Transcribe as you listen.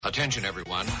Attention,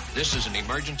 everyone. This is an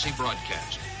emergency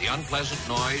broadcast. The unpleasant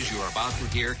noise you are about to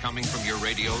hear coming from your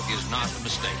radio is not a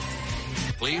mistake.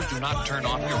 Please do not turn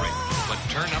off your radio, but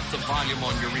turn up the volume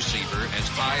on your receiver as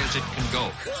high as it can go.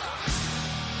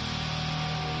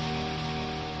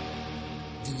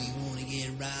 Do we want to get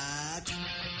rocked?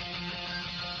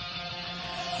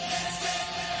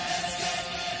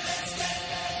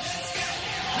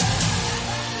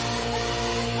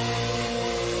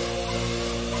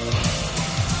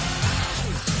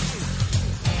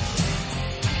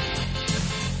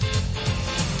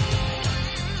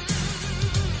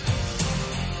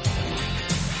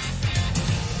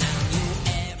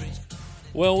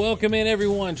 Well, welcome in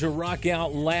everyone to Rock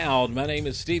Out Loud. My name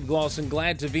is Steve Glosson.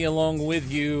 Glad to be along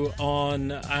with you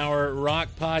on our rock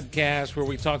podcast where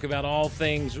we talk about all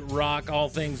things rock, all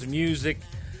things music,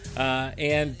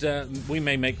 and we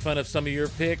may make fun of some of your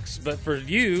picks, but for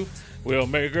you, we'll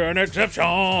make an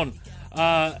exception.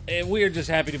 And we are just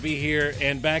happy to be here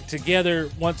and back together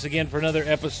once again for another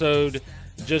episode,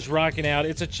 just rocking out.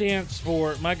 It's a chance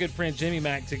for my good friend Jimmy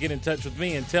Mack to get in touch with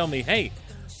me and tell me, hey,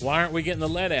 why aren't we getting the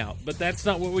let out? But that's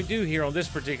not what we do here on this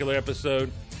particular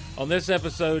episode. On this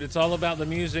episode, it's all about the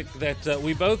music that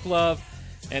we both love.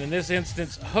 And in this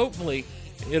instance, hopefully,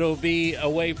 it'll be a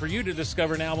way for you to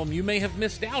discover an album you may have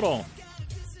missed out on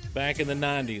back in the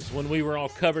 90s when we were all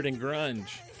covered in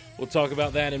grunge. We'll talk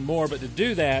about that and more. But to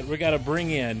do that, we got to bring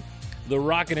in the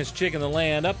rockin'est chick in the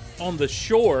land up on the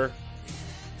shore.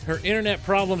 Her internet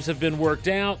problems have been worked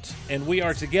out, and we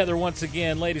are together once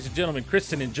again, ladies and gentlemen,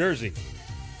 Kristin in Jersey.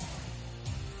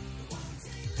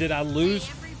 Did I lose?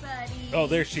 Hey, everybody. Oh,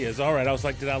 there she is. All right. I was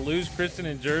like, did I lose Kristin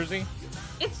in Jersey?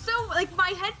 It's so, like,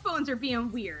 my headphones are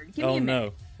being weird. Give me a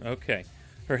minute. No. Okay.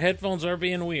 Her headphones are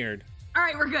being weird. All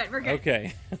right, we're good.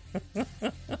 Okay. Like, I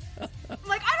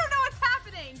don't know what's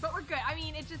happening, but we're good. I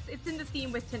mean, it's in the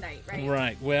theme with tonight, right?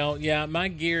 Right. Well, yeah, my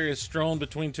gear is strewn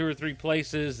between 2 or 3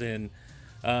 places, and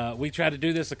we tried to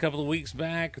do this a couple of weeks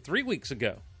back, 3 weeks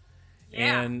ago.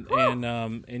 Yeah.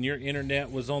 And your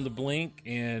internet was on the blink,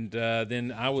 and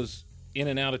then I was in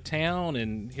and out of town,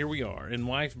 and here we are. And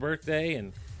wife's birthday,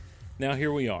 and now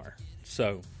here we are.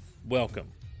 So, welcome.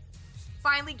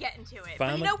 Finally getting to it.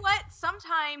 But you know what?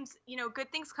 Sometimes,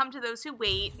 good things come to those who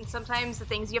wait, and sometimes the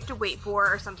things you have to wait for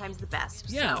are sometimes the best.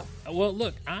 Yeah. So. Well,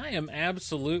 look, I am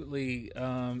absolutely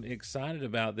excited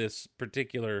about this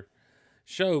particular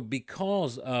show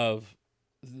because of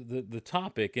the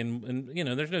topic, and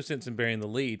there's no sense in burying the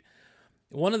lead.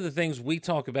 One of the things we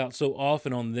talk about so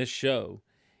often on this show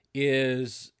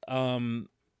is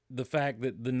the fact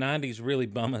that the 90s really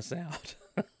bum us out.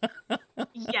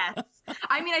 Yes.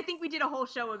 I mean, I think we did a whole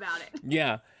show about it.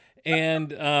 Yeah.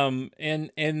 And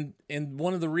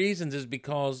one of the reasons is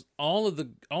because all of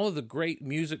the great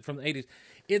music from the 80s,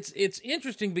 it's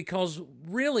interesting because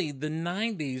really the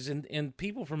 90s and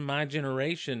people from my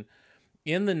generation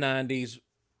in the 90s,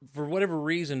 for whatever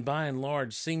reason, by and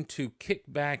large, seem to kick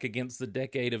back against the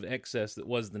decade of excess that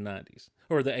was the 90s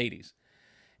or the 80s.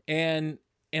 And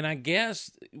I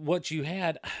guess what you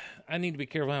had, I need to be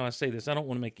careful how I say this. I don't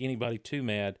want to make anybody too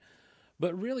mad,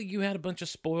 but really you had a bunch of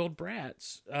spoiled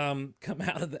brats come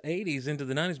out of the 80s into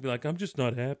the 90s and be like, I'm just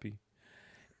not happy.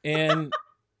 And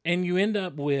and you end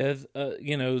up with,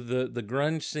 the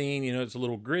grunge scene, it's a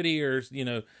little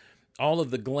grittier, all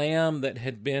of the glam that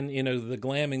had been, the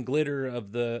glam and glitter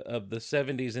of the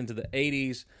 70s into the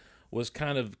 80s was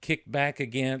kind of kicked back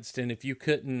against, and if you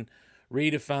couldn't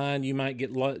redefine, you might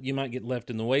get left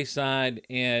in the wayside,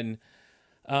 and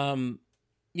and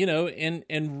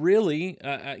really,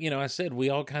 I said we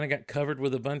all kind of got covered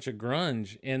with a bunch of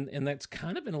grunge, and that's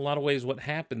kind of in a lot of ways what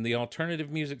happened. The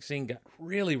alternative music scene got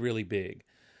really, really big,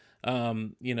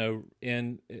 and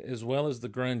as well as the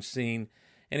grunge scene,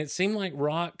 and it seemed like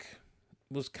rock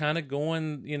was kind of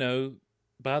going,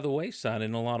 by the wayside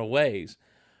in a lot of ways.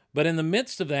 But in the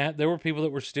midst of that, there were people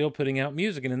that were still putting out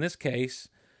music. And in this case,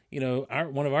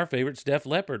 one of our favorites,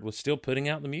 Leppard, was still putting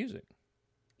out the music.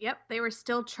 Yep, they were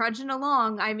still trudging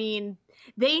along. I mean,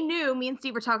 they knew, me and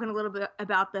Steve were talking a little bit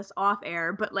about this off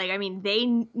air, but they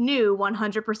knew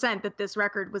 100% that this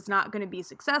record was not going to be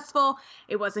successful.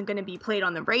 It wasn't going to be played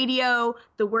on the radio.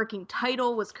 The working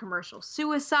title was Commercial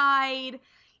Suicide.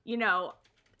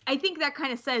 I think that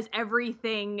kind of says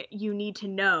everything you need to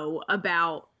know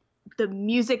about the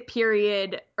music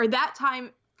period, or that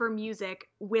time for music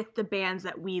with the bands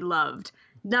that we loved.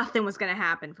 Nothing was going to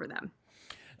happen for them.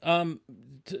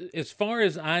 As far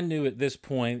as I knew at this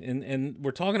point, and we're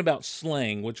talking about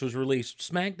Slang, which was released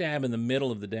smack dab in the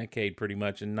middle of the decade, pretty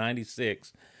much in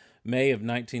 '96, May of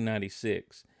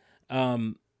 1996.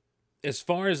 as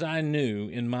far as I knew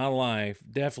in my life,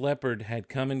 Def Leppard had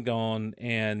come and gone,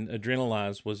 and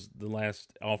Adrenalize was the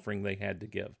last offering they had to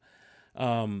give.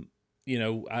 You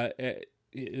know,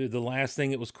 the last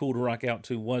thing it was cool to rock out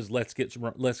to was Let's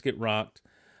Get Rocked.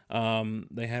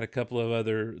 They had a couple of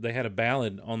other. They had a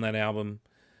ballad on that album.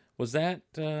 Was that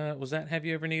Have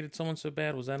You Ever Needed Someone So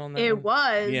Bad? Was that on that? It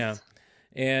was. Yeah.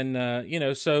 And, you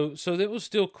know, so that was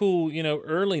still cool, you know,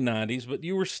 early 90s, but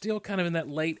you were still kind of in that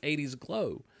late 80s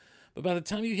glow. But by the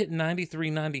time you hit 93,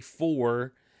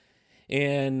 94,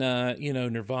 and, you know,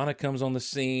 Nirvana comes on the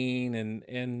scene,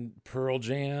 and Pearl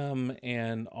Jam,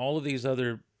 and all of these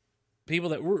other people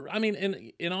that were, I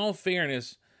mean, in all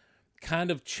fairness,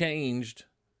 kind of changed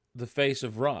the face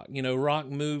of rock. You know, rock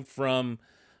moved from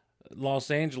Los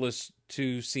Angeles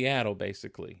to Seattle,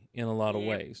 basically, in a lot of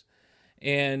ways.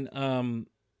 And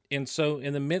so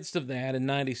in the midst of that, in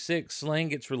 96, Slang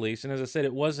gets released. And as I said,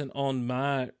 it wasn't on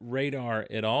my radar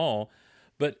at all.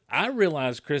 But I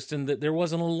realized, Kristin, that there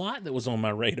wasn't a lot that was on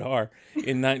my radar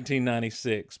in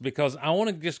 1996. Because I want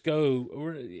to just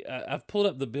go, I've pulled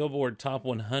up the Billboard Top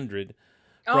 100.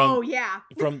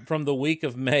 From the week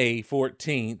of May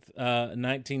 14th,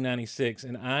 1996.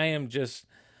 And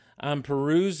I'm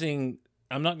perusing.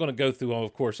 I'm not going to go through,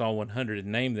 of course, all 100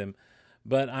 and name them.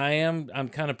 But I'm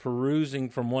kind of perusing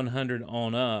from 100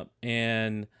 on up,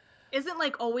 and isn't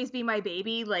like "Always Be My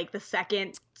Baby" like the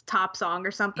second top song or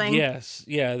something? Yes,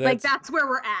 yeah, that's where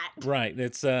we're at. Right,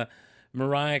 it's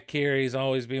Mariah Carey's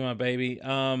 "Always Be My Baby."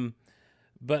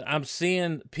 But I'm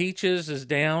seeing Peaches is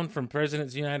down from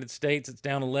President's United States. It's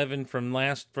down 11 from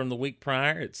the week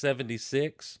prior at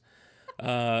 76.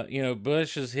 You know,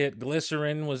 Bush's hit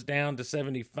 "Glycerin" was down to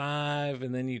 75,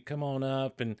 and then you come on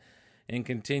up and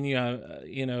continue,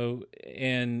 you know,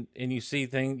 and you see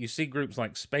groups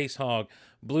like Space Hog,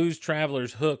 Blues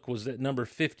Traveler's Hook was at number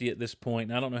 50 at this point.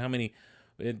 And I don't know how many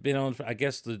it had been on. I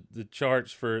guess the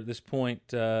charts for this point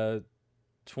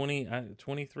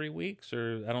 23 weeks,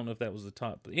 or I don't know if that was the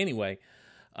top. But anyway,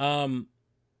 the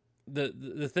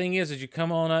thing is you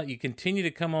come on up, you continue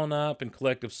to come on up, and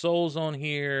Collective Soul's on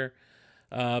here,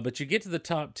 but you get to the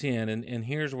top 10, and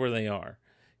here's where they are.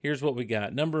 Here's what we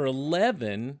got. Number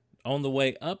 11. On the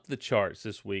way up the charts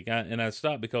this week, I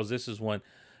stopped because this is one,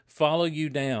 "Follow You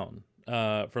Down"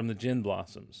 from the Gin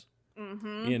Blossoms.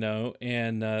 Mm-hmm. You know,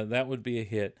 and that would be a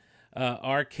hit.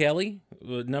 R. Kelly,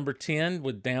 number 10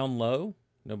 with "Down Low."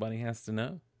 Nobody has to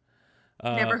know.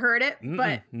 Never heard it,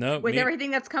 but with me,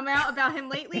 everything that's come out about him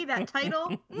lately, that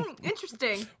title,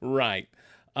 interesting. Right.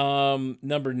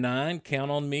 Number 9,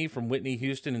 "Count on Me" from Whitney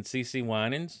Houston and CeCe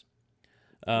Winans,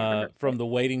 from the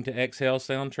 "Waiting to Exhale"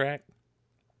 soundtrack.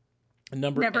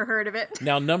 Never heard of it.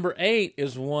 Now, number 8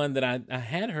 is one that I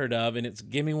had heard of, and it's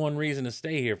 "Give Me One Reason to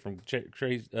Stay Here" from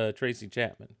Tracy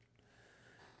Chapman.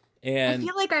 And I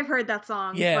feel like I've heard that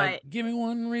song. Yeah, but... "Give me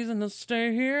one reason to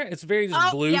stay here." It's very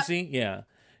just bluesy. Yep. Yeah.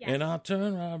 Yes. And I'll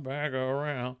turn right back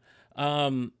around.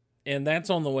 And that's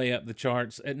on the way up the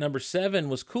charts. At number 7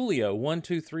 was Coolio, 1,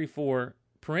 2, 3, 4,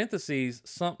 parentheses,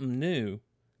 "Something New,"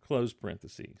 close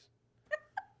parentheses.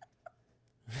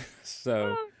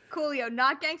 So... Coolio,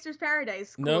 not Gangster's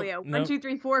Paradise. Coolio. Nope. 1, 2,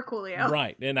 3, 4. Coolio.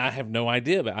 Right, and I have no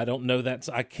idea, but I don't know that.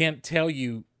 I can't tell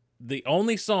you. The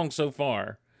only song so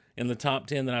far in the top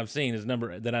 10 that I've seen is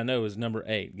number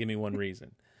 8. "Give Me One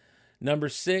Reason." Number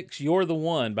 6, "You're the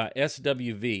One" by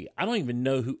SWV. I don't even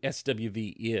know who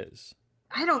SWV is.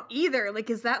 I don't either. Like,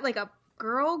 is that like a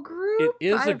girl group? It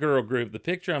is a girl group. The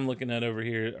picture I'm looking at over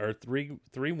here are three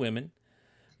women,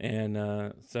 and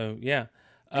so yeah.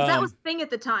 That was the thing at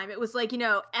the time. It was like, you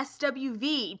know,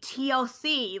 SWV,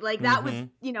 TLC, like that was,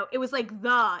 you know, it was like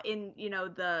in, you know,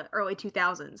 the early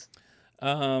 2000s.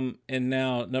 And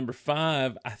now number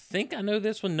 5, I think I know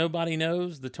this one. "Nobody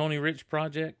Knows," the Tony Rich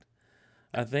Project.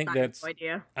 I think that's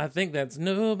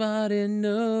 "Nobody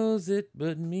Knows It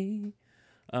But Me."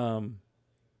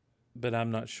 But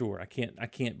I'm not sure. I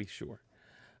can't be sure.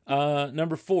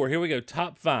 Number 4, here we go.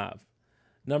 Top 5.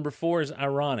 Number 4 is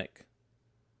 "Ironic"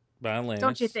 by Alanis.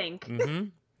 Don't you think? Mm-hmm.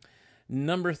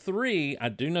 Number 3, I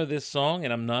do know this song,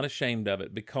 and I'm not ashamed of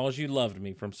it, "Because You Loved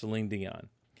Me" from Celine Dion.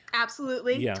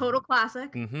 Absolutely. Yeah. Total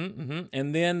classic.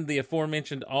 And then the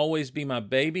aforementioned "Always Be My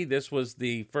Baby." This was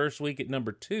the first week at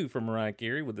number 2 for Mariah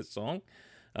Carey with this song.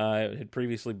 It had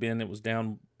previously been, it was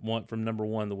down from number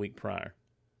 1 the week prior.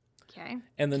 Okay.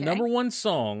 And the number 1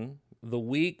 song the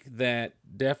week that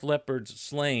Def Leppard's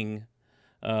 "Slang"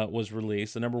 was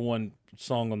released, the number 1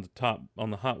 song on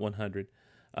the Hot 100,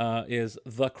 is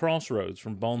 "The Crossroads"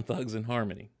 from Bone Thugs and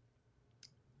Harmony.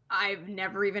 I've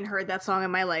never even heard that song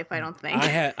in my life, I don't think.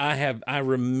 I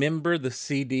remember the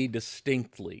CD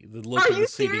distinctly. The look of the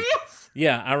CD. Serious?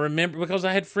 Yeah, I remember because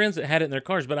I had friends that had it in their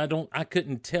cars, but I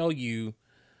couldn't tell you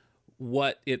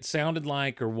what it sounded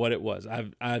like or what it was.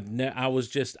 I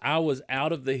was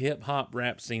out of the hip hop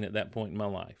rap scene at that point in my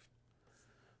life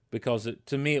because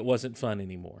to me it wasn't fun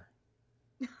anymore.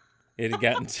 It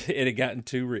had gotten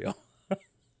too real.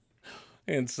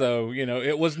 And so,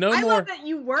 it was no more. I love that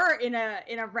you were in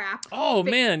a rap. Oh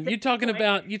man, you're talking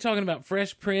about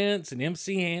Fresh Prince and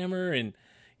MC Hammer, and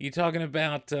you're talking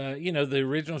about the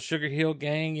original Sugar Hill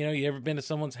Gang. You ever been to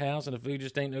someone's house and the food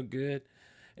just ain't no good?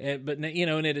 And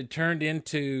it had turned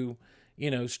into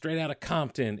Straight Outta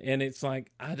Compton, and it's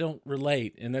like I don't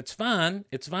relate, and that's fine.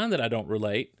 It's fine that I don't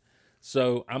relate,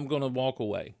 so I'm gonna walk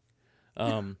away.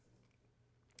 And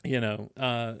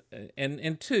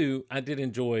two, I did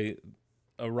enjoy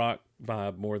a rock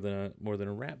vibe more than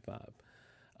a rap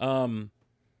vibe.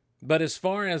 But as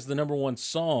far as the number one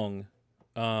song,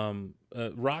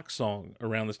 rock song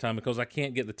around this time, because I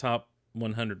can't get the top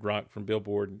 100 rock from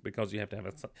Billboard because you have to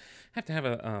have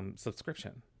a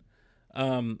subscription.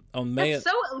 On May, that's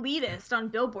so elitist on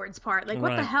Billboard's part. Like,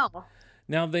 what the hell?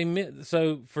 Now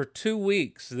so for 2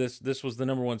 weeks, this was the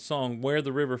number one song, "Where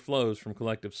the River Flows" from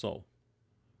Collective Soul.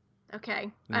 Okay,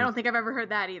 I don't think I've ever heard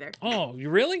that either. Oh, you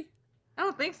really? I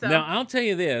don't think so. Now, I'll tell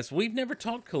you this. We've never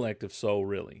talked Collective Soul,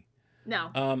 really. No.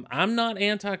 I'm not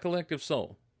anti-Collective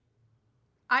Soul.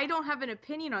 I don't have an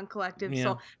opinion on Collective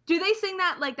Soul. Do they sing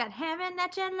that like that heaven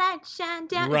that your light shine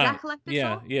down? Right. Is that Collective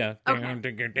Soul? Yeah. Okay.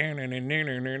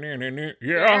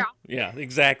 Yeah,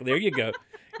 exactly. There you go.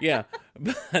 Yeah.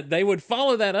 But they would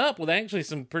follow that up with actually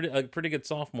a pretty good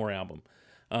sophomore album.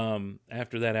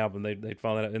 After that album, they'd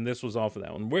follow that up, and this was off of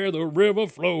that one, "Where the River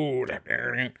Flows."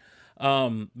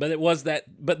 But it was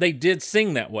that, but they did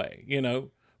sing that way,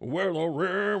 "Where the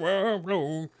river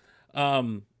flows."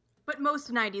 But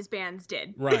most 90s bands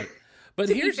did. Right. But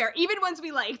to be fair, even ones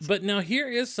we liked. But now here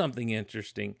is something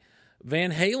interesting.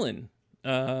 Van Halen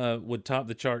would top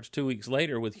the charts 2 weeks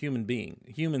later with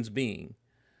Humans Being.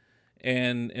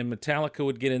 And Metallica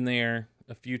would get in there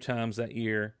a few times that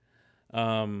year.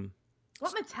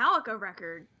 What Metallica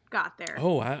record got there?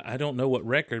 Oh, I don't know what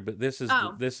record, but this is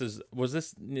songs. This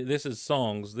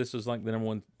is like the number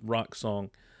one rock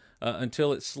song.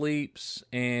 Until It Sleeps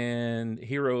and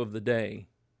Hero of the Day.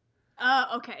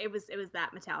 Okay. It was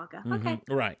that Metallica. Mm-hmm. Okay.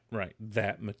 Right.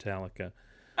 That Metallica.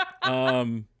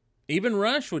 Even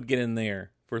Rush would get in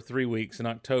there for 3 weeks in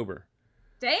October.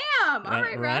 Damn. All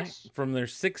right, Rush. From their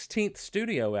 16th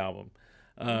studio album.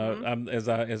 As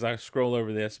I scroll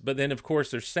over this, but then of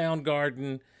course there's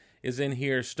Soundgarden is in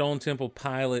here, Stone Temple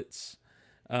Pilots,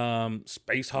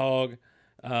 Space Hog,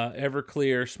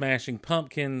 Everclear, Smashing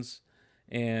Pumpkins,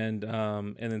 and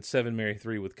then Seven Mary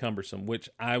 3 with Cumbersome, which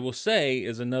I will say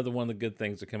is another one of the good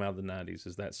things that come out of the 90s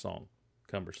is that song,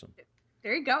 Cumbersome.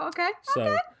 There you go. Okay.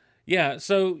 So yeah,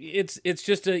 so it's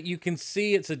just you can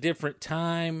see it's a different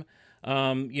time.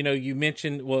 You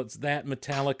mentioned, well, it's that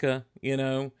Metallica,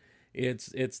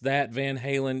 it's that Van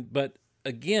Halen, but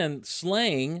again,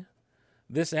 Slang,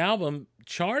 this album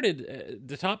charted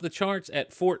to top the charts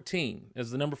at 14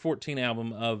 as the number 14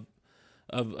 album of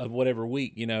whatever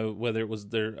week, whether it was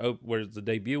where it's the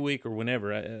debut week or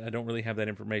whenever. I don't really have that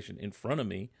information in front of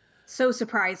me. So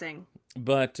surprising.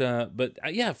 But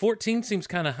yeah, 14 seems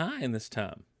kind of high in this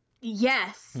time.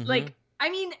 Yes. Mm-hmm. But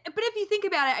if you think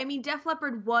about it, Def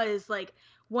Leppard was like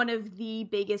one of the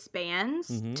biggest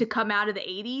bands to come out of the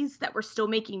 80s that were still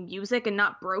making music and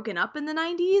not broken up in the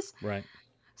 90s. Right.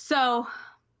 So,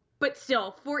 but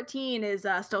still, 14 is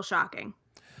still shocking.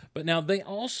 But now they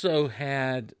also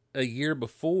had a year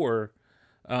before,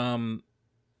 there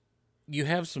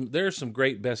are some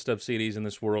great best of CDs in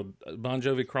this world. Bon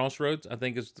Jovi Crossroads, I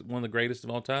think, is one of the greatest of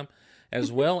all time,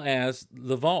 as well as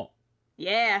The Vault.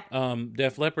 Yeah.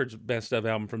 Def Leppard's best of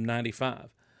album from '95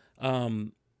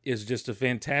 is just a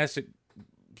fantastic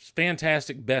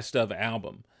best of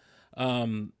album.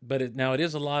 But it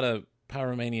is a lot of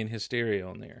Pyromania and Hysteria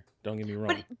on there. Don't get me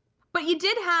wrong. But you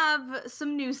did have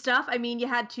some new stuff. You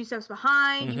had Two Steps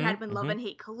Behind. You had When Love and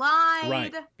Hate Collide.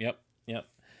 Right. Yep.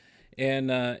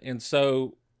 And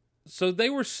so they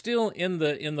were still in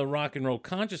the rock and roll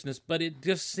consciousness, but it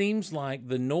just seems like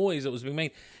the noise that was being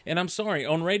made. And I'm sorry,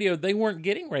 on radio they weren't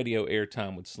getting radio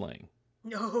airtime with Slang.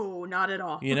 No, not at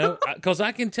all. Because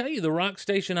I can tell you, the rock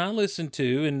station I listened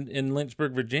to in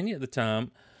Lynchburg, Virginia at the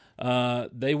time,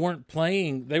 they weren't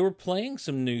playing. They were playing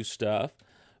some new stuff,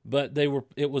 but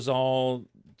it was all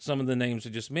some of the names I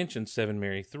just mentioned: Seven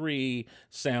Mary 3,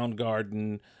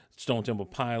 Soundgarden, Stone Temple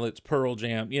Pilots, Pearl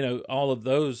Jam. All of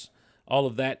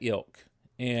that ilk.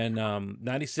 And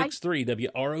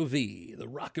 96.3 WROV, the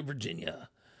Rock of Virginia.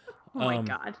 Oh my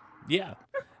God. Yeah.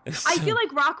 I feel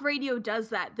like rock radio does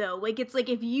that though. Like it's like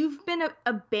if you've been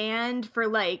a band for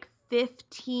like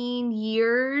 15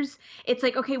 years, it's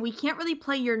like, okay, we can't really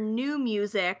play your new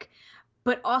music,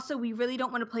 but also we really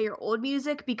don't want to play your old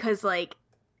music because like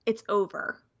it's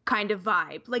over kind of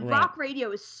vibe. Like Right. rock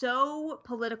radio is so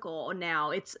political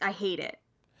now. I hate it.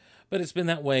 But it's been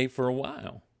that way for a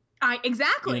while.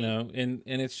 Exactly. You know, and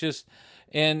it's just,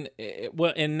 and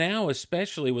well, and now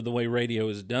especially with the way radio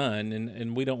is done,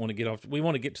 and we don't want to get off. We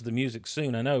want to get to the music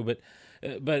soon, I know, but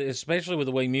especially with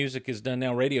the way music is done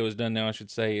now, radio is done now, I should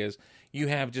say, is you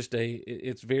have just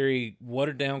it's very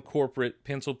watered down corporate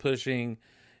pencil pushing.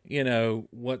 You know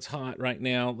what's hot right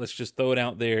now. Let's just throw it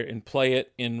out there and play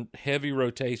it in heavy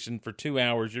rotation for 2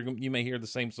 hours. You may hear the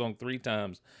same song 3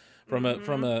 times from a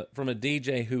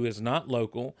DJ who is not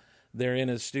local. They're in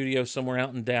a studio somewhere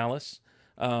out in Dallas,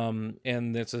 and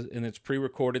it's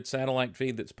pre-recorded satellite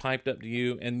feed that's piped up to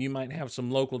you, and you might have some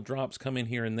local drops come in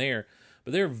here and there,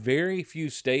 but there are very few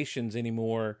stations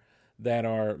anymore that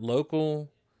are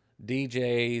local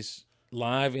DJs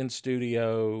live in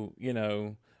studio. You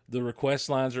know, the request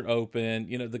lines are open.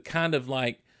 You know, the kind of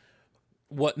like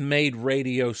what made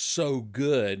radio so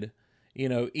good. You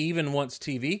know, even once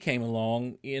TV came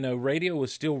along, you know, radio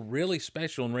was still really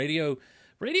special, and radio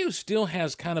still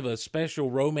has kind of a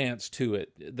special romance to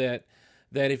it that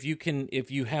if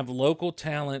you have local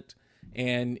talent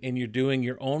and you're doing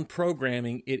your own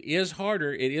programming, it is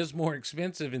harder, it is more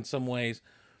expensive in some ways,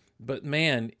 but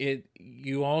man,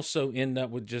 you also end up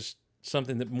with just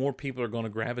something that more people are going to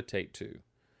gravitate to.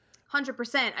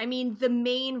 100%. I mean, the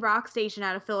main rock station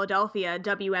out of Philadelphia,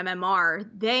 WMMR,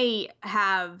 they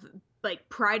have like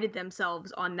prided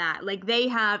themselves on that. Like they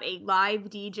have a live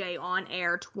DJ on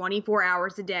air 24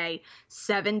 hours a day,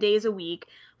 7 days a week.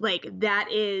 Like that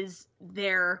is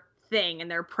their thing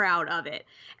and they're proud of it.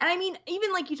 And I mean,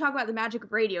 even like you talk about the magic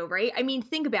of radio, right? I mean,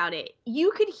 think about it.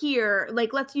 You could hear,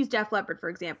 like, let's use Def Leppard, for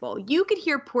example. You could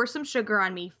hear Pour Some Sugar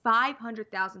on Me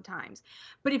 500,000 times.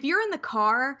 But if you're in the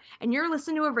car and you're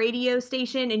listening to a radio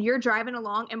station and you're driving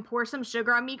along and Pour Some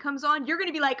Sugar on Me comes on, you're going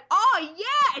to be like, oh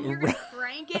yeah. And you're going to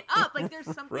crank it up. Like there's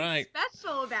something Right.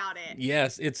 special about it.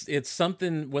 Yes. It's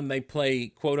something when they play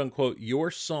quote unquote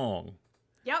your song.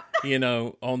 Yep. You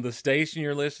know, on the station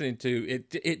you're listening to,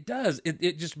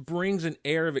 it just brings an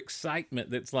air of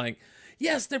excitement that's like,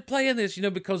 yes, they're playing this, you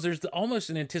know, because there's almost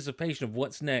an anticipation of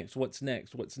what's next,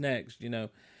 you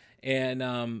know,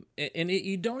 and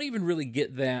you don't even really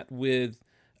get that with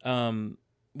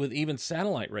even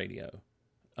satellite radio,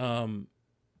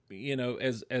 you know,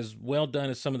 as well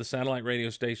done as some of the satellite radio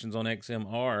stations on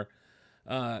XM are,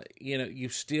 you know, you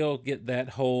still get that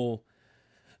whole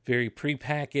very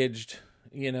prepackaged.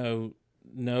 You know,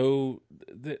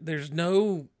 there's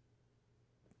no,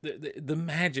 the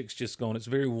magic's just gone. It's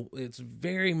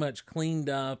very much cleaned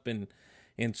up and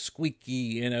squeaky,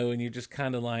 you know, and you're just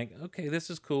kind of like, okay, this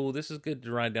is cool. This is good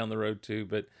to ride down the road to,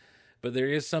 but there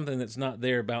is something that's not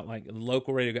there about like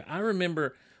local radio. I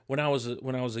remember when I was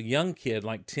a young kid,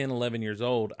 like 10, 11 years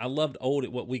old, I loved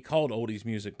what we called oldies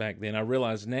music back then. I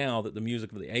realize now that the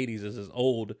music of the 80s is as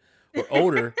old or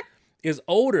older. Is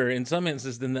older in some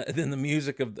instances than the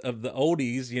music of the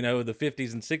oldies, you know, the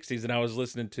 50s and 60s that I was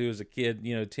listening to as a kid,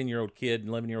 you know, 10-year-old kid,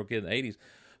 11-year-old kid in the 80s.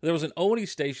 There was an oldie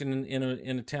station in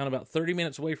a town about 30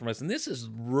 minutes away from us, and this is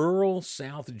rural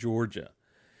South Georgia.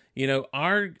 You know,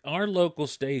 our local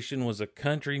station was a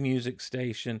country music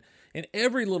station, and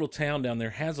every little town down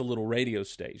there has a little radio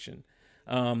station.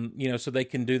 You know, so they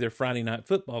can do their Friday night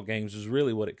football games is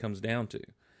really what it comes down to.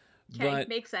 Okay, But,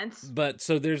 makes sense. But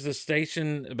so there's a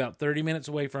station about 30 minutes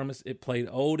away from us. It played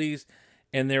oldies,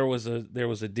 and there was a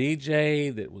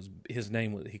DJ that was, his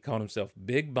name was, he called himself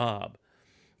Big Bob.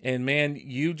 And man,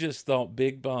 you just thought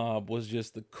Big Bob was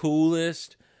just the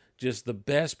coolest, just the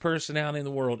best personality in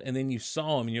the world. And then you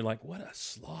saw him and you're like, what a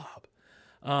slob.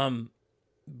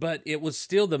 But it was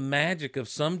still the magic of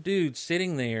some dude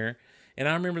sitting there. And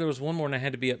I remember there was one morning I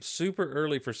had to be up super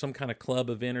early for some kind of club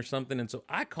event or something. And so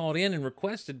I called in and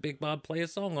requested Big Bob play a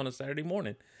song on a Saturday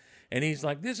morning. And he's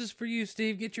like, this is for you,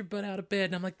 Steve. Get your butt out of bed.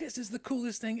 And I'm like, this is the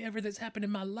coolest thing ever that's happened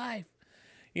in my life.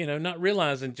 You know, not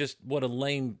realizing just what a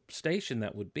lame station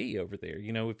that would be over there,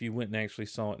 you know, if you went and actually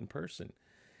saw it in person.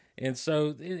 And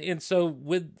so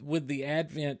with the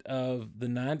advent of the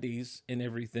 90s and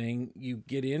everything, you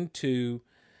get into,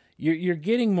 you're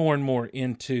getting more and more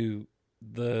into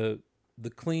the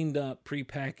cleaned up,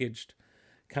 prepackaged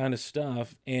kind of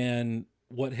stuff. And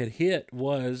what had hit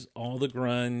was all the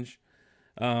grunge,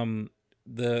 the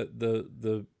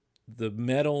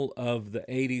metal of the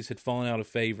 80s had fallen out of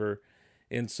favor.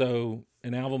 And so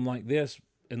an album like this,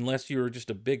 unless you were just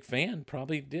a big fan,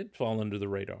 probably did fall under the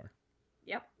radar.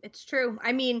 Yep, it's true.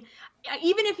 I mean,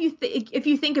 even if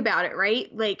you think about it,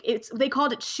 right? Like they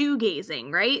called it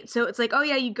shoegazing, right? So it's like, oh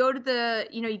yeah, you go to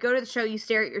the show, you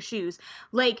stare at your shoes.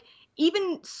 Like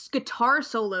even guitar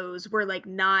solos were like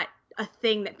not a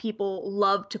thing that people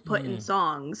love to put in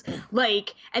songs.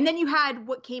 Like, and then you had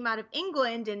what came out of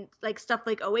England and like stuff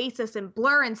like Oasis and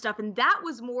Blur and stuff, and that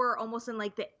was more almost in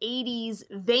like the 80s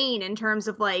vein in terms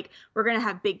of like we're gonna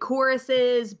have big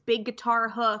choruses, big guitar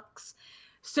hooks.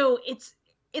 So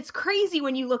it's crazy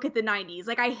when you look at the 90s.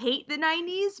 Like I hate the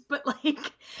 90s, but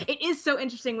like it is so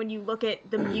interesting when you look at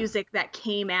the music that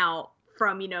came out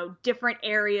from, different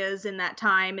areas in that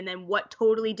time, and then what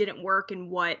totally didn't work and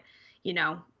what,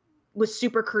 was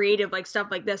super creative, like stuff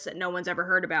like this that no one's ever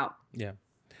heard about. Yeah.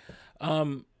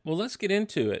 Well, let's get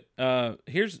into it.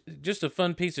 Here's just a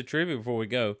fun piece of trivia before we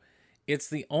go. It's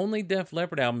the only Def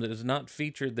Leppard album that does not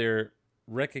feature their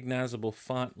recognizable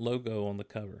font logo on the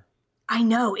cover. I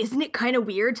know. Isn't it kind of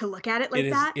weird to look at it like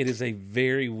that? It is a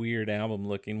very weird album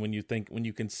looking when you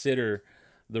consider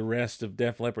the rest of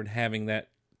Def Leppard having that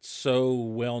so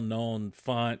well-known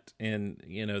font and,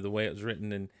 the way it was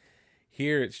written. And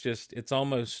here it's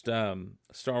almost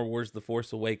Star Wars The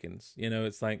Force Awakens.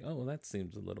 It's like, oh, that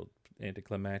seems a little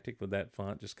anticlimactic with that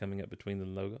font just coming up between the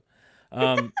logo.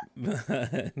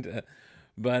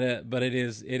 But it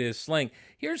is Slang.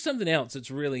 Here's something else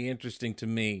that's really interesting to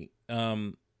me.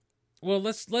 Well,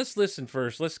 let's listen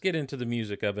first. Let's get into the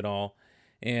music of it all,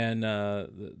 and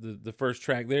the first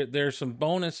track. There's some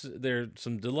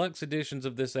some deluxe editions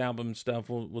of this album and stuff.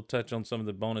 We'll touch on some of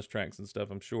the bonus tracks and stuff,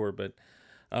 I'm sure. But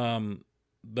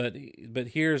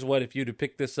here's what, if you'd have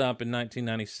picked this up in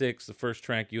 1996, the first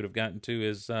track you would have gotten to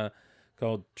is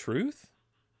called "Truth."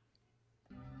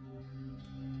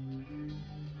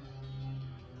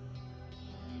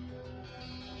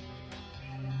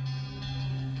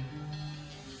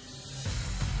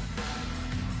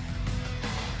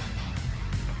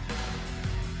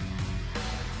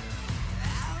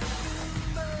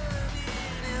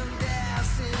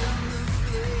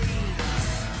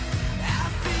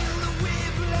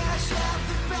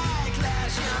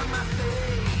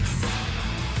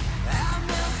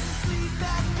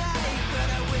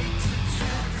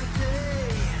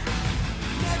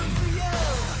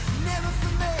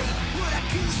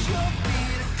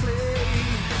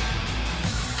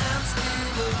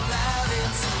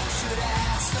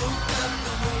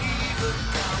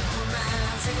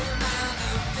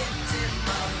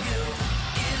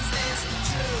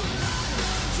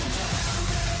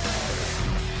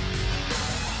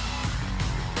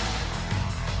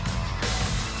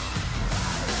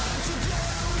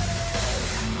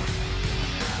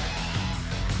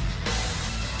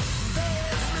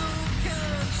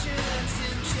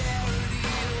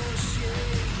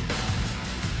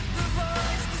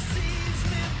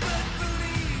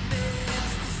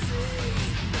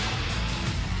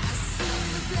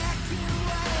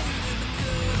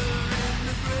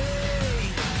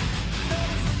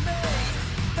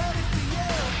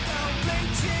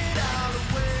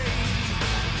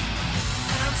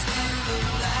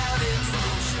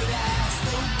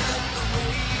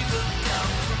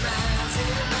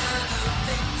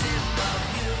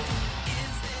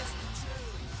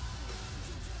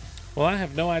 Well, I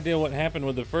have no idea what happened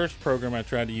with the first program I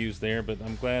tried to use there, but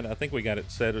I'm glad. I think we got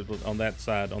it settled on that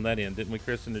side, on that end, didn't we,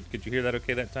 Kristin? Could you hear that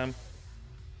okay that time?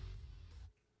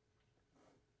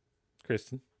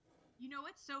 Kristin? You know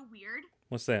what's so weird?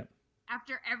 What's that?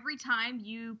 After every time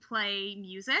you play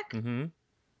music, Mm-hmm.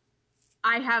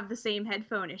 I have the same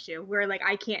headphone issue where like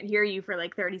I can't hear you for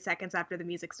like 30 seconds after the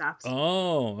music stops.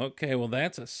 Oh, okay. Well,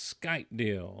 that's a Skype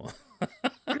deal.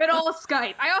 Good old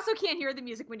Skype. I also can't hear the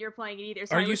music when you're playing it either.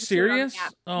 So Are you serious?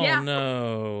 Oh, yeah.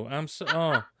 No. I'm so.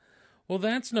 Oh, well,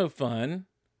 that's no fun.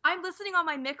 I'm listening on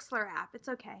my Mixler app. It's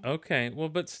okay. Okay. Well,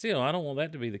 but still, I don't want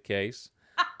that to be the case.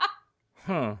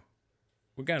 Huh.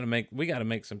 We got to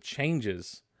make some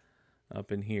changes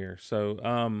up in here.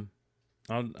 So,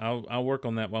 I'll work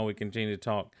on that while we continue to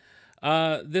talk.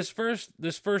 This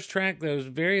first track though is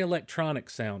very electronic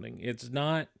sounding. It's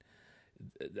not.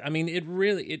 I mean,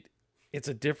 it's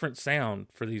a different sound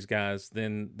for these guys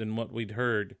than what we'd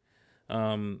heard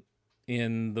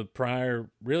in the prior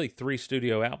really 3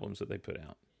 studio albums that they put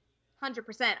out.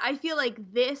 100%. I feel like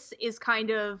this is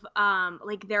kind of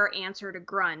like their answer to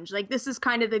grunge. Like this is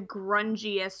kind of the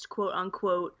grungiest quote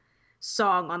unquote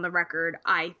song on the record,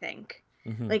 I think.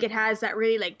 Mm-hmm. Like it has that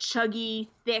really like chuggy,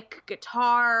 thick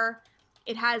guitar.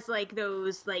 It has like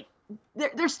those like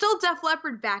they're still Def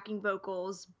Leppard backing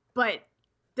vocals, but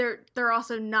they're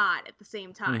also not at the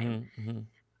same time. Mm-hmm, mm-hmm.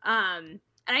 And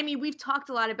I mean, we've talked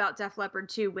a lot about Def Leppard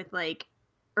too, with like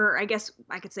or I guess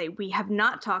I could say we have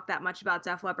not talked that much about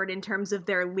Def Leppard in terms of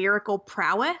their lyrical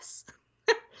prowess.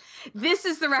 This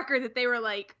is the record that they were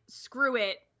like, screw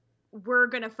it, we're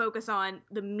going to focus on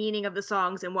the meaning of the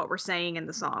songs and what we're saying in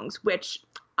the songs, which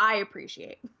I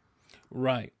appreciate.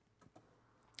 Right.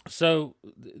 So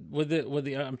with the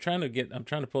I'm trying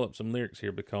to pull up some lyrics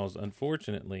here because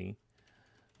unfortunately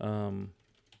I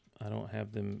don't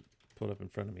have them put up in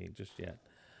front of me just yet.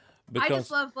 I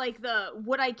just love like the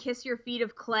 "Would I kiss your feet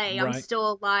of clay? Right. I'm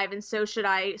still alive, and so should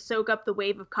I soak up the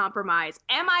wave of compromise.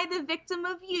 Am I the victim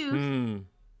of youth?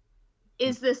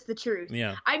 Is this the truth?"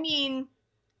 Yeah. I mean,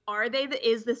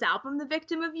 is this album the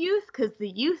victim of youth? Because the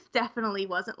youth definitely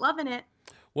wasn't loving it.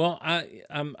 Well,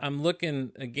 I'm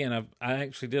looking again. I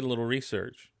actually did a little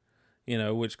research,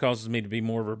 which causes me to be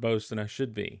more verbose than I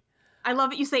should be. I love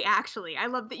that you say "actually." I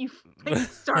love that you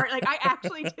start like I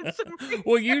actually did some research.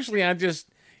 Well, usually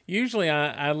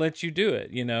I let you do it.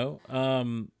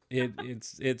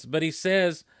 But he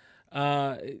says,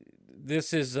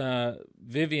 this is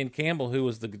Vivian Campbell, who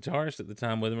was the guitarist at the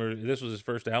time with him, or this was his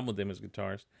first album with him as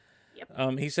guitarist.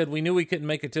 Yep. He said, "We knew we couldn't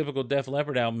make a typical Def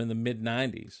Leppard album in the mid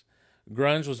 '90s.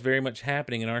 Grunge was very much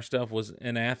happening, and our stuff was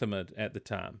anathema at the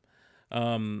time.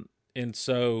 And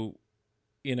so,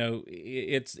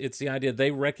 it's the idea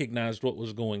they recognized what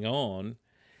was going on."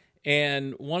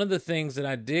 And one of the things that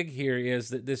I dig here is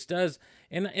that this does,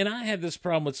 and I had this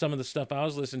problem with some of the stuff I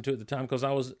was listening to at the time because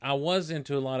I was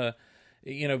into a lot of,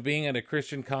 being at a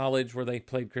Christian college where they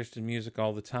played Christian music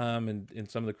all the time, and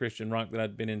some of the Christian rock that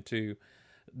I'd been into,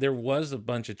 there was a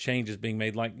bunch of changes being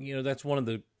made. Like, that's one of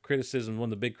the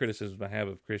big criticisms I have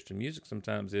of Christian music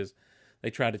sometimes is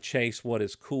they try to chase what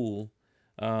is cool,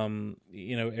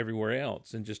 everywhere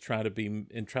else and just try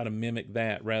to mimic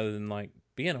that rather than like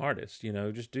be an artist,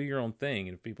 just do your own thing.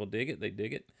 And if people dig it, they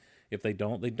dig it. If they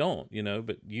don't, they don't,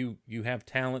 but you have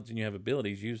talents and you have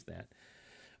abilities, use that.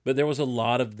 But there was a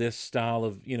lot of this style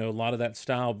of, a lot of that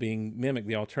style being mimicked.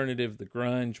 The alternative, the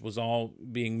grunge was all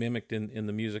being mimicked in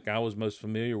the music I was most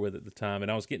familiar with at the time.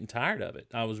 And I was getting tired of it.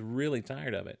 I was really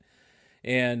tired of it.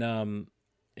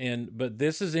 But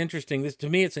this is interesting. To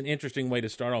me, it's an interesting way to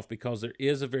start off because there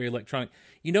is a very electronic,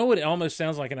 what it almost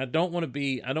sounds like. And I don't want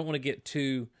to get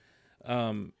too, I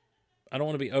don't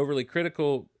want to be overly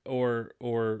critical or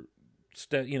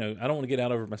I don't want to get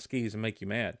out over my skis and make you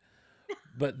mad.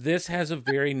 But this has a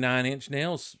very 9 Inch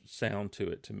Nails sound to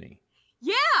it to me.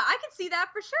 Yeah, I can see that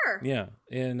for sure. Yeah,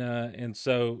 and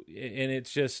so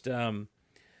it's just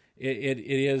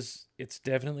it's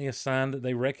definitely a sign that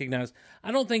they recognize.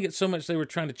 I don't think it's so much they were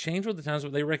trying to change with the times,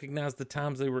 but they recognized the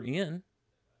times they were in.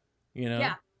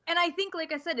 Yeah. And I think,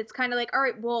 like I said, it's kind of like, all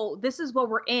right, well, this is what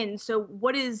we're in. So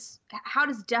how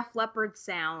does Def Leppard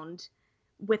sound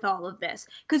with all of this?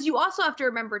 Because you also have to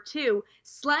remember too,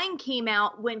 Slang came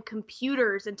out when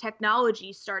computers and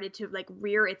technology started to like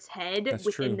rear its head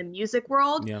within the music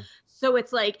world. Yeah. So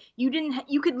it's like you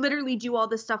could literally do all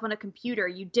this stuff on a computer.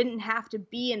 You didn't have to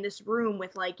be in this room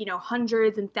with like,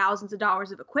 hundreds and thousands of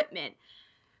dollars of equipment.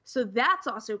 So that's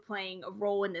also playing a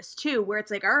role in this too, where it's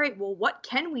like, all right, well, what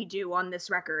can we do on this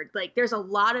record? Like there's a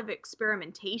lot of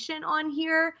experimentation on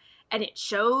here and it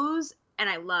shows, and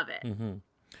I love it. Mm-hmm.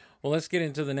 Well, let's get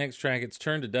into the next track. It's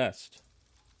Turn to Dust.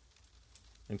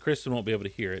 And Kristin won't be able to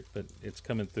hear it, but it's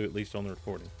coming through at least on the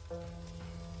recording.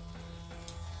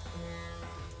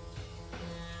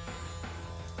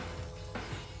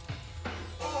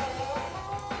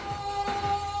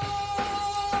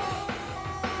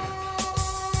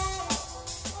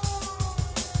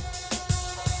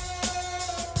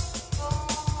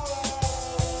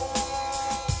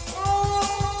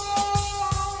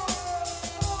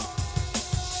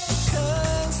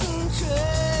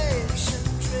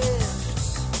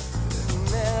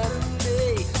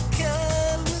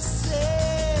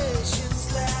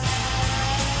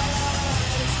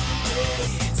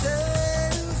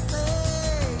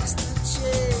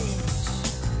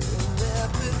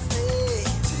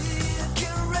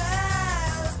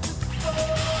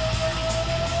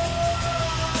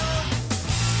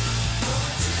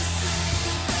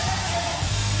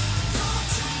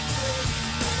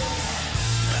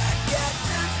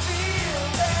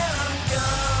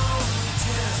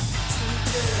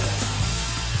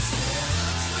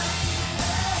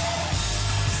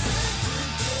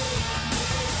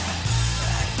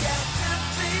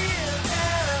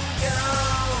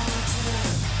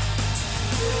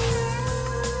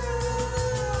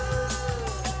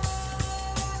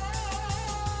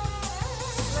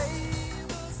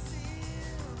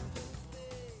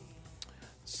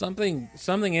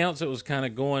 Something else that was kind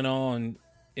of going on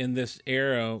in this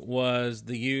era was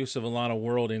the use of a lot of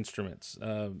world instruments,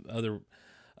 other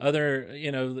other,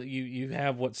 you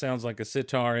have what sounds like a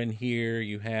sitar in here.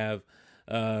 You have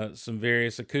some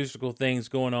various acoustical things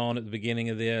going on at the beginning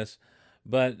of this,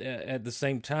 but at the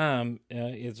same time,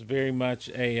 it's very much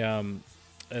it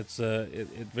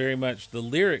very much the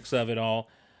lyrics of it all.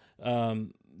 The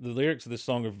lyrics of this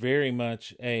song are very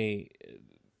much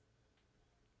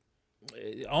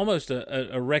almost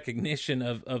a recognition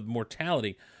of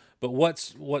mortality. But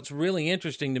what's really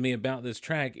interesting to me about this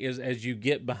track is as you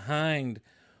get behind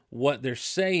what they're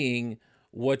saying,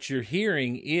 what you're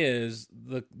hearing is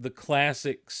the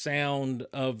classic sound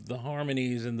of the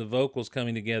harmonies and the vocals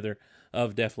coming together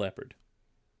of Def Leppard.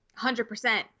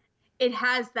 100%. It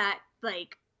has that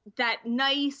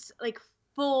nice,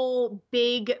 full,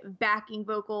 big backing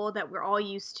vocal that we're all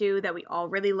used to, that we all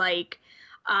really like.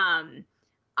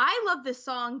 I love this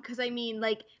song because,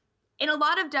 in a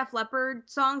lot of Def Leppard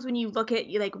songs, when you look at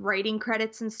writing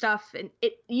credits and stuff, and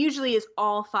it usually is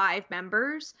all 5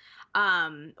 members,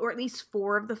 or at least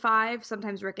 4 of the 5.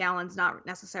 Sometimes Rick Allen's not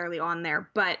necessarily on there,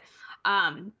 but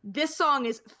this song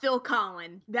is Phil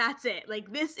Collins. That's it.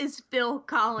 This is Phil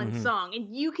Collins' song,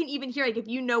 and you can even hear if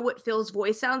you know what Phil's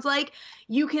voice sounds like,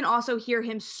 you can also hear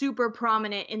him super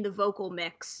prominent in the vocal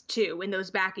mix too, in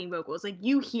those backing vocals.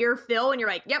 You hear Phil, and you're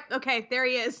like, "Yep, okay, there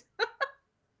he is."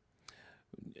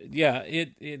 Yeah,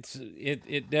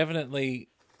 it definitely.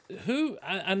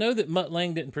 I know that Mutt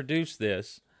Lange didn't produce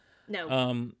this.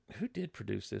 No. Who did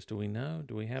produce this? Do we know?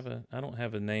 Do we have I don't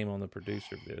have a name on the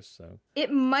producer of this, so.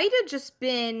 It might have just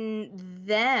been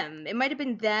them. It might have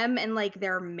been them and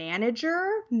their manager,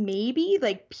 maybe,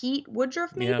 Pete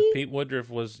Woodruff, maybe. Yeah, Pete Woodruff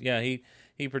was. Yeah,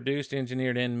 he produced,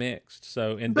 engineered, and mixed.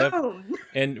 So Boom.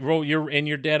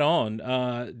 You're dead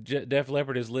on. Def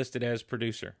Leppard is listed as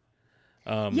producer.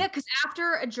 Yeah, because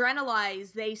after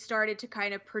Adrenalize, they started to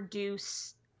kind of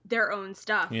produce their own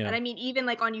stuff. Yeah. And even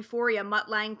on Euphoria, Mutt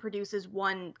Lange produces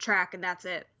 1 track and that's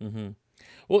it. Mm-hmm.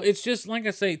 Well, it's just like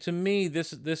I say, to me,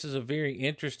 this is a very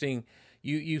interesting.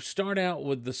 You start out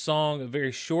with the song, a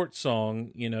very short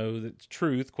song, that's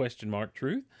truth, ?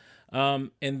 Truth.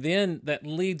 And then that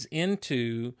leads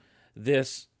into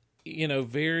this,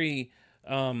 very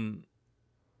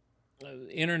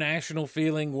international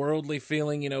feeling, worldly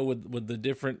feeling, with the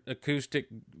different acoustic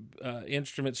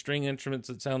instruments, string instruments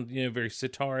that sound, very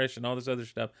sitarish and all this other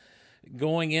stuff,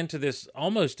 going into this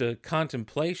almost a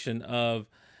contemplation of,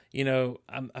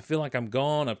 I feel like I'm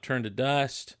gone, I've turned to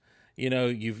dust,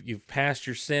 you've passed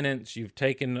your sentence, you've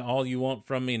taken all you want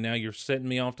from me, and now you're setting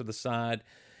me off to the side.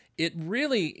 It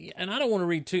really, and I don't want to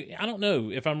read I don't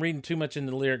know if I'm reading too much into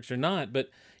the lyrics or not, but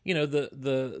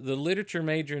the literature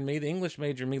major in me, the English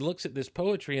major in me, looks at this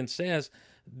poetry and says,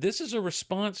 this is a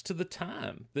response to the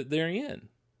time that they're in.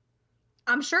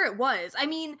 I'm sure it was.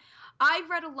 I've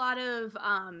read a lot of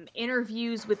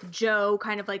interviews with Joe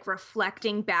kind of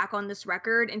reflecting back on this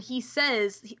record, and he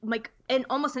says, in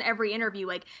almost in every interview,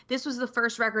 this was the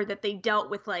first record that they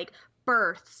dealt with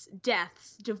births,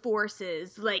 deaths,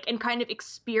 divorces, and kind of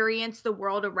experience the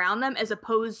world around them, as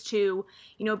opposed to,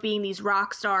 being these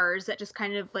rock stars that just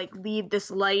kind of lead this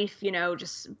life,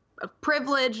 just of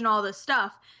privilege and all this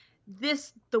stuff.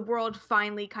 The world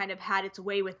finally kind of had its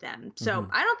way with them. So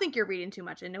I don't think you're reading too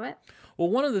much into it. Well,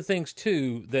 one of the things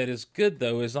too that is good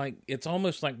though is it's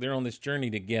almost like they're on this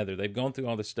journey together. They've gone through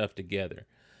all this stuff together.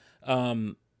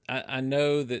 I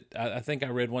know that I think I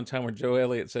read one time where Joe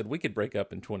Elliott said we could break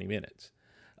up in 20 minutes.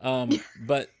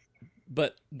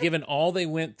 But given all they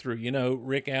went through,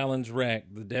 Rick Allen's wreck,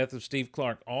 the death of Steve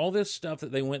Clark, all this stuff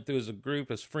that they went through as a group,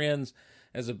 as friends,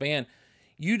 as a band,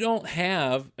 you don't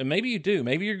have, and maybe you do,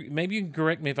 maybe you can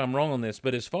correct me if I'm wrong on this,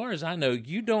 but as far as I know,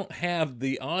 you don't have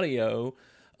the audio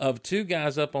of 2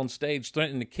 guys up on stage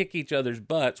threatening to kick each other's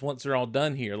butts once they're all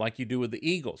done here, like you do with the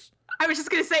Eagles. I was just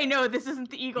gonna say, no, this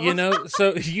isn't the Eagles.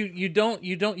 So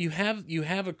you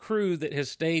have a crew that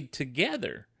has stayed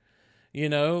together. You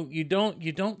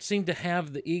don't seem to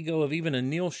have the ego of even a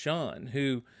Neil Schon,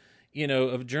 who,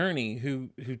 of Journey, who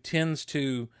tends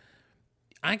to.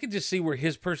 I could just see where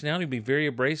his personality would be very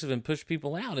abrasive and push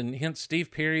people out, and hence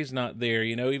Steve Perry's not there.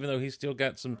 Even though he's still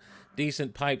got some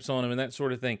decent pipes on him and that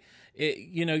sort of thing.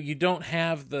 You don't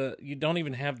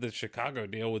even have the Chicago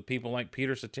deal with people like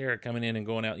Peter Cetera coming in and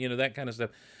going out. That kind of stuff.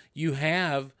 You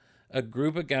have a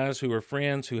group of guys who are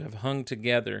friends who have hung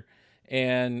together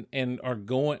and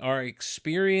are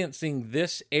experiencing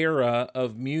this era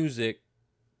of music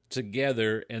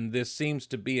together, and this seems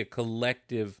to be a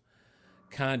collective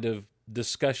kind of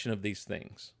discussion of these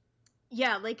things.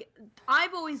 Yeah,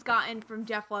 I've always gotten from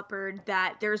Def Leppard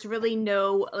that there's really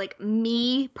no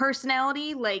me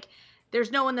personality.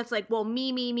 there's no one that's like, well,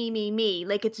 me.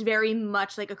 Like, it's very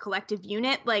much like a collective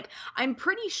unit. Like, I'm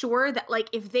pretty sure that, like,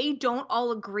 if they don't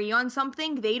all agree on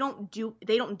something, they don't do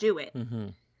it. Mm-hmm.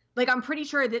 Like, I'm pretty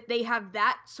sure that they have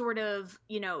that sort of,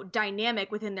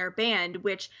 dynamic within their band,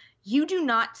 which you do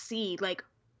not see, like,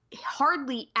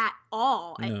 hardly at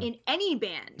all in any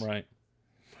band. Right.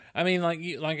 I mean,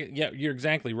 yeah, you're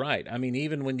exactly right. I mean,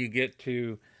 even when you get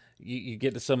to you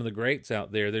get to some of the greats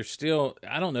out there, there's still,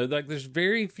 I don't know, like there's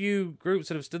very few groups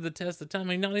that have stood the test of time. I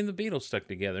mean, not even the Beatles stuck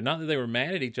together. Not that they were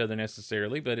mad at each other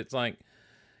necessarily, but it's like,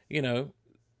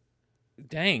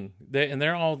 dang,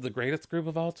 they're all the greatest group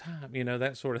of all time,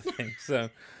 that sort of thing. So,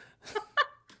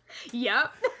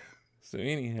 yep. So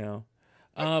anyhow,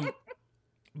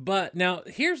 but now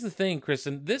here's the thing,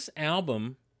 Kristin. This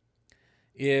album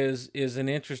is an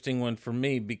interesting one for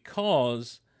me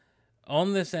because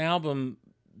on this album,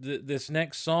 this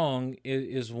next song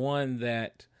is one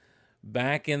that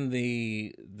back in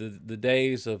the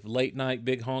days of late night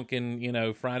big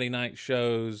honkin', Friday night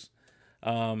shows,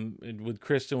 with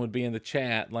Kristin would be in the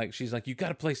chat, like she's like, you got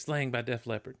to play Slang by Def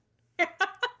Leppard.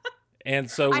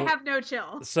 And so I have no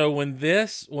chill. So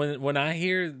when I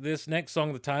hear this next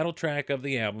song, the title track of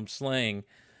the album, Slang,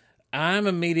 I'm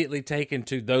immediately taken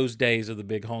to those days of the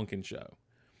big honkin' show.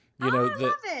 I love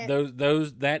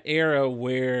it. That era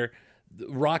where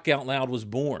Rock Out Loud was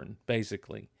born,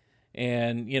 basically,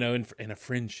 and and a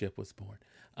friendship was born.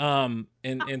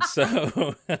 And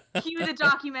so cue the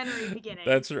documentary beginning.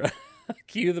 That's right.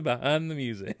 Cue the behind the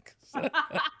music.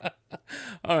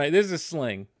 All right, this is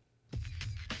Slang.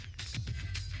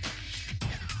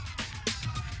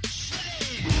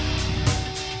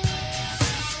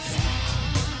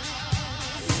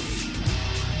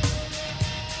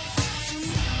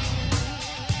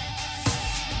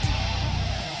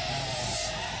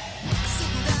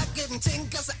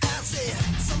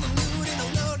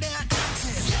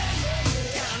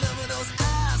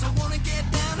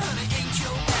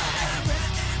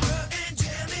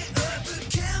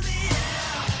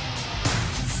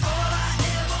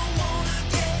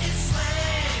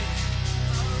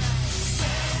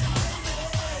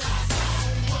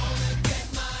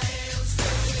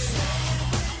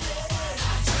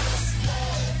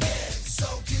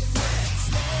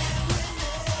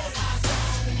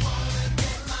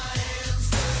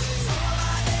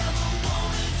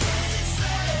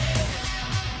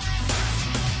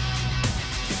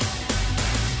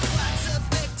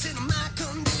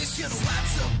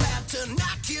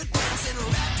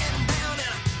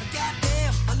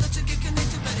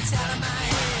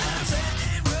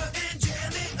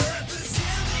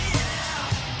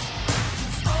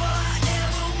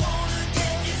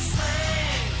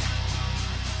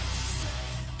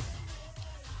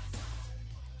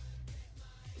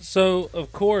 So,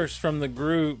 of course, from the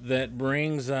group that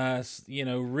brings us,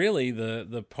 really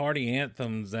the party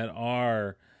anthems that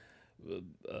are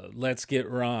Let's Get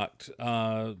Rocked,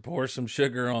 Pour Some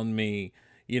Sugar on Me,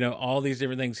 all these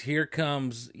different things. Here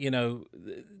comes,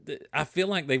 I feel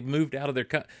like they've moved out of their...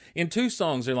 In two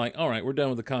songs, they're like, all right, we're done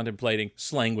with the contemplating,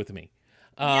 Slang with me.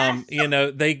 Yes.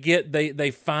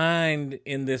 They find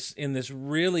in this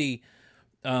really...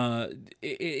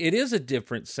 it is a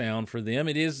different sound for them.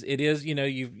 It is,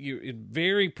 you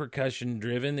very percussion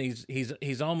driven.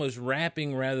 He's almost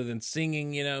rapping rather than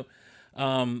singing,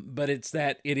 but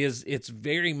it's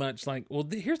very much like, well,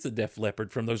 here's the Def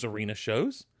Leppard from those arena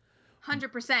shows.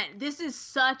 100%. This is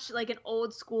such like an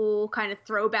old school kind of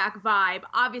throwback vibe,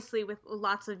 obviously with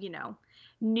lots of,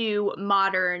 new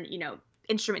modern,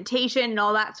 instrumentation and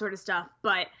all that sort of stuff.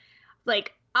 But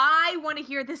like, I want to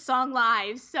hear this song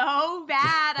live so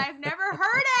bad. I've never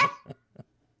heard it.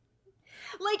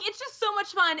 Like, it's just so much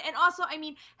fun. And also, I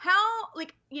mean, how,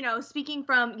 like, speaking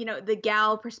from, the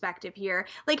gal perspective here,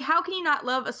 like, how can you not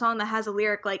love a song that has a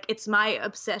lyric like, it's my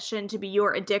obsession to be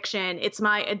your addiction. It's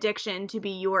my addiction to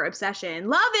be your obsession.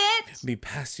 Love it. Mi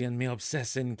pasión, mi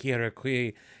obsesión, quiero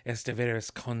que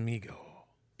esteveres conmigo.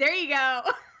 There you go.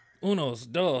 Unos,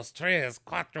 dos, tres,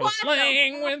 cuatro,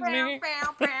 Slang with me.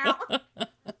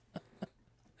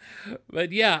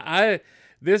 But yeah,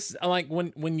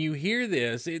 when you hear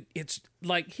this, it's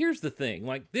like, here's the thing.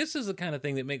 Like, this is the kind of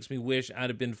thing that makes me wish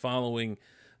I'd have been following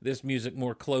this music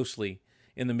more closely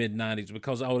in the mid-90s,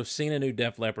 because I would have seen a new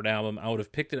Def Leppard album. I would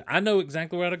have picked it. I know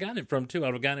exactly where I'd have gotten it from, too. I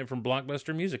would have gotten it from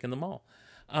Blockbuster Music in the mall.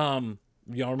 Y'all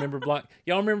remember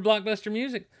Blockbuster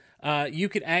Music? You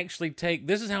could actually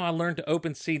this is how I learned to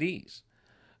open CDs.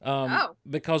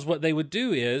 Because what they would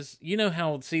do is,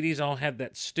 how CDs all had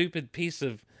that stupid piece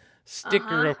of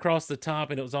sticker across the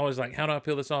top, and it was always like, how do I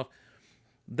peel this off?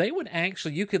 They would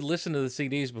actually, you could listen to the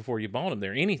CDs before you bought them.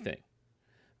 They're anything.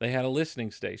 They had a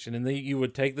listening station, and you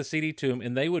would take the CD to them,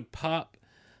 and they would pop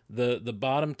the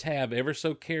bottom tab ever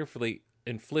so carefully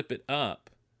and flip it up.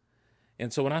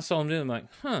 And so when I saw them do it, I'm like,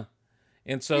 huh.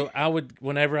 And so I would,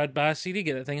 whenever I'd buy a CD,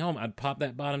 get that thing home, I'd pop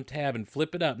that bottom tab and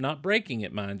flip it up, not breaking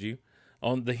it, mind you,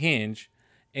 on the hinge.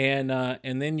 And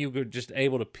then you were just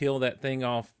able to peel that thing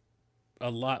off a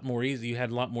lot more easy. You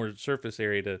had a lot more surface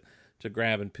area to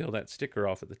grab and peel that sticker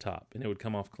off at the top, and it would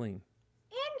come off clean.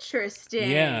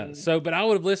 Interesting. Yeah. So, but I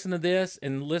would have listened to this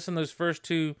and listened to those first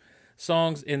two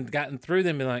songs and gotten through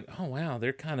them and be like, oh, wow,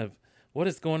 they're kind of, what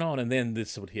is going on? And then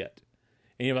this would hit.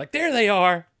 And you're like, there they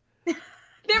are.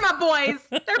 They're my boys.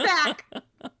 They're back.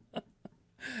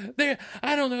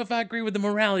 I don't know if I agree with the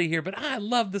morality here, but I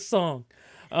love the song.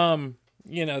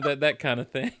 That kind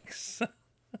of thing.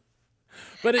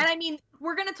 And I mean,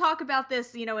 we're going to talk about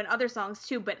this, in other songs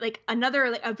too, but like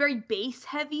another, like a very bass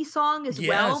heavy song as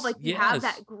well. Like you have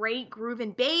that great groove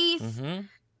and bass. Mm-hmm.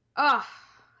 Oh,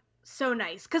 so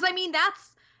nice. Cause I mean,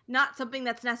 that's not something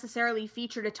that's necessarily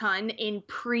featured a ton in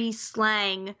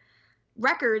pre-Slang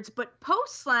records, but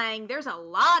post-Slang, there's a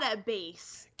lot of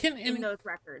bass in those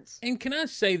records. And can I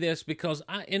say this, because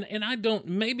I don't,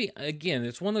 maybe, again,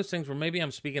 it's one of those things where maybe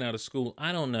I'm speaking out of school,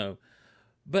 I don't know,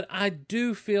 but I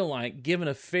do feel like, given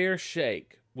a fair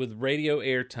shake with radio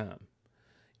airtime,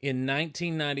 in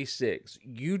 1996,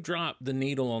 you dropped the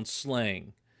needle on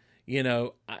Slang,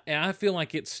 I feel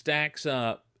like it stacks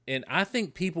up, and I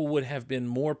think people would have been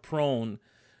more prone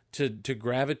to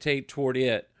gravitate toward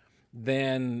it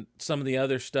than some of the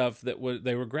other stuff that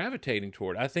they were gravitating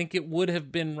toward. I think it would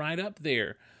have been right up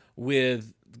there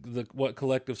with what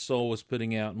Collective Soul was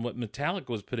putting out and what Metallica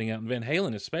was putting out, and Van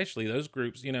Halen especially, those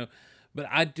groups, But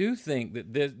I do think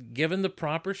that given the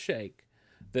proper shake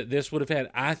that this would have had,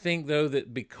 I think, though,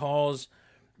 that because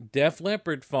Def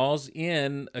Leppard falls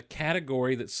in a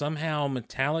category that somehow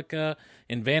Metallica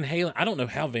and Van Halen, I don't know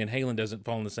how Van Halen doesn't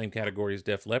fall in the same category as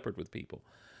Def Leppard with people.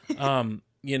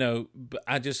 But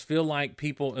I just feel like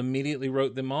people immediately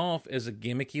wrote them off as a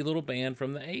gimmicky little band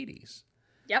from the 80s.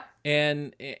 Yep.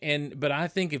 But I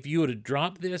think if you would have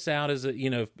dropped this out as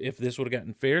if this would have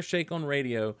gotten fair shake on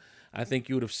radio, I think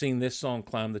you would have seen this song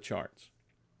climb the charts.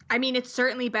 I mean, it's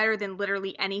certainly better than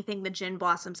literally anything the Gin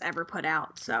Blossoms ever put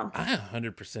out. So I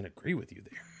 100% agree with you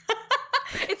there.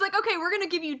 It's like, okay, we're going to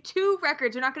give you two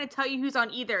records. We're not going to tell you who's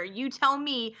on either. You tell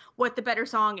me what the better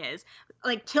song is.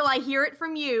 Like, Till I Hear It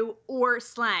From You or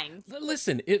Slang.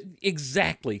 Listen,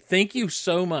 exactly. Thank you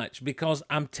so much, because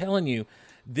I'm telling you,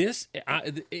 I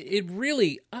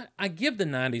give the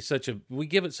 90s we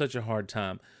give it such a hard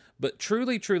time. But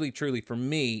truly, truly, truly, for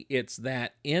me, it's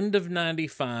that end of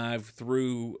 95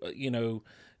 through,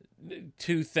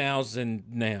 2000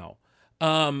 now.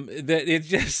 That it's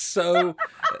just so...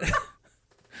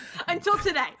 Until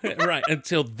today. Right,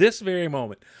 until this very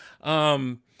moment.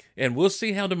 And we'll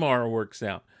see how tomorrow works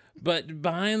out. But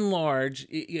by and large,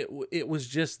 it was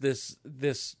just this,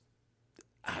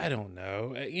 I don't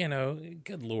know,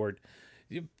 good Lord.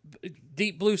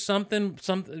 Deep Blue something,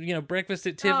 Breakfast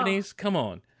at Tiffany's. Come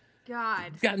on.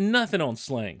 God. Got nothing on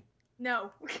Slang.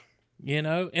 No. And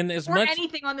or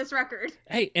anything on this record.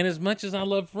 Hey, and as much as I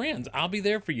love Friends, I'll be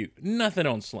there for you. Nothing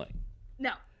on Slang.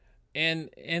 No. And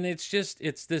it's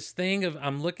this thing of,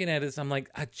 I'm looking at it, I'm like,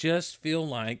 I just feel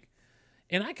like,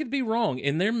 and I could be wrong,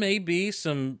 and there may be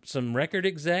some record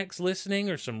execs listening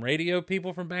or some radio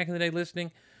people from back in the day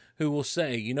listening who will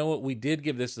say, you know what, we did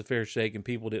give this the fair shake and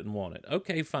people didn't want it.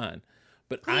 Okay, fine.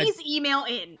 But please email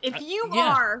in. If you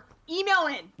are, email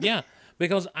in. Yeah,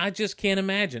 because I just can't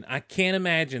imagine. I can't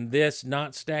imagine this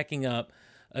not stacking up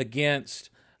against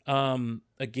even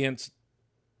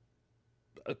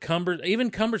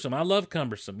Cumbersome. I love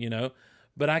Cumbersome,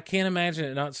 but I can't imagine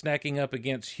it not stacking up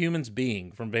against Humans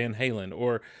Being from Van Halen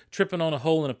or Tripping on a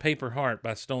Hole in a Paper Heart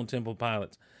by Stone Temple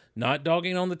Pilots. Not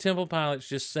dogging on the Temple Pilots,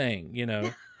 just saying,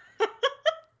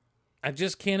 I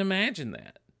just can't imagine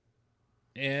that.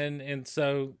 And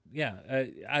so, yeah,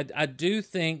 I do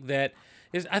think that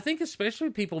I think especially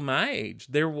people my age,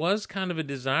 there was kind of a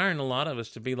desire in a lot of us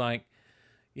to be like,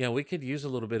 yeah, we could use a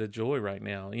little bit of joy right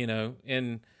now,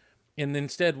 and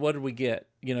instead, what did we get?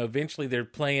 Eventually they're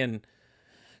playing,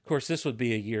 of course, this would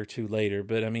be a year or two later,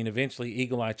 but I mean, eventually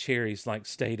Eagle Eye Cherry's like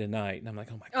Stay Tonight. And I'm like,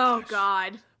 oh my gosh. Oh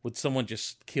God. Would someone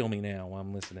just kill me now while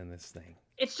I'm listening to this thing?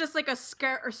 It's just like a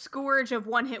scourge of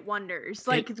one-hit wonders.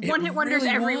 Like, one-hit wonders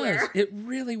everywhere. It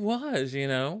really was,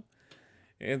 And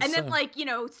then,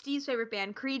 Steve's favorite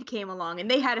band, Creed, came along,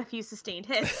 and they had a few sustained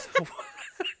hits.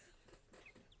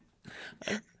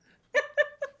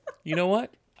 You know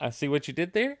what? I see what you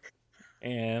did there,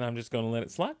 and I'm just going to let it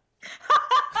slide.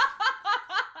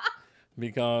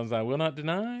 because I will not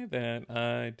deny that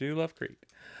I do love Creed.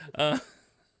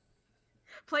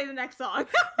 Play the next song.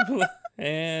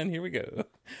 And here we go.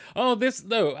 Oh,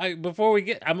 before we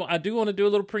get, I do want to do a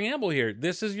little preamble here.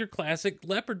 This is your classic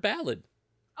Leppard ballad.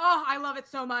 Oh, I love it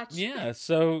so much. Yeah,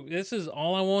 so this is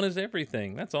All I Want Is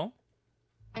Everything. That's all.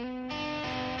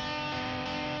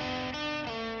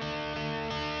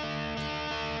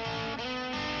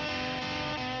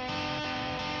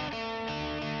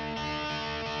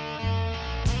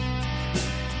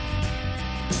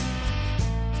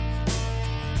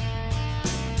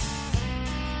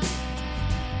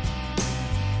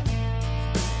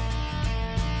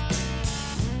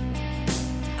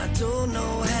 Don't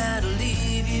know how to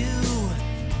leave you,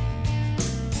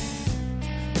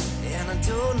 and I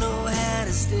don't know how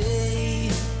to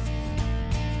stay.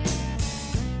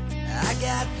 I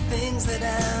got things that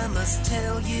I must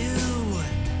tell you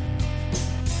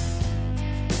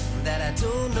that I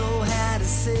don't know how to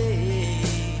say.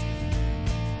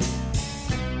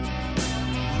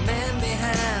 Man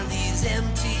behind these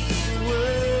empty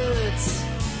words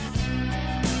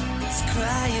is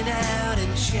crying out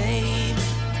in shame,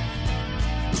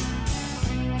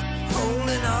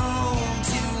 holding on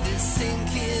to this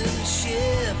sinking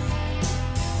ship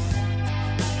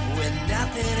when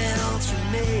nothing else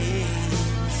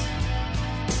remains.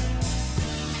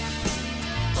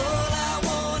 All I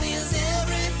want is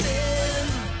everything.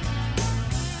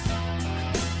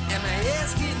 Am I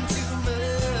asking too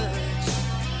much?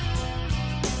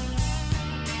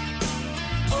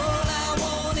 All I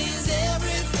want is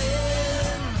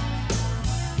everything,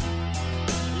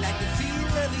 like the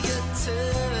feel of your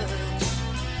touch.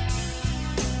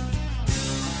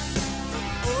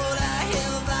 All I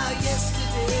have are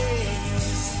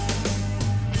yesterdays.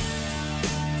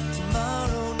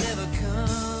 Tomorrow never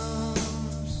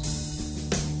comes.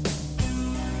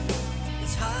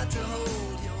 It's hard to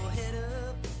hold your head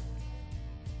up.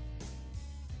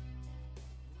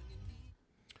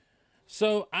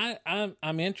 So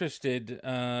I'm interested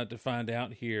to find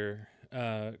out here,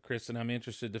 Kristin. I'm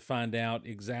interested to find out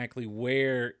exactly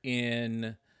where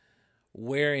in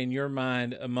your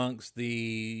mind amongst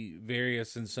the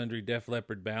various and sundry Def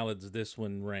Leppard ballads this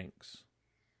one ranks.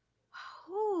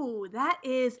 Ooh, that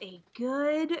is a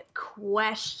good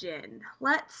question.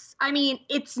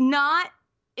 It's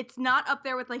not up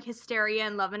there with like Hysteria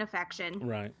and Love and Affection.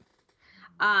 Right.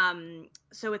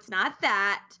 So it's not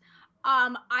that.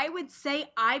 I would say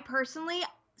I personally,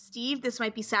 Steve, this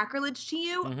might be sacrilege to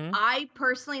you. Mhm. I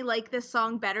personally like this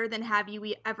song better than Have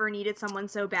You Ever Needed Someone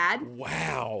So Bad.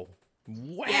 Wow.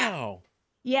 Wow.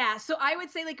 Yeah, so I would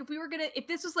say, like, if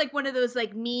this was like one of those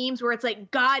like memes where it's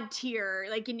like God tier,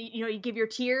 like, you give your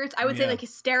tiers, I would say like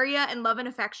Hysteria and Love and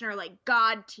Affection are like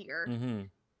God tier. Mm-hmm.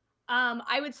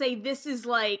 I would say this is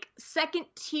like second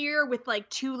tier with like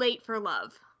Too Late for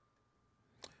Love.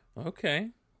 Okay.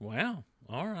 Wow.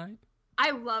 All right.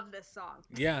 I love this song.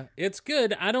 Yeah, it's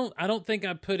good. I don't think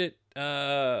I put it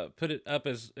up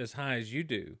as high as you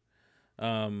do.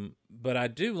 But I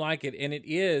do like it, and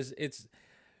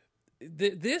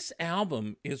this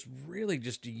album is really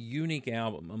just a unique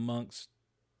album amongst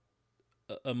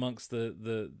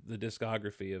the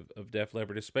discography of Def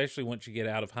Leppard, especially once you get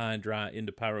out of High and Dry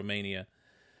into Pyromania,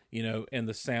 and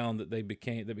the sound that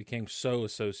became so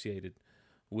associated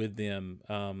with them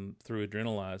through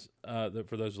Adrenalize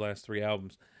for those last three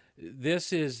albums.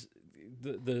 This is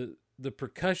the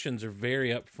percussions are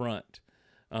very up front.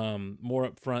 More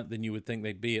up front than you would think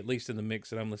they'd be, at least in the mix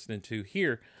that I'm listening to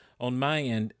here on my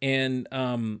end. And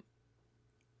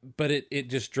but it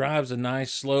just drives a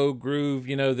nice slow groove,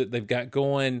 that they've got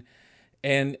going.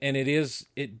 And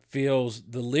it feels,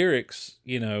 the lyrics,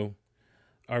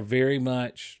 are very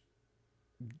much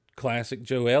classic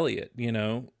Joe Elliott,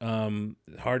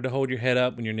 hard to hold your head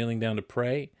up when you're kneeling down to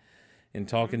pray, and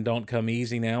talking don't come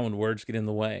easy now when words get in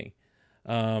the way.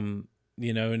 And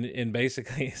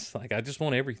basically it's like, I just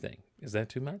want everything. Is that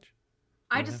too much?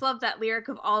 I just love that lyric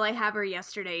of all I have are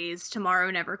yesterdays, tomorrow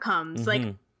never comes. Mm-hmm.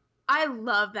 Like, I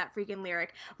love that freaking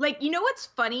lyric. Like, what's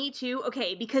funny too?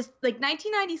 Okay, because like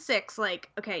 1996, like,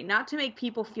 okay, not to make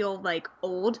people feel like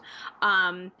old,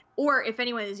 or if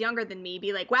anyone is younger than me,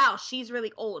 be like, wow, she's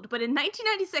really old. But in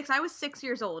 1996, I was 6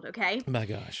 years old, okay? Oh my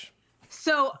gosh.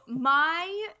 So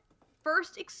my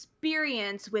first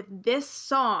experience with this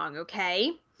song,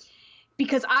 okay,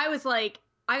 because I was like,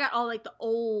 I got all like the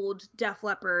old Def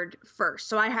Leppard first.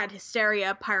 So I had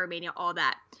Hysteria, Pyromania, all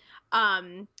that.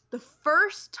 The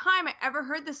first time I ever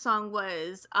heard this song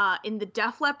was in the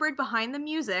Def Leppard Behind the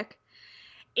Music.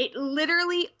 It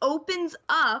literally opens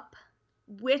up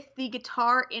with the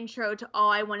guitar intro to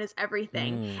All I Want Is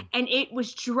Everything. And it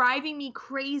was driving me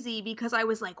crazy because I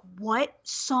was like, what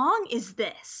song is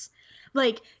this?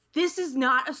 Like, this is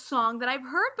not a song that I've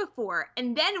heard before.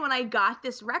 And then when I got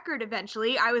this record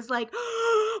eventually, I was like,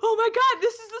 oh my God,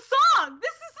 this is the song.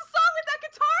 This is the song with that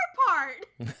guitar part.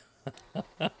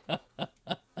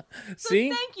 So See?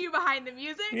 thank you, Behind the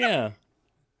Music. Yeah.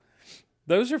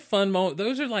 Those are fun moments.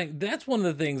 Those are like, that's one of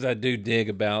the things I do dig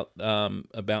about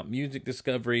music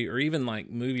discovery, or even like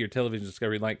movie or television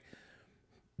discovery. Like,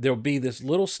 there'll be this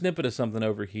little snippet of something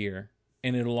over here,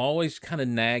 and it'll always kind of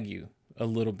nag you a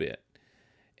little bit.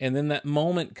 And then that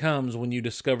moment comes when you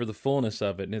discover the fullness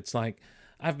of it. And it's like,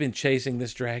 I've been chasing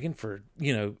this dragon for,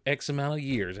 X amount of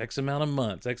years, X amount of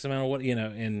months, X amount of what,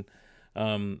 and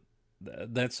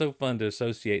that's so fun to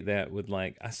associate that with,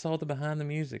 like, I saw the Behind the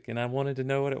Music and I wanted to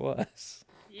know what it was.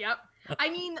 Yep.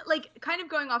 I mean, like, kind of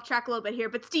going off track a little bit here,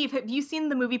 but Steve, have you seen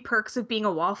the movie Perks of Being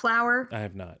a Wallflower? I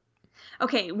have not.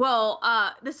 Okay, well,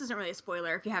 this isn't really a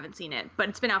spoiler if you haven't seen it, but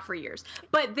it's been out for years.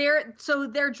 But they're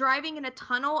driving in a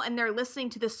tunnel and they're listening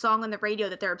to this song on the radio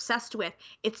that they're obsessed with.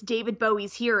 It's David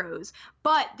Bowie's Heroes.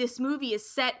 But this movie is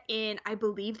set in, I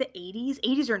believe, the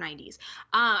 80s or 90s.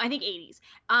 I think 80s.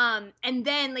 And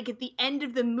then, like, at the end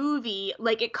of the movie,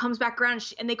 like, it comes back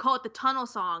around and they call it the tunnel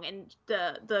song. And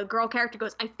the girl character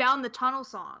goes, I found the tunnel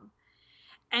song.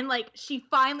 And, like, she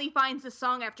finally finds the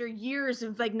song after years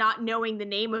of, like, not knowing the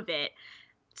name of it.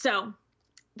 So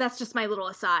that's just my little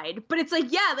aside. But it's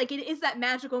like, yeah, like, it is that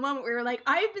magical moment where you're like,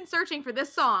 I've been searching for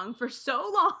this song for so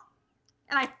long,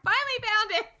 and I finally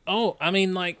found it. Oh, I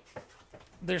mean, like,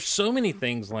 there's so many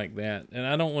things like that. And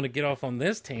I don't want to get off on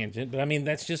this tangent, but, I mean,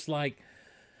 that's just like,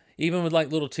 even with,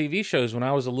 like, little TV shows, when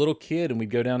I was a little kid and we'd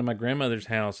go down to my grandmother's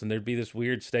house and there'd be this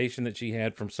weird station that she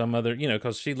had from some other,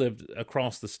 because she lived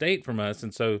across the state from us.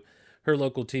 And so her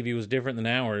local TV was different than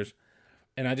ours.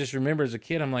 And I just remember as a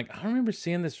kid, I'm like, I remember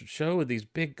seeing this show with these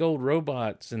big gold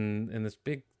robots and this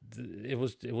big, it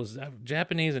was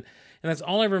Japanese. And that's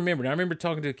all I remembered. I remember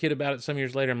talking to a kid about it some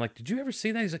years later. I'm like, did you ever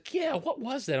see that? He's like, yeah, what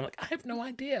was that? I'm like, I have no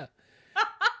idea.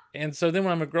 And so then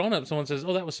when I'm a grown up, someone says,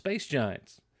 oh, that was Space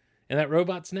Giants. And that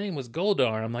robot's name was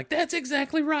Goldar. I'm like, that's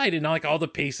exactly right. And like all the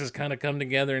pieces kind of come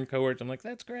together and cohorts. I'm like,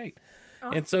 that's great.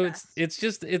 Oh, and so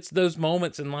it's those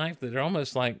moments in life that are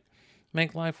almost like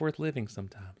make life worth living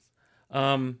sometimes.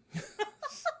 But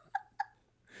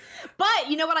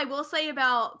you know what I will say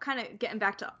about kind of getting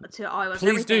back to All I Want Is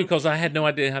Everything? Please do, because I had no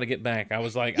idea how to get back. I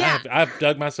was like, yeah. I've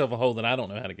dug myself a hole that I don't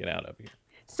know how to get out of here.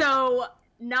 So,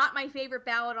 not my favorite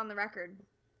ballad on the record.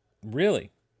 Really?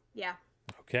 Yeah.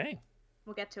 Okay.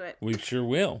 We'll get to it. We sure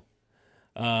will.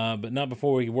 But not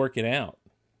before we work it out.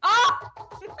 Oh!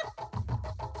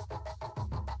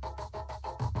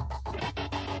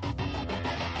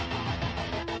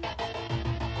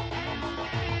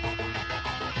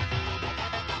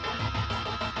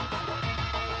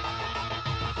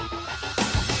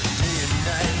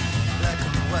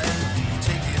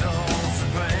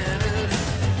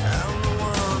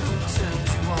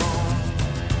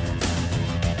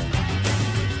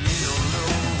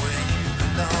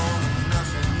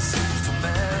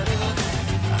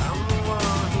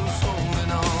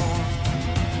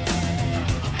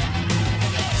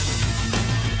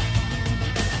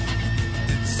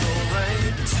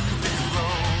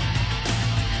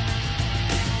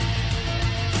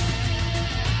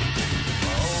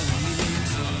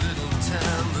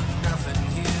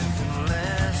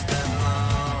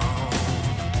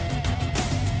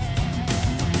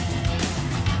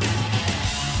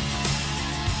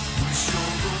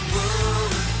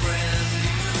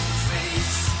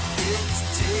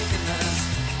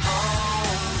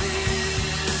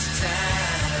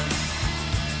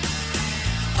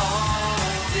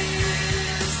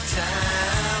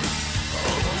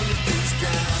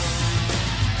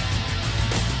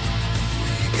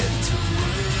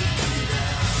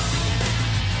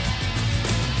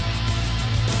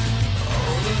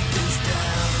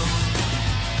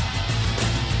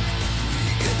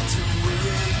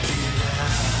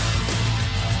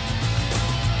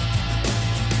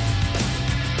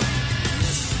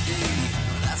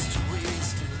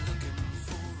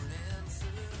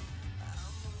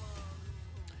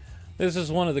 This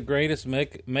is one of the greatest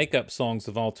makeup songs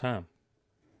of all time.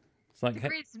 It's like the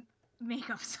greatest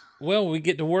makeup song. Well, we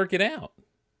get to work it out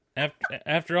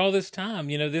after all this time.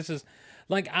 This is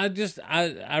like I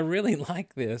really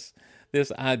like this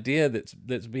idea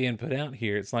that's being put out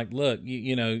here. It's like, look,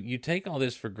 you take all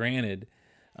this for granted.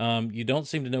 You don't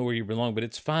seem to know where you belong, but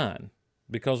it's fine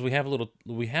because we have a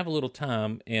little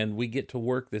time and we get to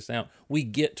work this out. We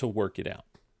get to work it out.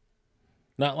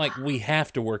 Not like we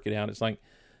have to work it out. It's like,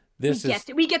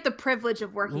 we get the privilege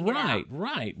of working it out.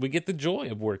 Right. We get the joy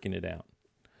of working it out.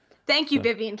 Thank you,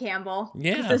 Vivian Campbell.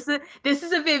 Yeah. This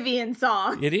is a Vivian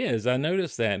song. It is. I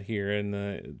noticed that here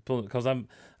because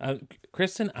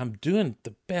Kristin, I'm doing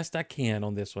the best I can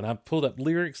on this one. I've pulled up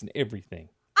lyrics and everything.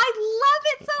 I love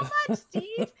it so much,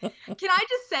 Steve. Can I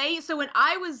just say, so when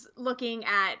I was looking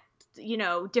at,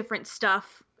 different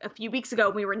stuff a few weeks ago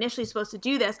when we were initially supposed to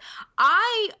do this,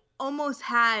 I almost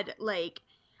had like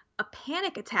a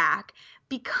panic attack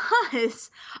because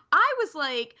I was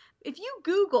like, if you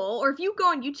Google or if you go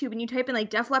on YouTube and you type in like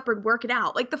Def Leppard Work It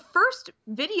Out, like the first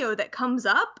video that comes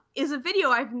up is a video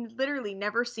I've literally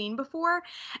never seen before.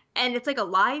 And it's like a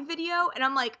live video. And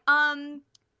I'm like, am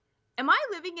I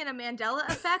living in a Mandela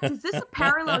effect? Is this a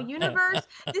parallel universe?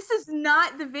 This is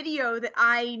not the video that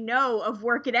I know of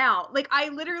Work It Out. Like I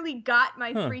literally got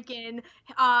my freaking,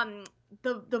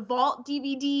 the Vault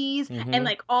DVDs and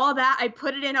like all that. I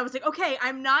put it in. I was like, okay,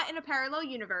 I'm not in a parallel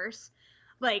universe.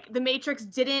 Like the Matrix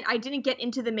I didn't get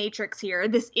into the Matrix here.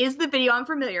 This is the video I'm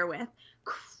familiar with.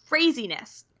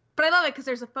 Craziness. But I love it because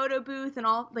there's a photo booth and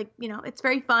all, like, it's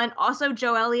very fun. Also,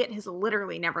 Joe Elliott has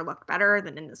literally never looked better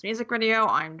than in this music video.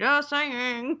 I'm just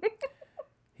saying.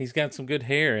 He's got some good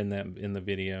hair in the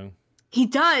video. He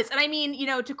does. And I mean,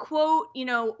 to quote,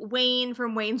 Wayne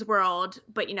from Wayne's World,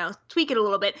 but, tweak it a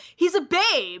little bit. He's a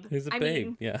babe. He's a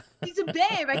babe, yeah. He's a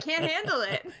babe. I can't handle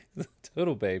it. He's a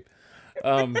total babe.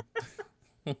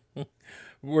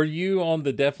 Were you on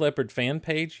the Def Leppard fan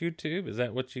page YouTube? Is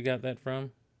that what you got that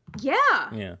from? Yeah.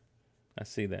 Yeah. I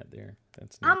see that there.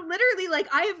 That's neat. I'm literally like,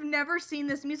 I have never seen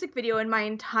this music video in my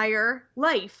entire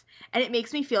life, and it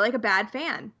makes me feel like a bad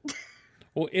fan.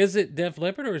 Well, is it Def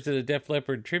Leppard or is it a Def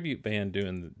Leppard tribute band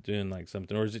doing like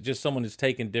something, or is it just someone who's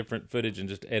taken different footage and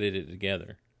just edited it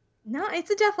together? No, it's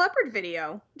a Def Leppard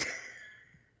video.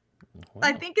 Wow.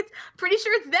 I think pretty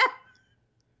sure it's them.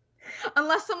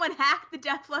 Unless someone hacked the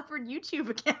Def Leppard YouTube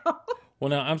account. Well,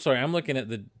 no, I'm sorry. I'm looking at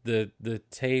the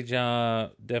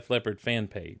Teja Def Leppard fan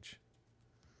page.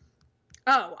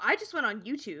 Oh, I just went on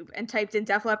YouTube and typed in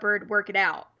Def Leppard Work It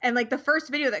Out. And like the first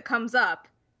video that comes up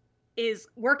is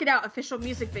Work It Out official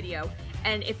music video.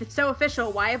 And if it's so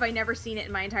official, why have I never seen it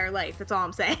in my entire life? That's all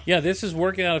I'm saying. Yeah, this is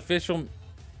Work It Out official.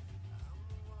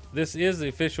 This is the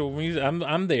official music.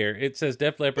 I'm there. It says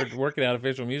Def Leppard Work It Out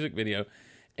official music video.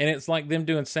 And it's like them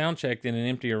doing sound check in an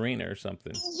empty arena or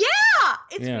something. Yeah!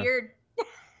 It's weird.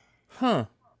 Huh.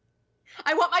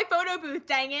 I want my photo booth,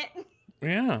 dang it.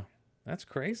 Yeah, that's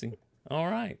crazy.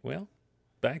 All right, well,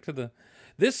 back to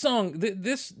this song.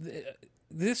 This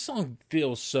song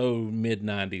feels so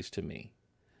mid-90s to me.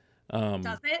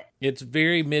 Does it? It's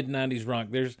very mid-90s rock.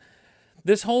 There's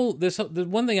the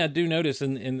one thing I do notice,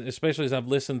 and especially as I've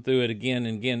listened through it again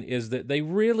and again, is that they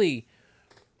really,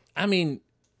 I mean,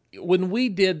 when we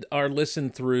did our listen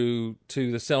through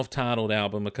to the self-titled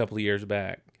album a couple of years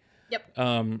back, yep.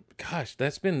 Gosh,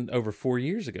 that's been over 4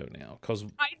 years ago now, because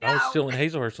I was still in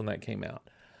Hazelhurst when that came out.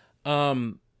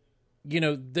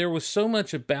 There was so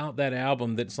much about that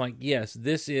album that's like, yes,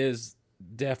 this is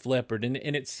Def Leppard, and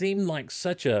it seemed like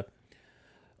such a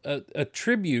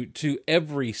tribute to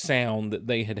every sound that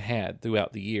they had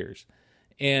throughout the years.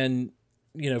 And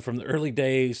from the early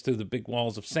days through the big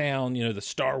walls of sound, the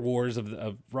Star Wars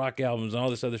of rock albums and all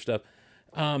this other stuff.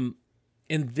 And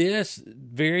this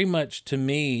very much to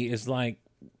me is like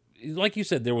you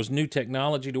said, there was new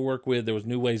technology to work with. There was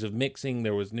new ways of mixing.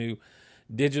 There was new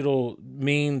digital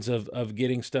means of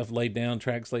getting stuff laid down,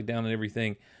 tracks laid down and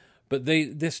everything. But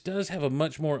this does have a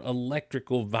much more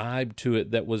electrical vibe to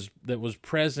it that was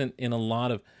present in a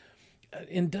lot of,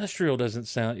 industrial doesn't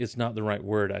sound, it's not the right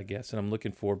word, I guess, and I'm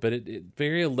looking for, but it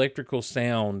very electrical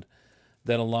sound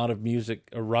that a lot of music,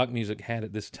 rock music had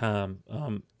at this time.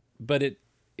 But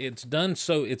it's done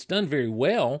very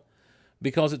well,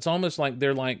 because it's almost like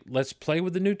they're like, let's play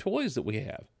with the new toys that we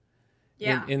have.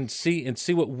 Yeah. And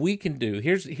see what we can do.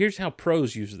 Here's how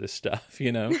pros use this stuff,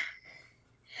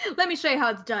 Let me show you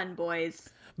how it's done, boys.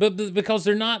 But because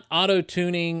they're not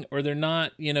auto-tuning, or they're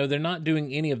not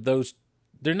doing any of those,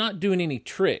 they're not doing any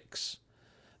tricks.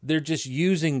 They're just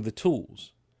using the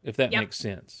tools, if that makes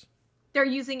sense. They're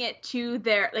using it to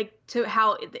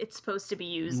how it's supposed to be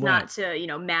used, right. Not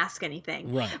to, mask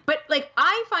anything. Right. But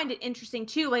I find it interesting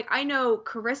too. I know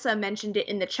Carissa mentioned it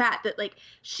in the chat that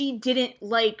she didn't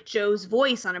like Joe's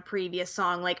voice on a previous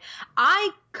song.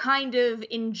 I kind of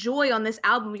enjoy on this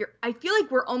album. I feel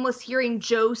like we're almost hearing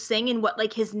Joe sing in what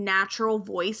his natural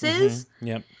voice is.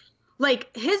 Yep.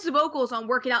 His vocals on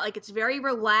Work It Out, it's very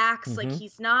relaxed. Mm-hmm.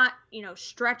 He's not,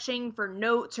 stretching for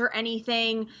notes or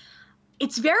anything.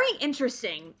 it's very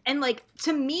interesting. And like,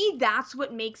 to me, that's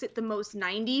what makes it the most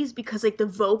 90s, because like the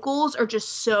vocals are just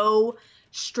so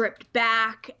stripped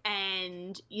back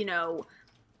and, you know,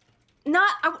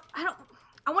 not,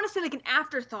 I want to say like an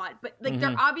afterthought, but like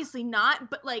they're obviously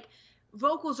not, but like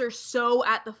vocals are so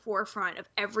at the forefront of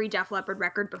every Def Leppard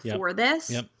record before this.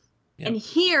 Yep. And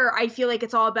here I feel like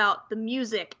it's all about the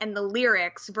music and the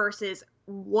lyrics versus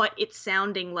what it's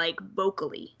sounding like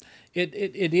vocally.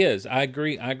 It is. I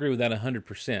agree with that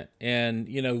 100%. And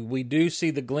you know, we do see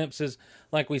the glimpses,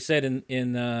 like we said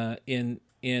in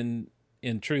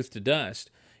Truth to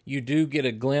Dust. You do get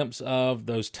a glimpse of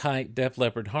those tight Def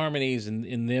Leppard harmonies, and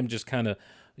in them just kind of,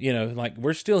 you know, like,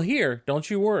 we're still here, don't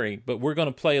you worry, but we're going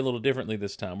to play a little differently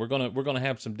this time. We're going to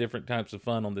have some different types of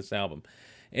fun on this album.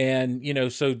 And, you know,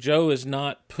 so Joe is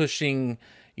not pushing,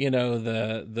 you know,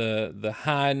 the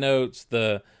high notes,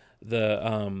 the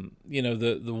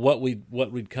what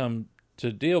we'd come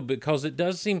to deal, because it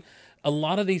does seem a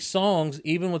lot of these songs,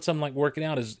 even with something like Work It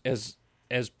Out,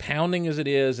 as pounding as it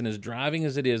is and as driving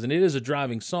as it is, and it is a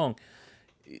driving song,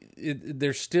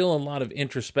 there's still a lot of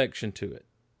introspection to it.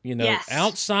 You know, yes.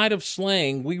 Outside of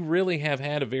Slang, we really have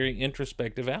had a very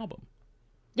introspective album.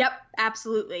 Yep,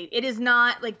 absolutely. It is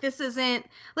not, like, this isn't,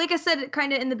 like I said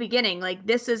kind of in the beginning, like,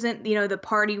 this isn't, you know, the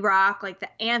party rock, like the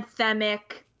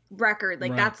anthemic record.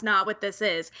 Like, that's not what this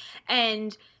is.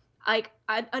 And like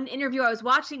an interview I was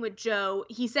watching with Joe,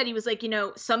 he said, he was like, you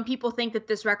know, some people think that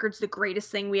this record's the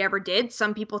greatest thing we ever did.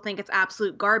 Some people think it's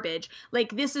absolute garbage.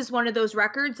 Like, this is one of those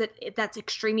records that's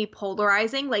extremely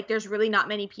polarizing. Like, there's really not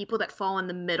many people that fall in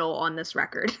the middle on this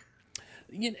record.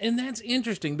 And that's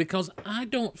interesting, because I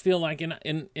don't feel like,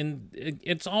 in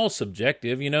it's all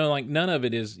subjective, you know, like none of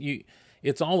it is,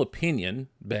 it's all opinion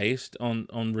based on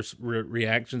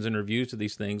reactions and reviews to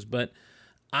these things. But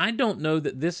I don't know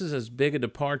that this is as big a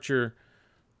departure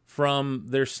from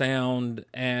their sound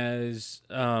as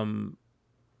their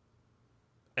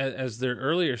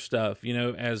earlier stuff, you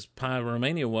know, as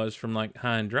Pyromania was from like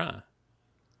High and Dry.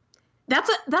 That's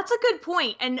a good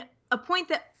point, and a point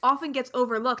that often gets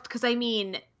overlooked, because I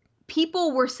mean,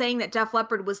 people were saying that Def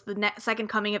Leppard was the second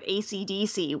coming of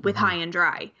AC/DC with High and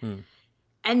Dry.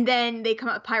 And then they come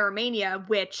out with Pyromania,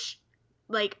 which,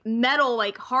 like, metal,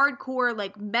 like hardcore,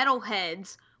 like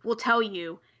metalheads will tell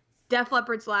you Def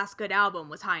Leppard's last good album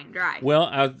was High and Dry. Well,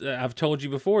 I've told you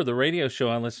before, the radio show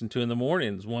I listen to in the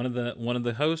mornings, one of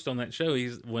the hosts on that show,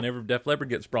 whenever Def Leppard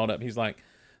gets brought up, he's like,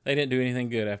 they didn't do anything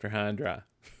good after High and Dry.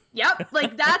 Yep,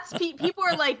 like that's people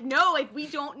are like, no, like we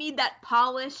don't need that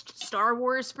polished Star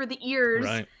Wars for the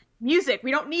ears music.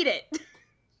 We don't need it.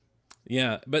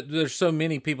 Yeah, but there's so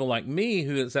many people like me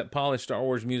who is that polished Star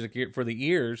Wars music for the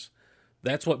ears.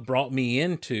 That's what brought me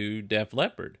into Def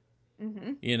Leppard.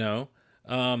 You know,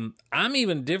 I'm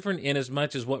even different in as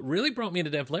much as what really brought me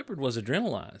into Def Leppard was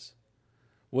Adrenalize.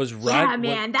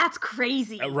 That's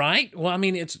crazy. Right? Well, I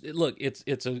mean, it's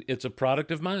a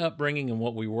product of my upbringing and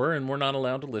what we were and we're not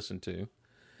allowed to listen to.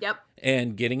 Yep.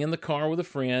 And getting in the car with a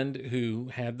friend who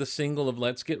had the single of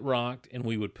Let's Get Rocked, and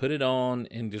we would put it on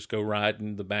and just go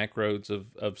riding the back roads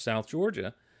of South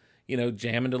Georgia, you know,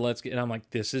 jamming to Let's Get, and I'm like,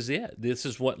 this is it. This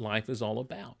is what life is all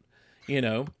about. You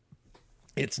know,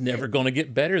 it's never going to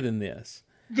get better than this.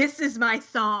 This is my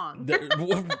song.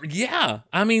 Yeah,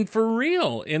 I mean, for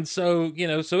real. And so, you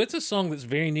know, so it's a song that's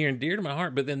very near and dear to my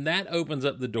heart, but then that opens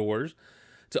up the doors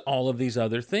to all of these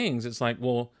other things. It's like,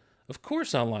 well, of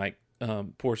course I like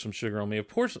Pour Some Sugar on Me. Of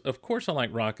course I like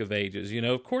Rock of Ages. You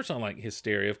know, of course I like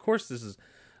Hysteria. Of course this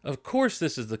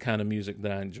is the kind of music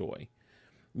that I enjoy.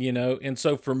 You know, and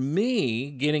so for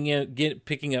me,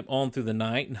 picking up On Through the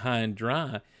Night and High and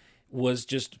Dry was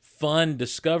just fun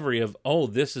discovery of, oh,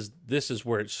 this is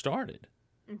where it started.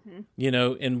 You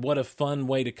know, and what a fun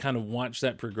way to kind of watch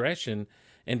that progression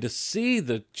and to see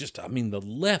the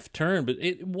left turn. But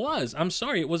it was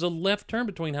a left turn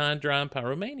between High and Dry and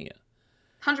Pyromania.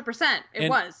 100%. It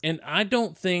was. And I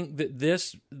don't think that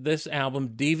this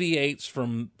album deviates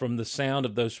from the sound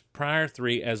of those prior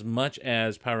three as much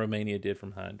as Pyromania did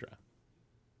from High and Dry.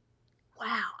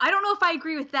 Wow. I don't know if I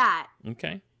agree with that.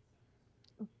 Okay.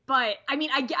 But, I mean,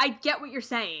 I get what you're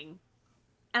saying.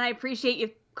 And I appreciate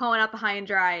you calling out the High and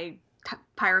Dry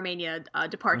Pyromania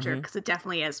departure, because it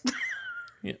definitely is.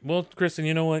 Yeah. Well, Kristin,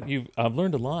 you know what? I've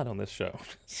learned a lot on this show.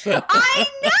 So. I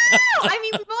know! I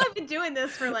mean, we've only been doing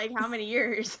this for, like, how many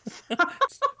years?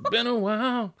 It's been a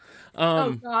while.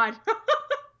 Oh, God.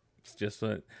 It's just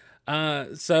what...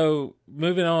 So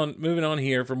moving on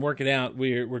here from Work It Out,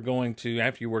 we're going to,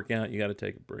 after you work out, you got to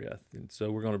take a breath. And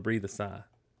so we're going to breathe a sigh.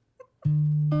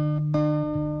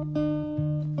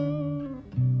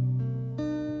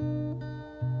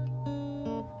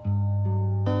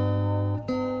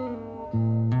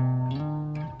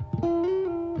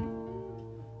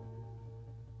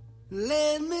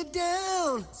 let me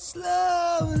down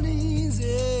slow and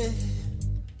easy.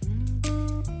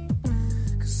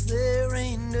 'Cause there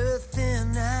ain't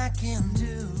nothing I can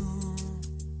do.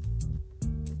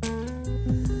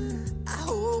 I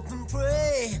hope and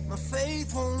pray my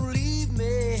faith won't leave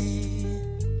me.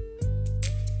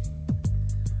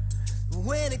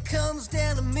 When it comes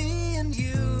down to me and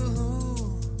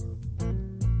you,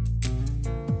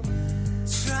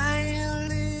 try a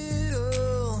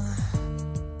little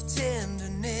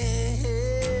tenderness,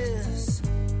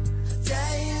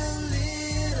 die a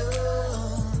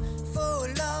little for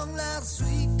a long, loud,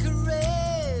 sweet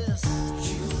caress.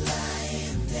 You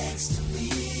lying next to me,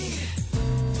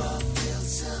 fulfill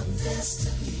some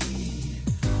destiny.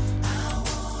 I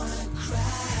wanna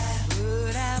cry,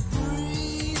 but I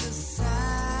breathe a sigh.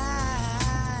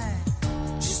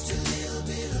 Just a little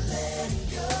bit of letting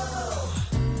go.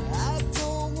 I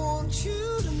don't want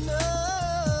you to know.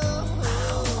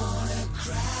 I wanna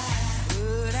cry,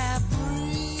 but I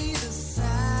breathe a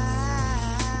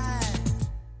sigh.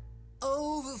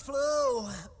 Overflow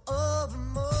of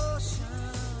emotion.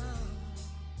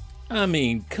 I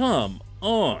mean, come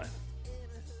on.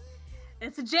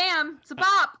 It's a jam. It's a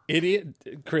bop. It is,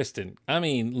 Kristin. I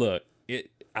mean, look,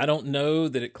 I don't know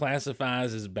that it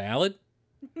classifies as ballad,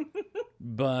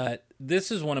 but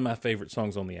this is one of my favorite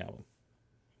songs on the album.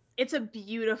 It's a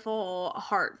beautiful,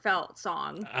 heartfelt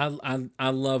song.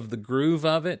 I love the groove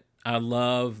of it. I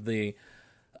love the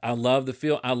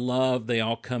feel. I love they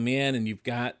all come in and you've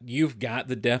got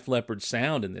the Def Leppard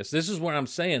sound in this. This is what I'm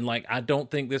saying. Like, I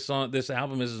don't think this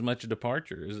album is as much a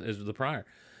departure as the prior,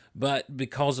 but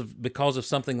because of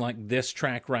something like this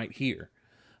track right here.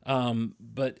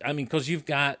 But I mean, because you've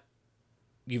got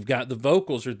the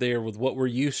vocals are there with what we're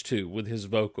used to with his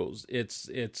vocals. It's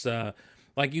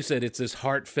like you said, it's this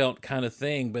heartfelt kind of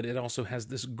thing, but it also has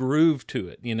this groove to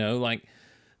it. You know, like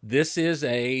this is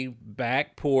a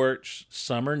back porch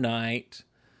summer night.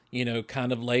 You know,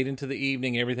 kind of late into the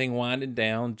evening, everything winding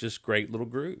down, just great little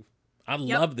groove. I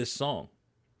love this song.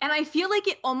 And I feel like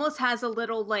it almost has a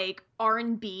little like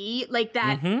R&B, like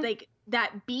that, like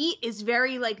that beat is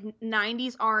very like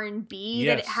 90s R&B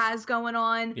that it has going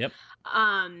on. Yep.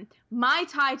 My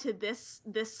tie to this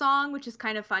song, which is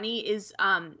kind of funny, is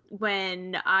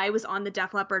when I was on the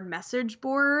Def Leppard message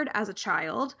board as a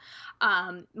child,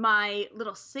 my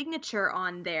little signature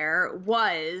on there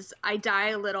was "I die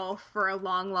a little for a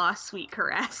long lost sweet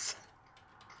caress."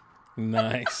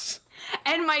 Nice.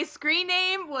 And my screen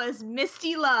name was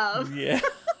Misty Love. Yeah.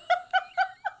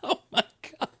 Oh my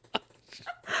god.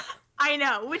 I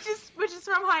know, which is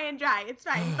from High and Dry. It's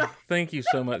fine. But Thank you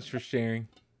so much for sharing.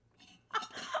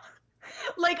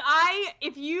 like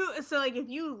if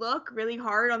you look really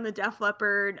hard on the Def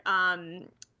Leppard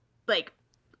like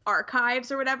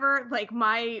archives or whatever, like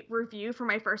my review for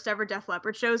my first ever Def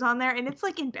Leppard show's on there, and it's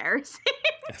like embarrassing.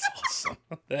 That's awesome.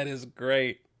 That is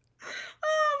great.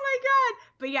 Oh my god.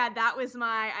 But yeah,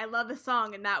 I love the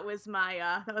song, and that was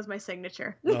my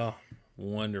signature. Oh,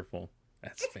 wonderful.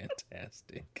 That's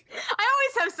fantastic. I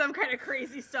always have some kind of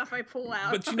crazy stuff I pull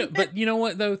out. But you know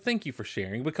what though? Thank you for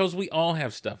sharing, because we all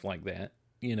have stuff like that,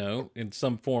 you know, in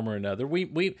some form or another.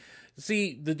 We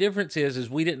see, the difference is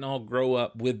we didn't all grow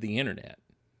up with the internet.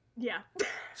 Yeah.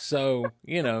 So,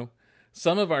 you know,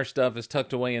 some of our stuff is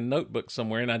tucked away in notebooks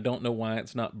somewhere, and I don't know why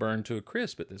it's not burned to a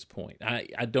crisp at this point.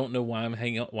 I don't know why I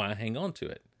hang on to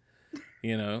it,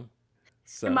 you know.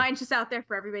 So mine's just out there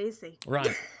for everybody to see.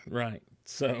 Right.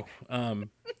 So,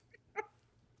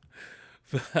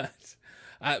 but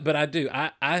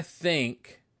I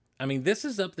think, I mean, this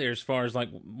is up there as far as like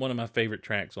one of my favorite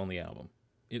tracks on the album.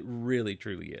 It really,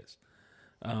 truly is.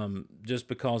 Just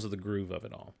because of the groove of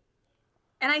it all.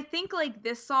 And I think like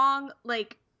this song,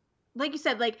 like you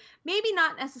said, like maybe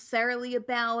not necessarily a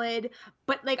ballad,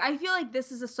 but like I feel like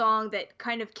this is a song that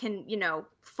kind of can, you know,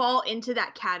 fall into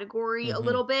that category a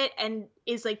little bit and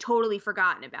is like totally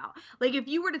forgotten about. Like if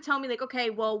you were to tell me like, okay,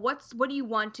 well, what do you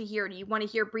want to hear? Do you want to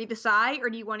hear Breathe a Sigh,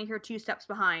 or do you want to hear Two Steps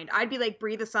Behind? I'd be like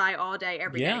Breathe a Sigh all day,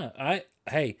 every day. Yeah,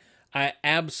 I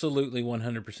absolutely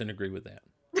 100% agree with that.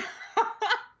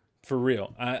 For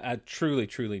real. I truly,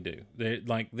 truly do.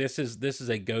 Like this is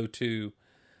a go-to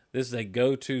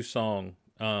song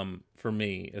for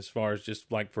me, as far as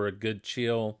just like for a good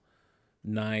chill,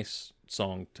 nice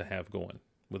song to have going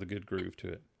with a good groove to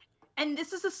it. And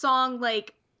this is a song,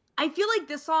 like, I feel like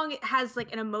this song has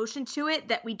like an emotion to it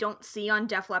that we don't see on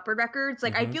Def Leppard records.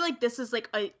 Like, I feel like this is like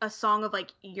a song of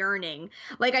like yearning.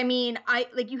 Like, I mean,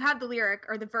 you have the lyric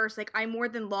or the verse, like, I more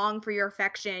than long for your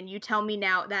affection. You tell me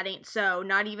now that ain't so.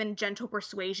 Not even gentle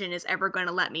persuasion is ever going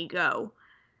to let me go.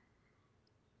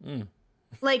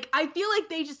 Like, I feel like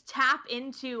they just tap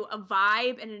into a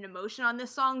vibe and an emotion on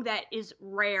this song that is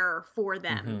rare for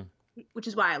them, which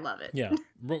is why I love it. Yeah,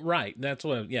 right. That's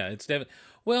what. Yeah, it's definitely.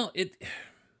 Well,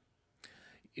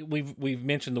 we've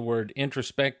mentioned the word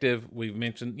introspective. We've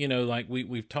mentioned, like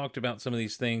we've talked about some of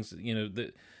these things.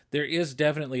 That there is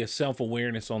definitely a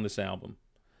self-awareness on this album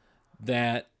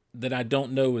that I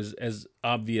don't know is as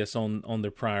obvious on their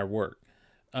prior work.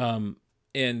 And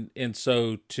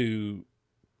so to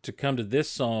come to this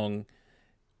song,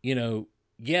 though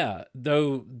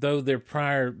their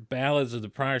prior ballads or the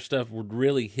prior stuff would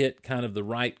really hit kind of the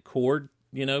right chord,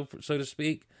 so to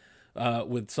speak,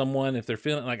 with someone, if they're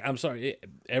feeling like, I'm sorry,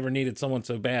 ever needed someone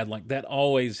so bad, like that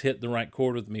always hit the right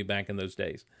chord with me back in those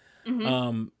days.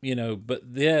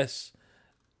 But this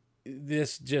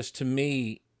just, to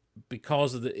me,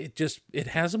 because of it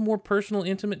has a more personal,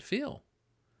 intimate feel.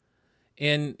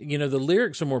 And, the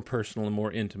lyrics are more personal and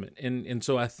more intimate. And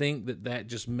so I think that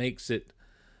just makes it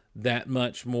that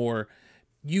much more.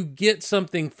 You get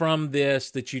something from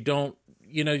this that you don't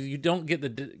get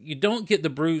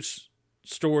the Bruce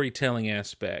storytelling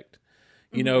aspect,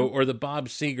 or the Bob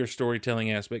Seger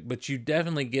storytelling aspect, but you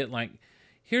definitely get, like,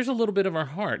 here's a little bit of our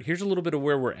heart. Here's a little bit of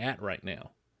where we're at right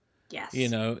now. Yes.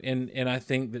 And I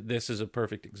think that this is a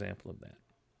perfect example of that.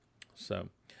 So,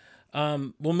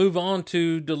 we'll move on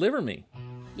to Deliver Me.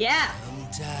 Yeah.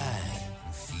 I'm tired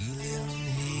of feeling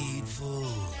hateful.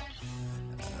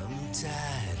 I'm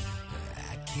tired,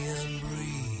 I can't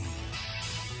breathe.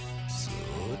 So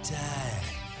tired,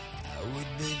 I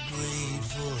would be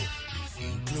grateful if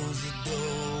you close the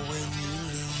door when you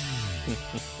leave.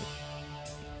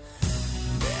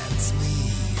 That's me,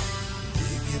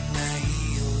 digging my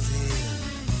heels in.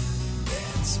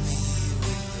 That's me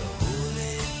with the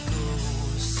Holy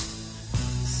Ghost.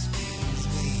 Excuse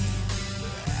me,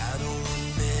 but I don't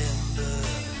remember.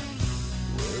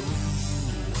 Where were you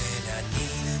when I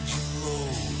needed you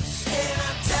most? And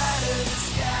I'm tired of the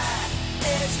sky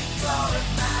as you call in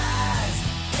my eyes.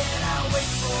 And I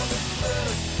wait for the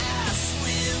flood. I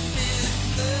swim in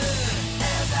blood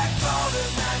as I call her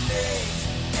my name.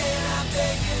 And I'm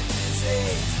begging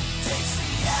disease. Takes the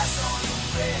ice on your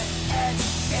breath as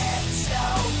you catch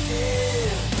your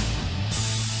death.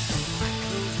 I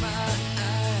close my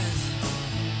eyes,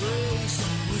 embrace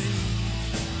and breathe.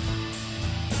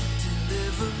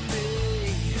 Deliver me.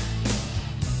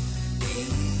 In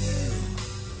you,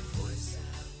 the voice I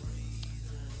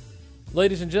breathe.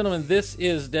 Ladies and gentlemen, this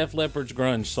is Def Leppard's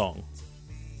grunge song.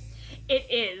 It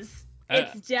is.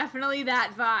 It's definitely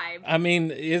that vibe. I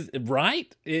mean,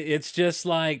 it's just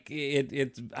like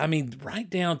it's. I mean, right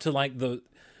down to like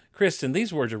Kristin.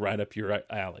 These words are right up your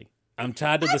alley. I'm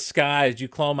tied to the sky as you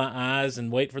claw my eyes and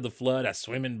wait for the flood. I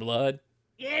swim in blood.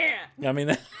 Yeah. I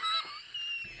mean,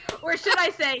 Or should I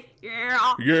say,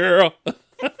 yeah. yeah.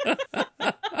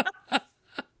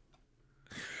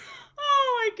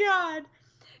 Oh my God.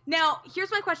 Now,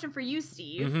 here's my question for you,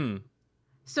 Steve. Mm-hmm.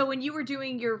 So when you were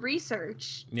doing your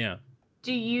research, Yeah.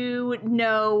 do you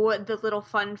know the little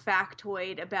fun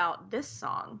factoid about this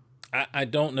song? I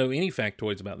don't know any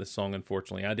factoids about this song,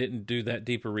 unfortunately. I didn't do that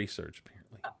deeper research, apparently.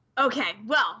 Okay,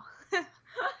 well,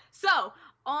 so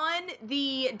on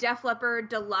the Def Leppard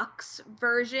deluxe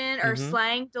version or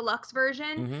Slang deluxe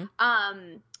version,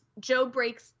 Joe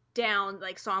breaks down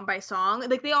like song by song.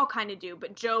 Like they all kind of do,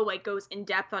 but Joe like goes in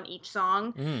depth on each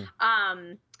song.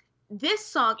 This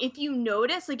song, if you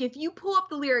notice, like if you pull up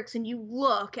the lyrics and you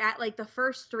look at like the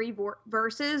first three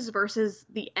verses versus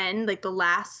the end, like the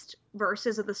last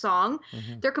verses of the song,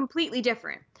 they're completely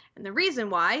different. And the reason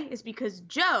why is because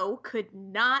Joe could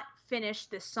not finish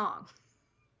this song.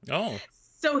 Oh.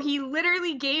 So he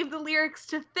literally gave the lyrics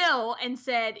to Phil and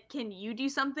said, "Can you do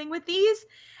something with these?"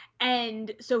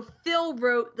 And so Phil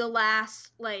wrote the last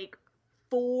like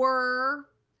four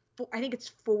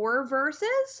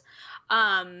verses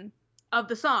of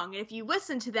the song. If you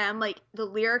listen to them, like the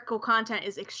lyrical content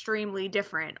is extremely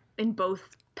different in both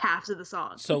halves of the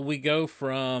song. So we go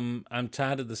from "I'm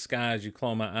tied to the sky as you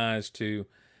claw my eyes" to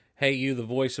 "Hey, you, the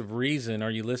voice of reason,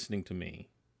 are you listening to me?"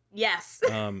 Yes.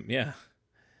 Yeah.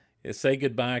 Say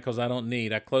goodbye because I don't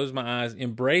need. I close my eyes,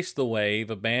 embrace the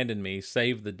wave, abandon me,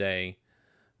 save the day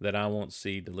that I won't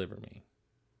see, deliver me.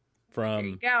 There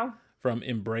you go. From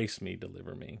embrace me,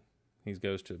 deliver me. He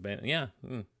goes to abandon. Yeah.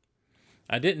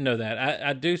 I didn't know that.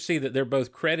 I do see that they're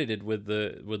both credited with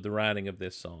the writing of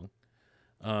this song.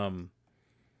 I'm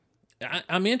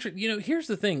interested. Here's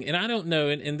the thing, and I don't know,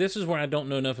 and this is where I don't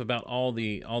know enough about all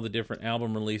the different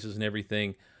album releases and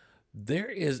everything.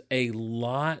 There is a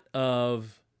lot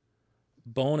of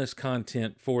bonus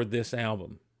content for this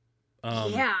album.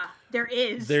 Yeah. There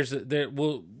is.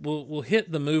 We'll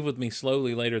hit the Move With Me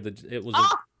Slowly later.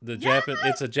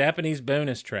 It's a Japanese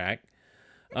bonus track.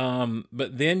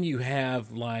 But then you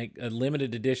have like a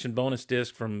limited edition bonus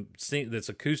disc that's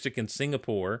acoustic in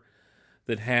Singapore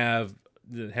that has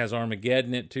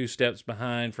Armageddon it, Two Steps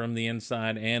Behind, From the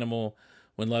Inside, Animal,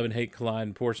 When Love and Hate Collide,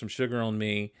 and Pour Some Sugar on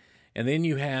Me. And then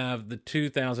you have the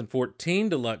 2014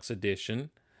 deluxe edition,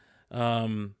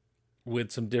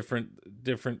 with some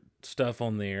different stuff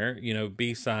on there,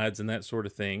 B-sides and that sort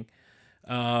of thing.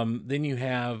 Then you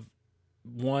have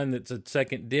one that's a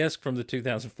second disc from the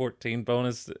 2014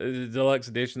 bonus deluxe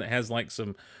edition that has like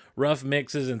some rough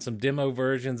mixes and some demo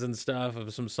versions and stuff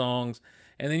of some songs.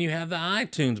 And then you have the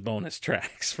iTunes bonus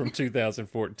tracks from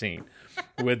 2014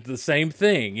 with the same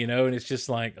thing, and it's just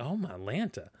like, oh my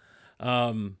Lanta.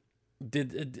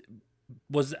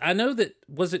 Was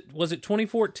it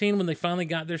 2014 when they finally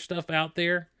got their stuff out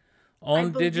there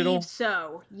on digital? I believe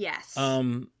so, yes.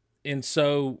 And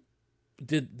so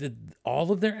did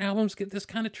all of their albums get this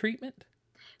kind of treatment?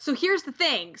 So here's the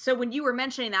thing. So when you were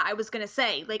mentioning that, I was going to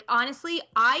say, like, honestly,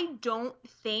 I don't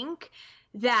think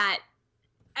that,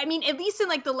 I mean, at least in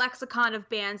like the lexicon of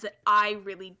bands that I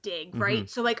really dig, right? Mm-hmm.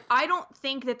 So like, I don't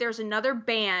think that there's another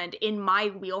band in my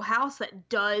wheelhouse that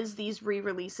does these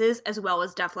re-releases as well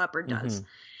as Def Leppard does. Mm-hmm.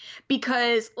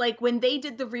 Because like when they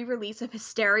did the re-release of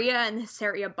Hysteria and the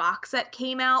Hysteria box set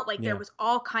came out, like there was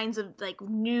all kinds of like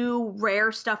new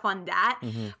rare stuff on that.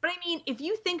 Mm-hmm. But I mean, if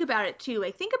you think about it too,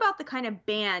 like think about the kind of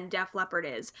band Def Leppard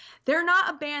is. They're not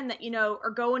a band that, are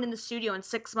going in the studio and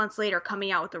 6 months later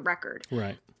coming out with a record.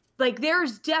 Right. Like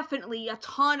there's definitely a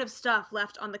ton of stuff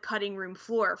left on the cutting room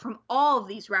floor from all of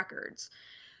these records.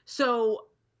 So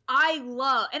I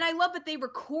love that they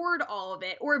record all of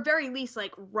it, or at very least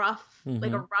like rough,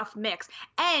 like a rough mix.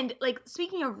 And like,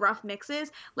 speaking of rough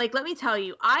mixes, like, let me tell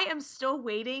you, I am still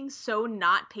waiting so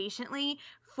not patiently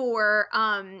for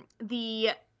the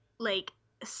like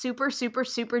super, super,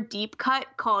 super deep cut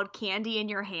called Candy in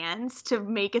Your Hands to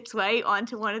make its way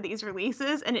onto one of these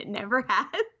releases, and it never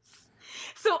has.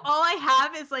 So all I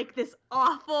have is like this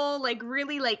awful, like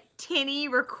really like tinny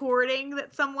recording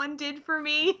that someone did for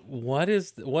me. What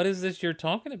is this you're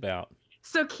talking about?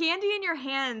 So Candy in Your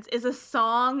Hands is a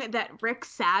song that Rick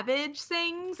Savage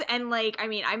sings. And like, I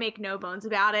mean, I make no bones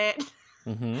about it.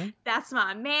 Mm-hmm. That's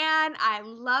my man. I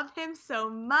love him so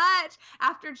much.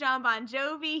 After John Bon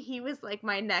Jovi, he was like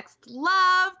my next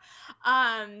love.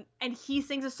 And he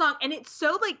sings a song, and it's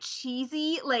so like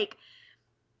cheesy, like,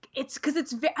 it's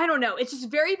because I don't know. It's just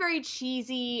very, very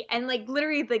cheesy. And like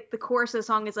literally like the chorus of the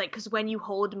song is like, because when you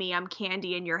hold me, I'm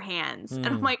candy in your hands. And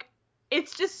I'm like,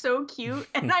 it's just so cute.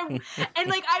 And I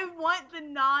want the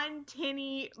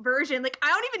non-tinny version. Like, I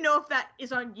don't even know if that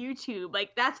is on YouTube.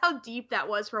 Like, that's how deep that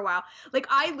was for a while. Like,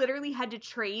 I literally had to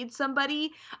trade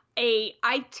somebody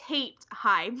I taped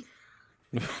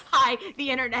the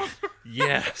internet.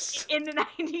 Yes. In the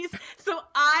 90s. So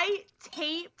I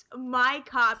taped my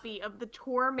copy of the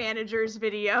Tour Managers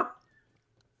video,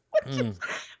 which is another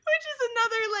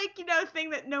thing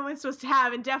that no one's supposed to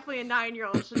have, and definitely a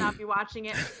 9-year-old should not be watching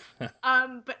it.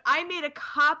 But I made a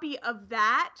copy of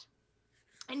that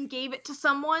and gave it to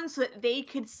someone so that they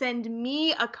could send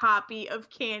me a copy of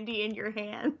Candy in Your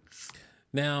Hands.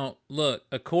 Now, look,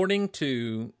 according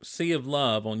to Sea of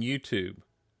Love on YouTube,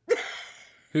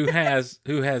 who has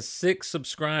 6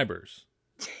 subscribers.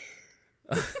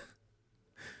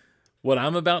 What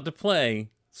I'm about to play,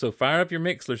 so fire up your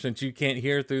Mixler since you can't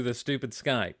hear through the stupid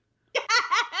Skype. Yes!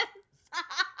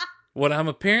 What I'm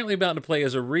apparently about to play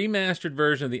is a remastered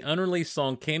version of the unreleased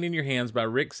song Candy in Your Hands by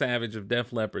Rick Savage of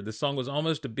Def Leppard. This song was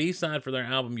almost a B-side for their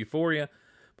album Euphoria,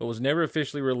 but was never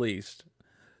officially released.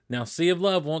 Now, Sea of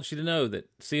Love wants you to know that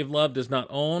Sea of Love does not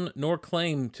own nor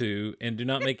claim to and do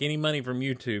not make any money from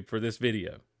YouTube for this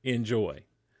video. Enjoy.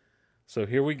 So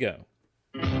here we go.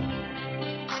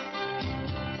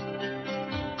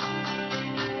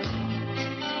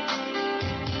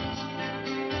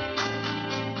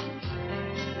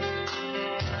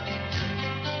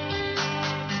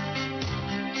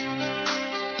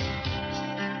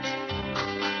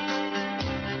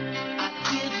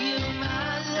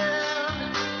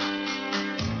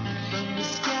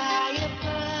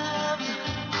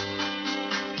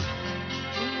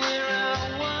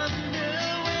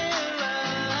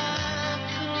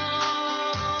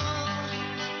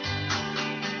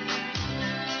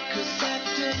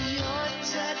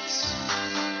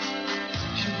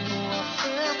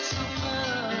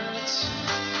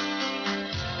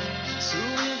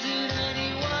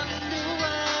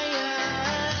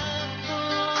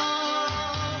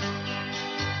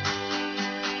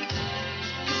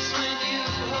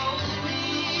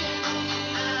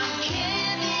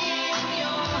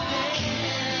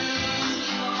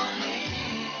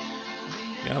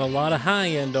 Got a lot of high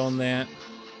end on that.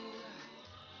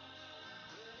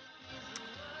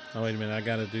 Oh, wait a minute. I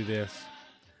got to do this.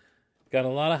 Got a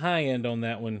lot of high end on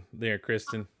that one there,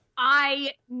 Kristin.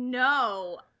 I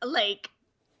know. Like,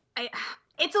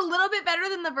 it's a little bit better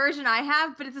than the version I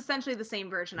have, but it's essentially the same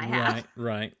version I have.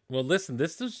 Right. Well, listen,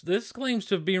 this claims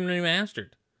to have been remastered.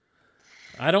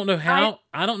 I don't know how.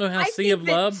 I don't know how Sea of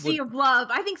Love.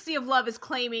 I think Sea of Love is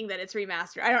claiming that it's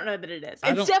remastered. I don't know that it is.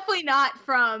 It's definitely not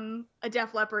from a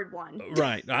Def Leppard one.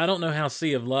 Right. I don't know how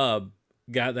Sea of Love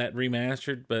got that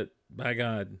remastered, but by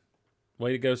God,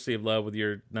 way to go, Sea of Love, with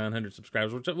your 900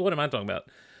 subscribers. What am I talking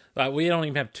about? We don't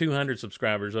even have 200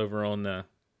 subscribers over on the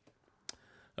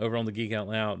Geek Out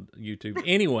Loud YouTube.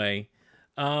 Anyway,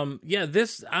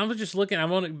 this I was just looking. I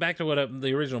want back to what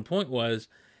the original point was.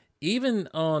 Even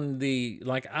on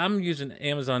I'm using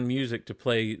Amazon Music to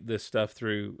play this stuff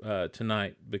through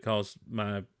tonight because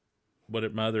my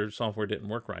other software didn't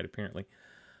work right apparently.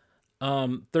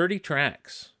 30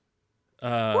 tracks, in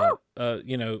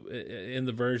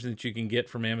the version that you can get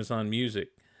from Amazon Music.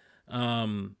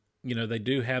 They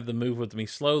do have the Move With Me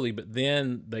Slowly, but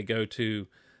then they go to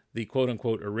the quote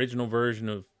unquote original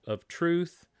version of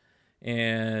Truth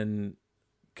and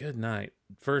Good Night.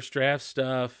 First draft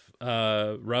stuff,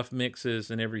 rough mixes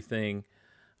and everything.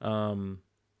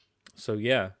 So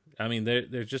yeah, I mean,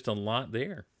 there's just a lot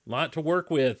there, a lot to work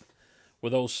with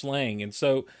old Slang. And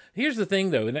so here's the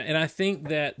thing though, and I think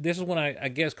that this is when I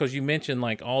guess, cause you mentioned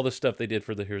like all the stuff they did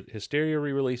for the Hysteria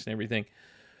re-release and everything.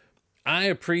 I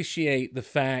appreciate the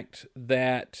fact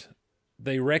that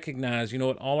they recognize, you know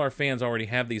what, all our fans already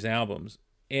have these albums,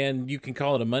 and you can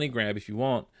call it a money grab if you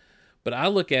want. But I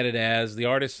look at it as the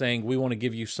artist saying, we want to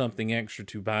give you something extra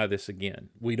to buy this again.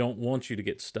 We don't want you to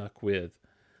get stuck with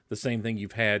the same thing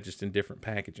you've had, just in different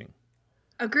packaging.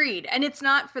 Agreed. And it's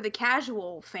not for the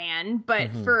casual fan,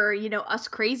 but for, us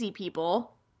crazy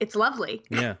people, it's lovely.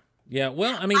 Yeah. Yeah.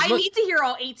 Well, I mean, I need to hear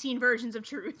all 18 versions of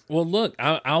Truth. Well, look,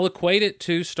 I'll equate it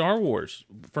to Star Wars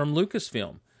from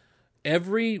Lucasfilm.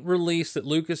 Every release that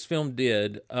Lucasfilm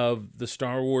did of the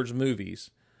Star Wars movies,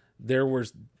 there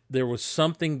was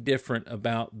something different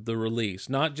about the release,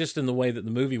 not just in the way that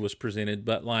the movie was presented,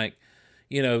 but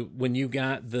when you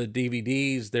got the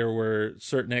DVDs, there were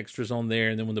certain extras on there.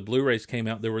 And then when the Blu-rays came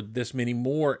out, there were this many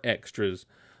more extras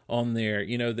on there,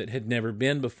 that had never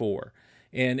been before.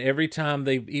 And every time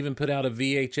they even put out a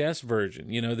VHS version,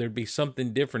 there'd be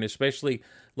something different, especially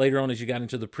later on as you got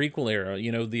into the prequel era.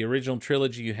 The original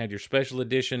trilogy, you had your special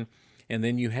edition, and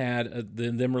then you had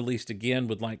them released again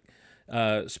with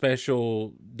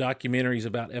special documentaries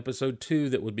about episode 2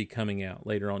 that would be coming out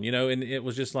later on, and it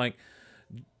was just like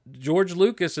George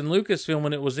Lucas and Lucasfilm,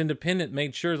 when it was independent,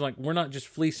 made sure we're not just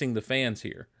fleecing the fans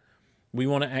here. We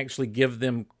want to actually give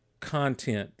them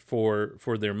content for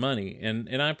their money,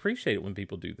 and I appreciate it when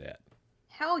people do that.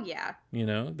 Hell yeah.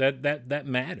 That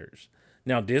matters.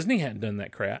 Now Disney hadn't done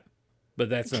that crap, but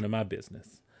that's none of my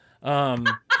business. But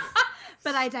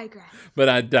I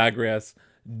digress.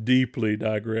 Deeply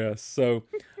digress. So,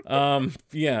 let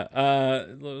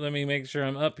me make sure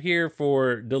I'm up here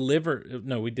for Deliver.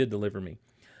 No, we did Deliver Me.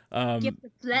 Gift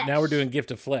of Flesh. Now we're doing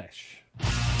Gift of Flesh.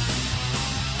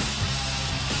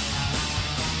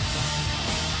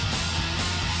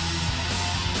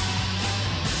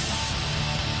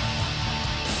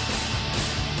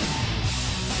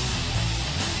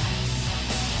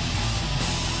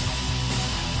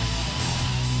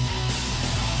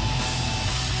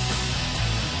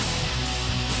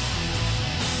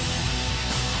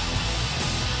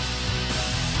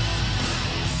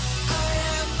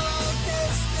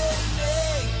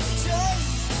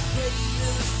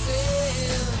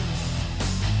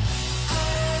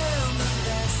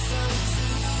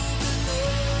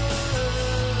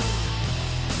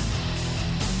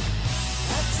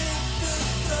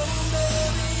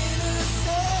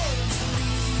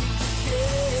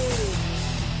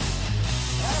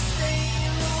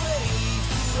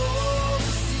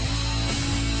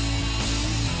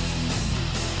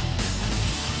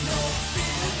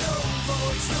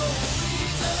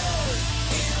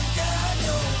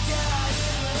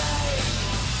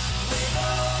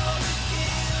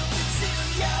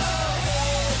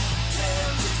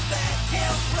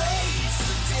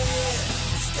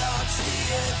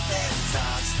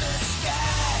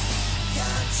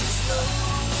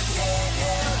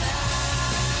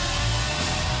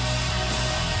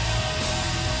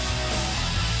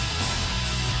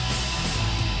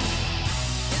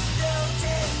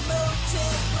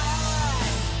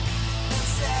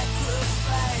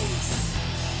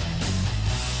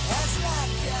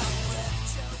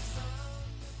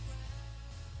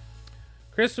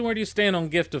 Kristin, where do you stand on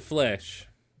Gift of Flesh?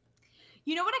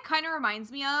 You know what it kind of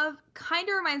reminds me of? Kind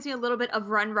of reminds me a little bit of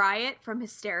Run Riot from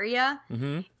Hysteria.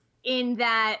 Mm-hmm. In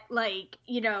that, like,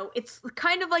 you know, it's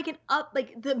kind of like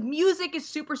like the music is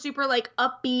super, super like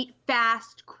upbeat,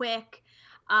 fast, quick.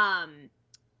 And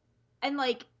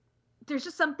like, there's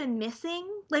just something missing.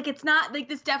 Like, it's not like,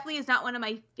 this definitely is not one of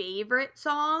my favorite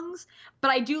songs,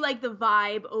 but I do like the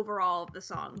vibe overall of the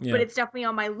song. Yeah. But it's definitely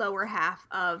on my lower half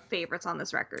of favorites on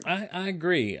this record. I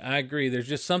agree. There's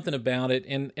just something about it.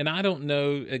 And I don't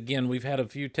know, again, we've had a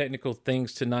few technical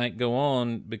things tonight go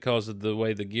on because of the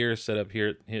way the gear is set up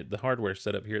here, the hardware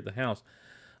set up here at the house.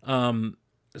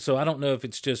 So I don't know if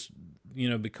it's just, you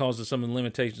know, because of some of the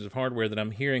limitations of hardware that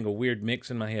I'm hearing a weird mix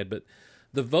in my head, but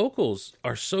the vocals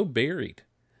are so buried.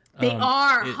 They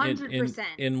are 100%.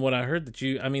 In what I heard that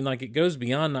I mean, like, it goes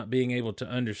beyond not being able to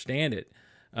understand it.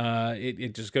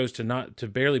 It just goes to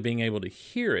barely being able to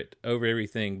hear it over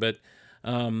everything. But,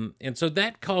 and so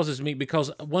that causes me,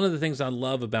 because one of the things I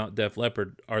love about Def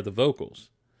Leppard are the vocals.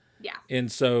 Yeah. And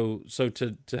so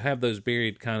to have those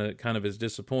buried kind of is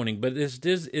disappointing, but it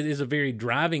is a very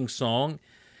driving song.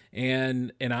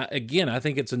 And I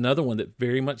think it's another one that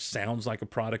very much sounds like a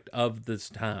product of this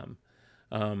time.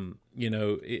 You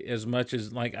know, as much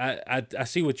as, like, I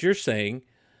see what you're saying,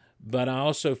 but I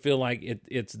also feel like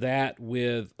it's that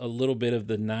with a little bit of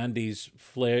the 90's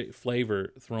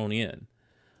flavor thrown in.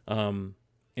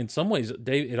 In some ways,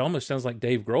 it almost sounds like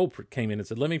Dave Grohl came in and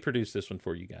said, "Let me produce this one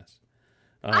for you guys."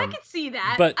 I could see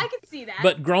that. I could see that.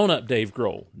 But grown-up Dave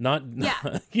Grohl, not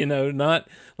you know, not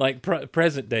like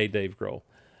present-day Dave Grohl.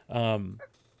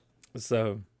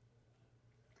 So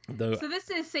this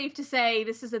is safe to say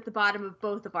this is at the bottom of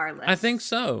both of our lists. I think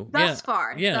so. Thus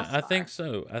far. Yeah, I think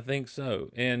so.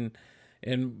 And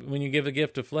when you give a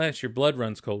gift of flesh, your blood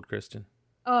runs cold, Kristin.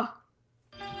 Oh.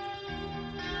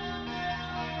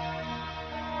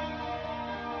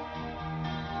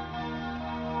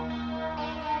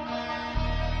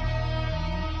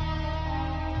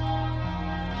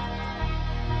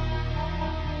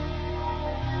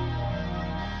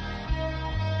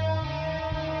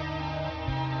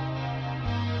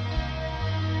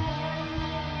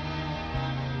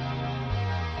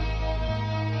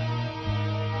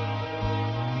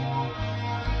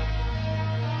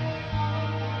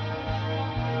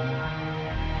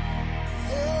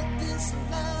 This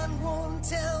line won't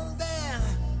tell them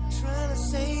trying to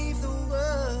save the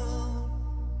world.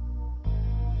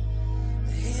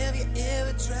 Have you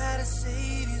ever tried to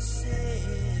save yourself?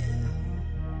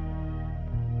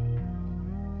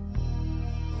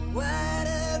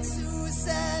 Wide-eyed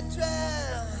suicide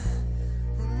drive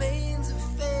remains a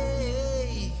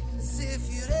fake, as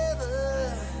if you'd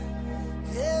ever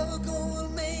go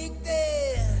and make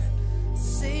that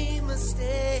same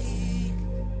mistake.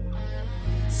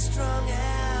 Strung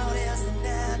out as the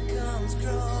night comes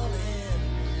crawling,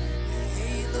 the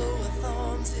halo of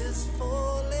thorns is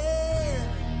falling.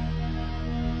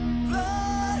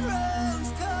 Blood runs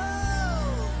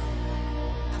cold,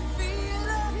 I feel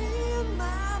it in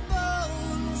my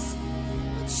bones,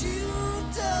 but you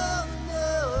don't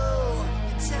know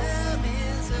the time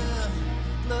is up.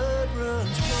 Blood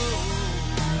runs cold.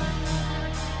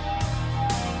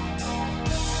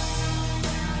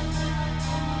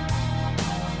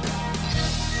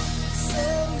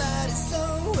 Somebody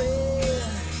somewhere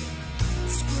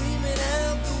screaming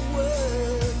out the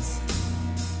words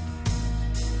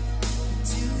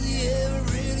to the ever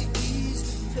really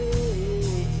easy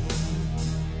pay.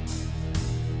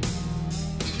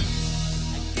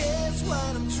 I guess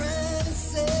what I'm trying to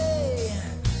say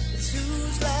is,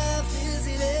 whose life is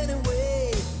it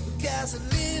anyway? Because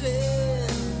living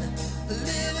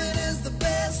is the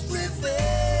best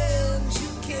revenge you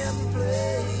can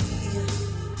play.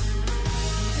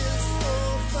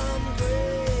 From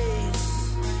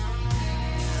grace,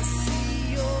 I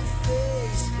see your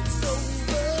face, it's over.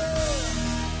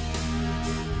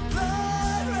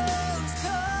 Blood runs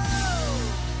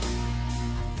cold, I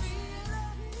feel it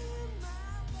in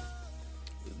my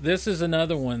bones. This is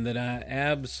another one that I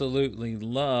absolutely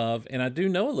love, and I do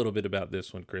know a little bit about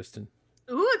this one, Kristin.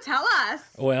 Ooh, tell us.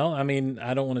 Well, I mean,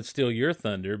 I don't want to steal your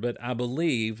thunder, but I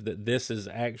believe that this is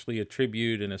actually a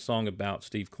tribute and a song about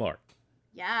Steve Clark.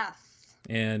 Yes.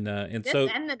 And This so,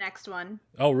 and the next one.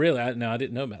 oh really? I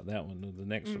didn't know about that one, the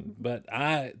next one. But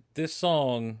this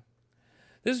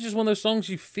is just one of those songs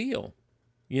you feel.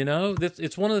 You know,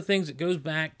 it's one of the things that goes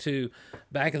back in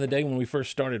the day when we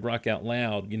first started Rock Out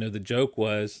Loud. You know, the joke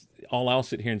was, all I'll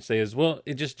sit here and say is, well,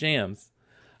 it just jams.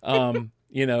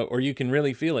 You know, or you can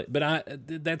really feel it. But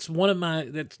that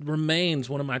remains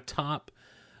one of my top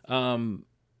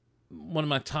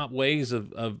ways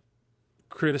of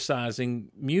criticizing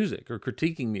music or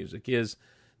critiquing music is,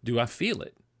 do I feel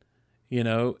it? You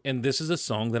know, and this is a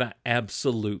song that I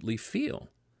absolutely feel.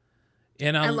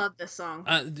 And I love this song.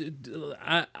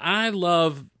 I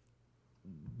love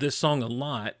this song a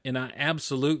lot, and I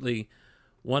absolutely,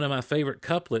 one of my favorite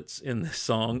couplets in this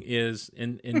song is,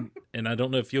 and I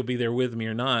don't know if you'll be there with me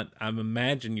or not. I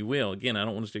imagine you will. Again, I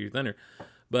don't want to steal your thunder,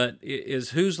 but is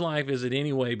whose life is it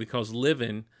anyway? Because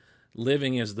living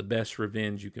is the best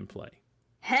revenge you can play.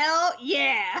 Hell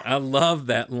yeah! I love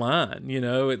that line. You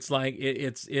know, it's like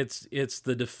it's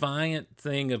the defiant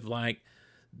thing of like,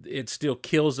 it still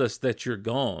kills us that you're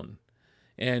gone,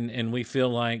 and we feel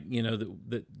like, you know,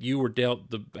 that you were dealt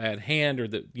the bad hand, or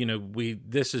that, you know,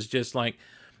 this is just like,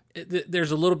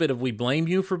 there's a little bit of we blame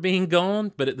you for being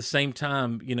gone, but at the same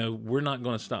time, you know, we're not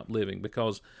going to stop living,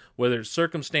 because whether it's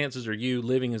circumstances or you,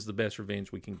 living is the best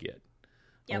revenge we can get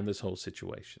on this whole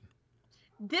situation.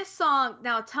 This song,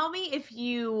 now tell me if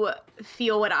you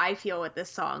feel what I feel with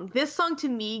this song. This song to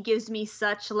me gives me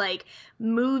such like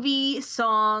movie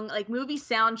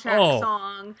soundtrack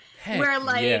song, where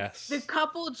like the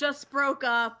couple just broke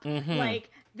up,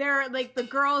 like they're like the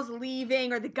girl's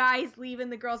leaving or the guy's leaving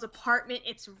the girl's apartment.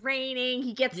 It's raining.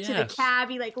 He gets to the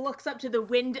cab. He like looks up to the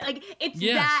window. Like it's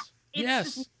that.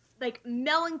 It's just, like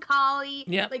melancholy,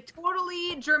 like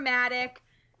totally dramatic,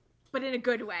 but in a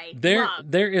good way.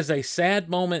 There is a sad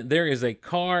moment, there is a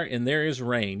car, and there is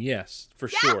rain. Yes, for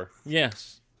sure.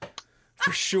 Yes,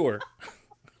 for sure.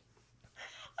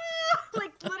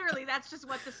 Like literally, that's just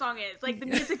what the song is. Like the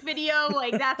music video,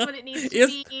 like that's what it needs to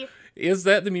be. Is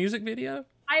that the music video?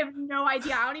 I have no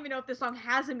idea. I don't even know if the song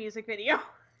has a music video.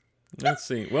 Let's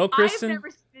see. Well, Kristin, I've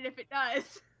never seen it if it does.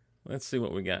 Let's see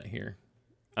what we got here.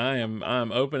 I'm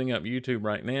opening up YouTube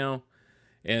right now.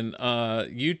 And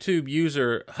YouTube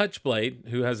user Hutchblade,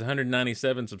 who has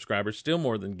 197 subscribers, still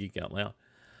more than Geek Out Loud.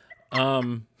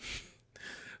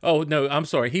 Oh, no, I'm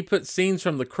sorry. He put scenes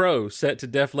from The Crow set to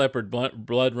Def Leppard,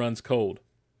 Blood Runs Cold.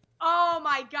 Oh,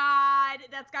 my God.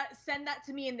 Send that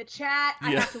to me in the chat.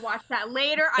 I have to watch that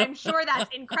later. I'm sure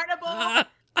that's incredible.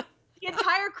 The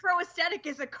entire Crow aesthetic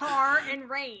is a car and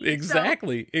rain.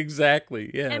 Exactly,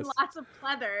 yes. And lots of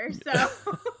pleather,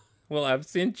 so... Well, I've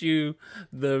sent you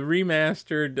the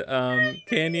remastered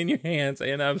Candy in Your Hands,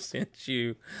 and I've sent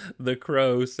you The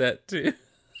Crow set to...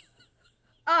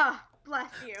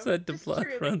 bless you. Set to Blood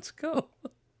Runs Cold.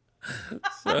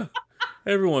 So,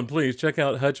 everyone, please check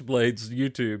out Hutchblade's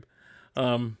YouTube.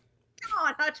 Come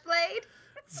on, Hutchblade.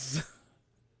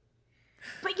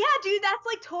 But yeah, dude, that's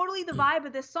like totally the vibe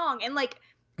of this song. And like,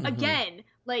 again,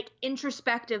 like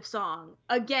introspective song.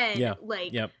 Again,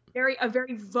 a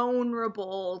very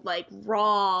vulnerable, like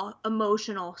raw,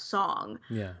 emotional song.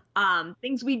 Yeah.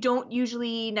 Things we don't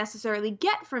usually necessarily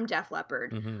get from Def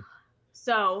Leppard.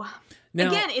 So now,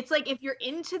 again, it's like if you're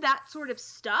into that sort of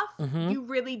stuff, you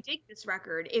really dig this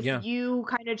record. If you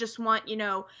kind of just want, you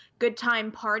know, good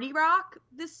time party rock,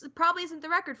 this probably isn't the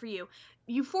record for you.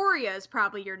 Euphoria is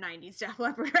probably your 90s Def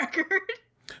Leppard record.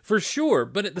 For sure.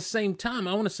 But at the same time,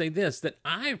 I want to say this, that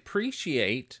I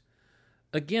appreciate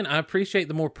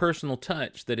the more personal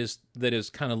touch that is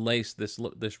kind of laced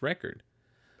this record.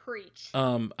 Preach.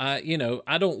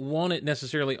 I don't want it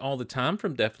necessarily all the time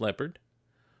from Def Leppard,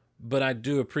 but I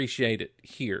do appreciate it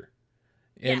here.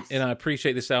 And I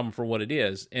appreciate this album for what it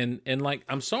is. And like,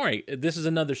 I'm sorry, this is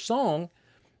another song.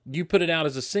 You put it out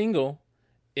as a single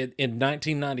in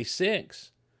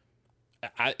 1996.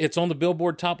 It's on the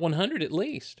Billboard Top 100 at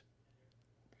least.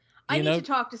 I need to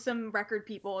talk to some record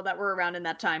people that were around in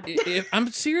that time. If I'm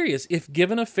serious. If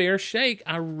given a fair shake,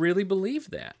 I really believe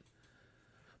that.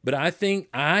 But I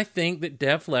think that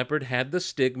Def Leppard had the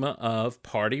stigma of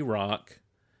party rock,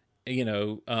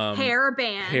 hair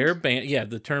band. Yeah,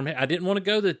 the term. I didn't want to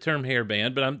go the term hair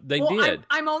band, but they did.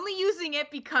 I'm only using it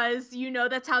because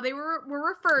that's how they were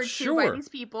referred to by these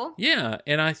people. Yeah,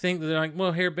 and I think they're like,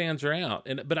 well, hair bands are out,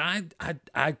 but I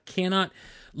cannot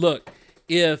look.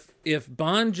 If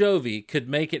Bon Jovi could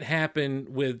make it happen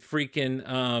with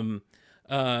freaking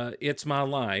 "It's My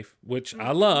Life," which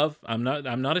I love, I'm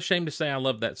not ashamed to say I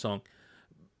love that song.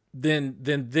 Then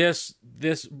this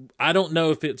I don't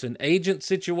know if it's an agent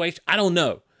situation. I don't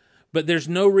know, but there's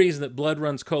no reason that Blood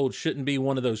Runs Cold shouldn't be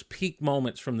one of those peak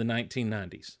moments from the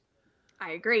 1990s.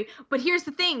 I agree, but here's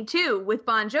the thing too with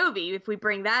Bon Jovi. If we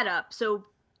bring that up, so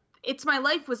 "It's My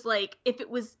Life" was like if it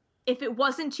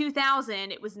wasn't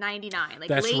 2000, it was 99. Like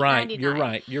that's late right.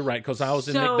 99. You're right. Because I was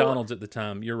in McDonald's at the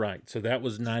time. You're right. So that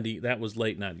was 90. That was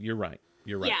late 90. You're right.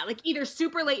 Yeah, like either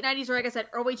super late 90s or like I said,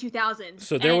 early 2000s.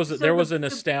 So there was a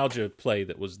nostalgia play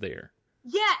that was there.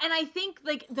 Yeah, and I think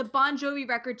like the Bon Jovi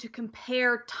record to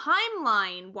compare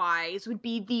timeline wise would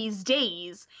be These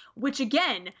Days, which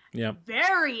again, Yeah.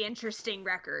 very interesting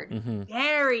record. Mm-hmm.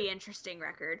 Very interesting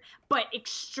record, but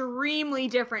extremely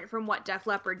different from what Def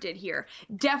Leppard did here.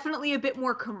 Definitely a bit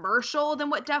more commercial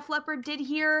than what Def Leppard did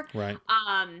here. Right.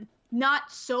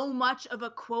 Not so much of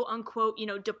a quote unquote,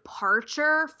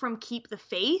 departure from Keep the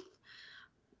Faith.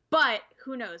 But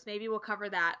who knows? Maybe we'll cover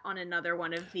that on another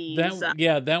one of these.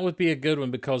 That would be a good one,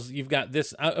 because you've got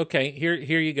this. Okay, here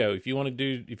you go. If you want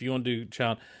to do,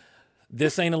 child,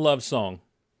 This Ain't a Love Song.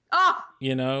 Oh,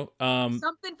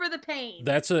 something for the pain.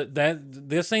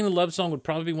 This Ain't a Love Song would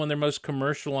probably be one of their most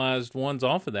commercialized ones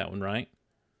off of that one, right?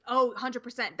 Oh,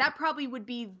 100%. That probably would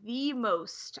be the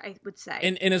most, I would say.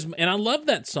 And I love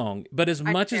that song, but as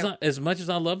much as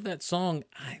I love that song,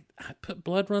 I put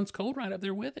Blood Runs Cold right up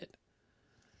there with it.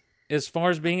 As far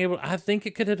as being able, I think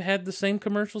it could have had the same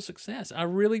commercial success. I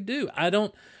really do. I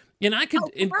don't, and I could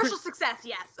commercial success,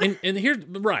 yes. And here's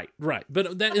right,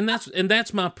 but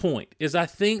that's my point. Is I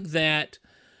think that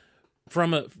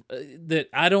that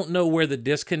I don't know where the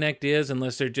disconnect is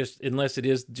unless it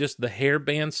is just the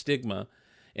hairband stigma,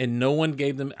 and no one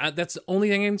gave them. That's the only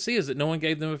thing I can see, is that no one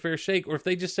gave them a fair shake, or if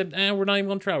they just said, we're not even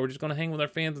going to try. We're just going to hang with our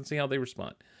fans and see how they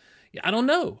respond. I don't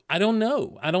know. I don't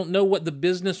know what the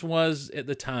business was at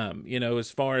the time,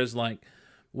 as far as like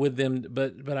with them.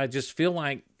 But I just feel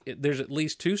like there's at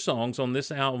least 2 songs on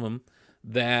this album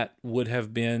that should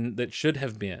have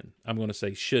been, I'm going to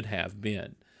say should have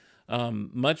been,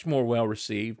 much more well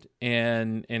received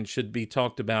and should be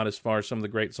talked about as far as some of the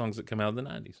great songs that come out of the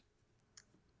 90s.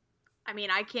 I mean,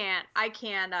 I can't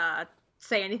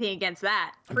say anything against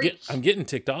that. I'm getting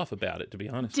ticked off about it, to be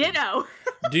honest. Ditto.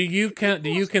 Do you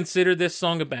consider this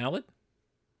song a ballad?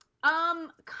 Kind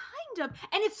of.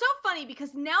 And it's so funny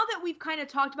because now that we've kind of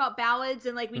talked about ballads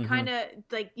and like we kind of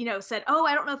like, said, oh,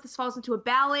 I don't know if this falls into a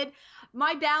ballad.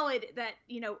 My ballad that,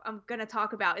 I'm going to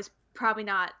talk about is probably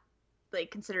not like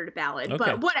considered a ballad,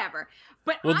 but whatever.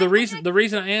 But the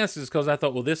reason I asked is because I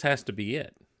thought, well, this has to be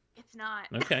it. It's not.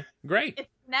 Okay, great.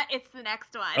 It's the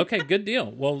next one. Okay, good deal.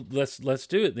 Well, let's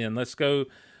do it then. Let's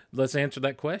answer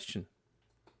that question.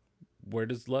 Where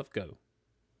does love go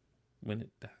when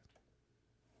it dies?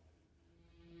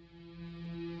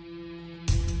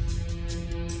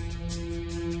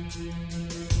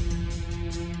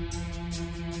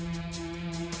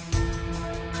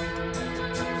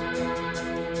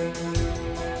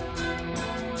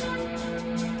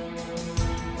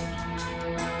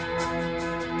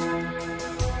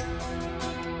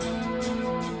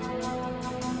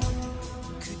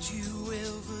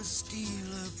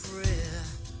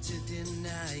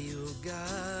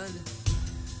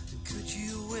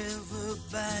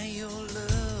 By your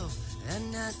love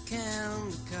and not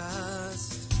count the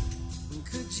cost.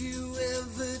 Could you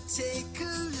ever take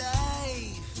a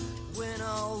life when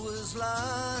all was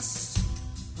lost?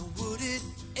 Or would it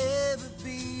ever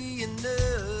be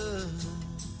enough?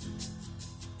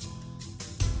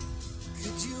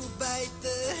 Could you bite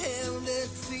the hand that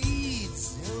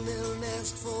feeds and then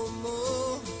ask for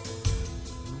more?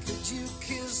 Could you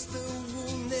kiss the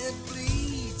wound that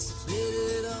bleeds, spit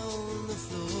it on the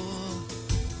floor?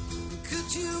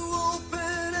 Could you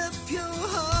open up your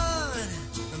heart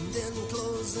and then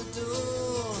close the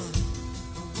door?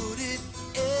 Or would it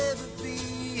ever be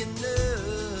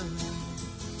enough?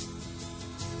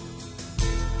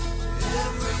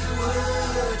 Every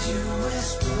word you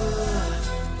whisper,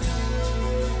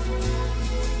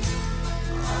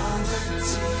 all the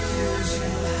tears you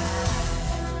hide,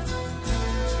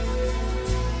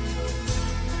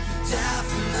 die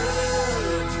for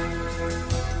love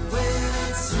when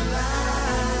it's alive.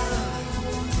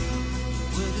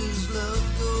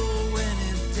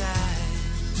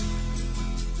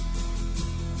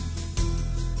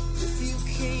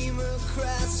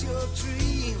 Across your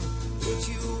dream, would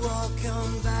you walk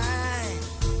on by?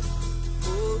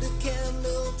 Hold a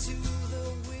candle to the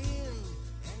wind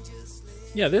and just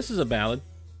Yeah, this is a ballad.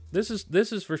 This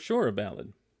is for sure a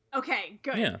ballad. Okay,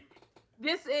 good. Yeah.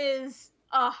 This is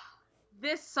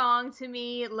this song to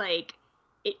me, like,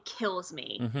 it kills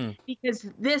me because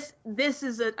this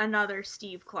is another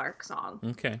Steve Clark song.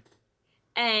 Okay.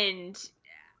 And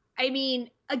I mean,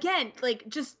 again, like,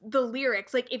 just the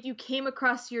lyrics, like, if you came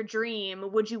across your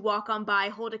dream, would you walk on by,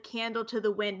 hold a candle to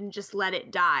the wind and just let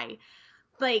it die?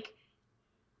 Like,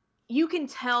 you can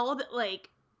tell that, like,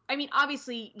 I mean,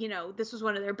 obviously, this was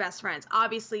one of their best friends.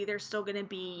 Obviously, they're still going to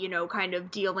be, kind of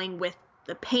dealing with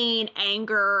the pain,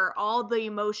 anger, all the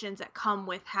emotions that come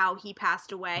with how he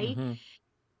passed away.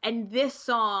 And this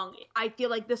song, I feel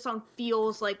like this song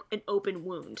feels like an open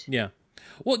wound. Yeah.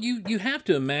 Well, you have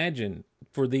to imagine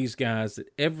for these guys that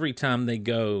every time they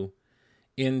go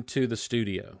into the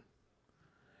studio,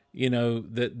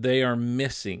 that they are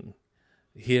missing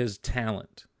his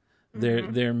talent.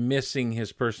 They're missing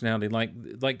his personality. Like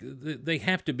they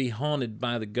have to be haunted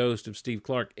by the ghost of Steve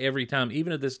Clark every time,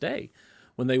 even to this day,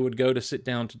 when they would go to sit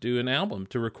down to do an album,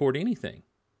 to record anything.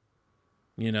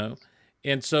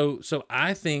 And so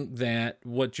I think that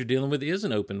what you're dealing with is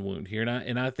an open wound here,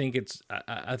 and I think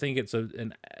I think that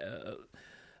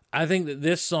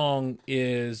this song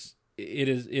is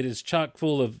chock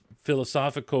full of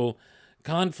philosophical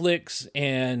conflicts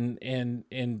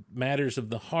and matters of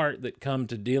the heart that come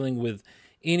to dealing with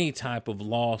any type of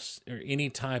loss or any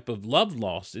type of love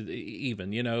loss,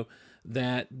 even,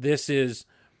 that this is,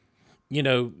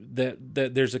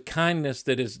 that there's a kindness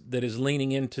that is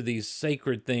leaning into these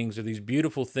sacred things or these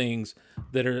beautiful things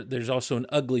there's also an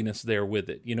ugliness there with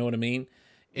it. You know what I mean?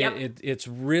 Yep. It's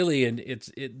really,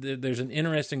 there's an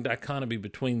interesting dichotomy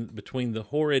between the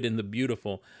horrid and the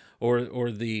beautiful, or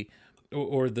the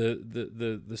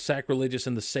sacrilegious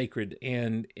and the sacred,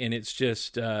 and it's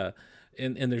just and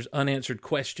there's unanswered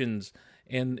questions,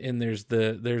 and there's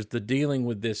the dealing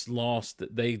with this loss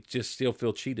that they just still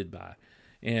feel cheated by,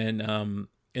 and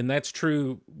that's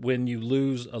true when you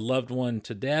lose a loved one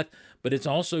to death, but it's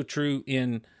also true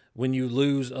when you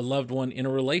lose a loved one in a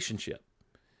relationship.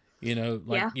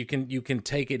 You can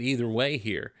take it either way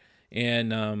here,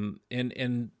 and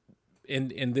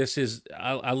this is,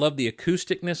 I love the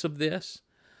acousticness of this.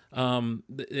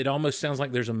 It almost sounds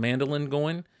like there's a mandolin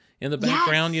going in the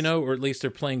background, or at least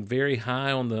they're playing very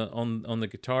high on the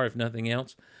guitar, if nothing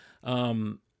else.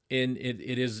 And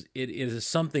it is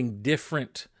something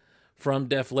different from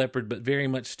Def Leppard, but very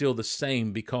much still the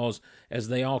same, because as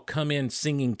they all come in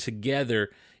singing together,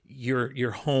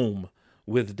 you're home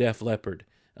with Def Leppard.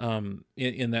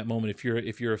 In that moment,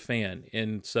 if you're a fan,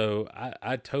 and so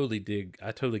I totally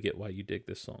get why you dig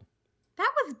this song.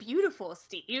 That was beautiful,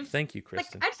 Steve. Thank you,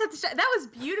 Kristin. I just have to say, that was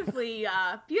beautifully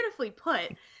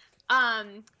put.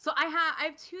 So I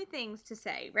have two things to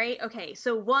say, right? Okay,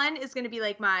 so one is going to be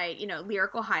like my,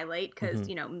 lyrical highlight, because,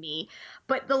 me.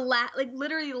 But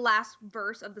literally the last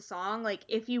verse of the song, like,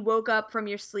 if you woke up from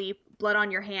your sleep, blood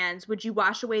on your hands, would you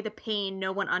wash away the pain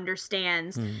no one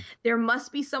understands? There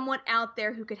must be someone out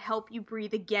there who could help you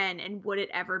breathe again, and would it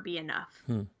ever be enough?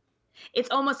 It's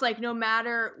almost like no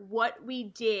matter what we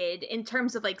did, in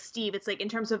terms of like Steve, it's like in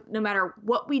terms of no matter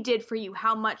what we did for you,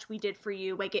 how much we did for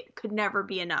you, like it could never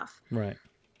be enough. Right.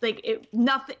 Like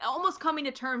nothing, almost coming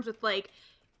to terms with like,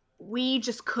 we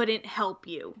just couldn't help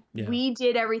you. Yeah. We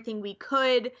did everything we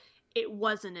could. It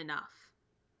wasn't enough.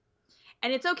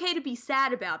 And it's okay to be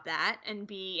sad about that and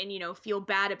feel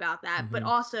bad about that, but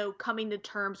also coming to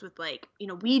terms with like,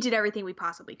 we did everything we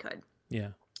possibly could. Yeah.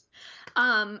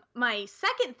 My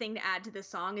second thing to add to this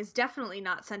song is definitely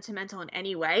not sentimental in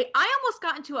any way. I almost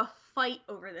got into a fight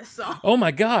over this song. Oh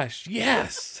my gosh,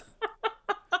 yes.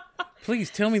 Please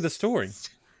tell me the story.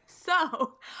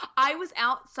 So, I was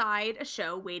outside a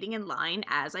show waiting in line,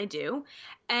 as I do,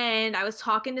 and I was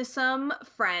talking to some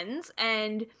friends,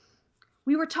 and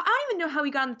we were I don't even know how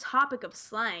we got on the topic of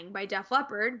Slang by Def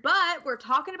Leppard, but we're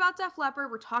talking about Def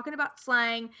Leppard, we're talking about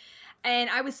Slang.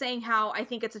 And I was saying how I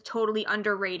think it's a totally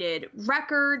underrated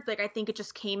record. Like, I think it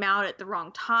just came out at the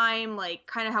wrong time. Like,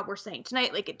 kind of how we're saying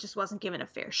tonight. Like, it just wasn't given a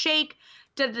fair shake.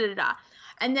 Da-da-da-da.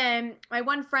 And then my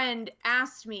one friend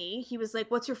asked me, he was like,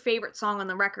 what's your favorite song on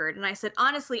the record? And I said,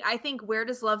 honestly, I think Where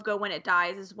Does Love Go When It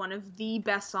Dies is one of the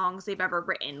best songs they've ever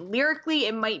written. Lyrically,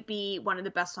 it might be one of the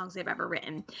best songs they've ever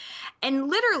written. And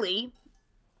literally,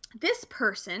 this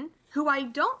person, who I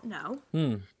don't know,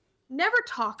 never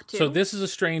talked to. So this is a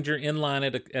stranger in line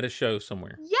at a show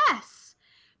somewhere. Yes.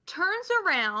 Turns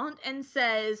around and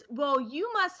says, well, you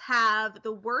must have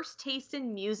the worst taste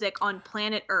in music on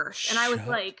planet Earth. And I was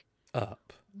like,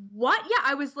 up. What? Yeah,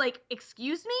 I was like,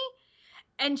 excuse me?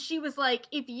 And she was like,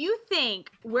 if you think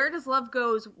Where Does Love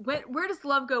Go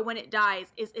When It Dies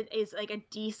is like a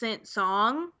decent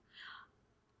song,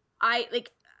 I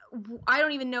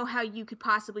don't even know how you could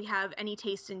possibly have any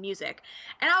taste in music.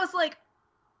 And I was like,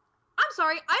 I'm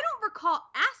sorry, I don't recall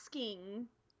asking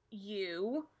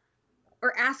you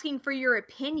or asking for your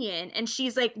opinion. And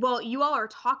she's like, well, you all are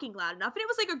talking loud enough. And it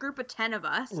was like a group of 10 of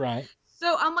us. Right.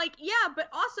 So I'm like, yeah, but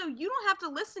also you don't have to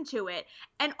listen to it.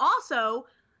 And also,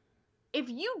 if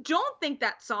you don't think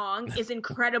that song is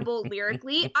incredible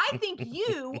lyrically, I think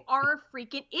you are a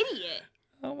freaking idiot.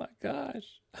 Oh my gosh.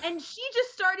 And she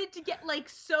just started to get like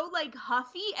so like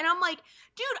huffy, and I'm like,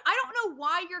 dude, I don't know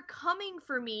why you're coming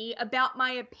for me about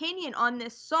my opinion on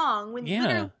this song when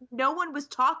literally no one was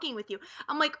talking with you.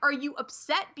 I'm like, are you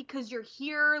upset because you're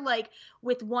here like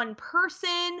with one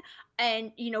person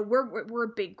and you know we're a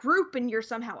big group and you're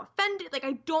somehow offended? Like,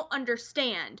 I don't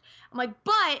understand. I'm like,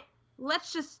 but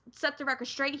let's just set the record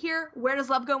straight here. Where Does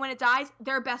Love Go When It Dies?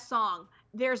 Their best song.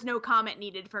 There's no comment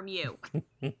needed from you.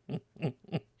 I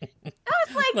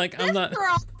was like, this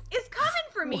girl is coming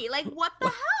for me. Like, what the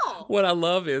hell? What I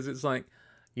love is it's like,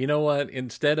 you know what?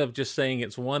 Instead of just saying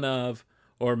it's one of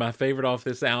or my favorite off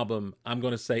this album, I'm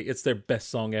going to say it's their best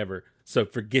song ever. So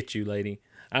forget you, lady.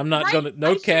 I'm not going to,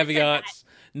 no caveats,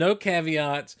 no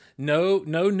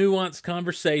nuanced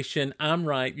conversation. I'm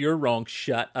right. You're wrong.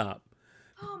 Shut up.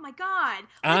 Oh my God.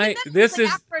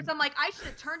 Afterwards, I'm like, I should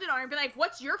have turned it on and be like,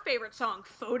 what's your favorite song?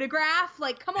 Photograph?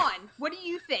 Like, come on. What do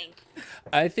you think?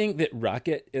 I think that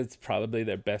Rocket is probably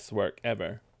their best work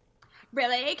ever.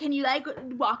 Really? Can you like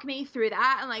walk me through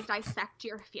that and like dissect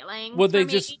your feelings? Well,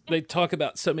 they talk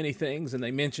about so many things and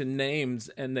they mention names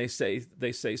and they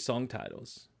say song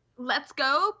titles. Let's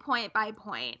go point by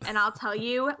point and I'll tell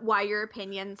you why your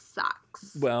opinion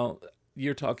sucks. Well,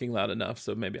 you're talking loud enough,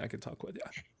 so maybe I could talk with you.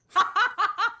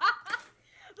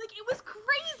 Like, it was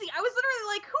crazy. I was literally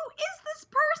like, who is this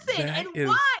person?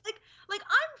 Why? Like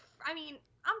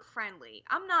I'm friendly.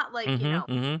 I'm not like,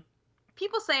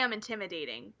 people say I'm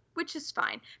intimidating, which is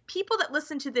fine. People that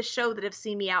listen to this show that have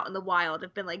seen me out in the wild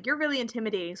have been like, you're really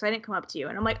intimidating, so I didn't come up to you.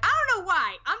 And I'm like, I don't know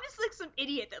why. I'm just like some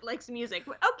idiot that likes music.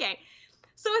 But okay.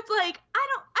 So it's like, I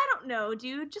don't know,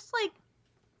 dude. Just like,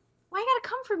 why you gotta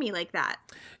come for me like that?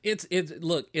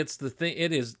 Look, it's the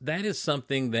thing. That is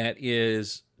something that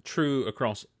is true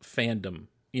across fandom,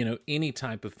 any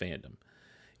type of fandom.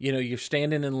 You're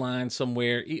standing in line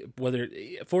somewhere, whether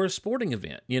for a sporting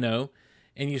event,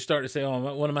 and you start to say,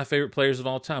 oh, one of my favorite players of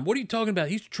all time. What are you talking about?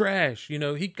 He's trash.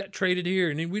 He got traded here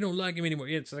and we don't like him anymore.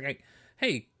 It's like,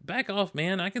 hey, back off,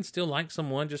 man. I can still like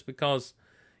someone just because,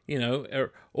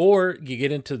 or you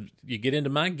get into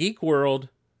my geek world.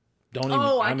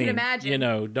 I can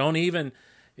imagine. Don't even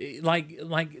like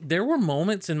there were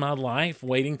moments in my life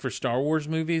waiting for Star Wars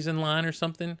movies in line or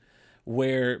something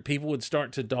where people would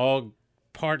start to dog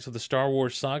parts of the Star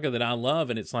Wars saga that I love.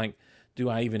 And it's like, do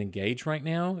I even engage right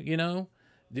now?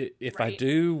 If I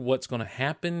do, what's going to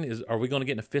happen are we going to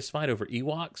get in a fist fight over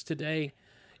Ewoks today?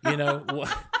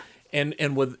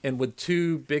 And with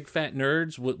two big fat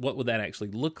nerds, what would that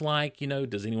actually look like?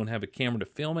 Does anyone have a camera to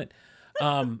film it?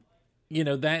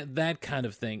 That kind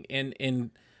of thing.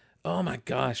 And oh my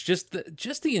gosh, just the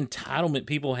entitlement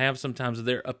people have sometimes of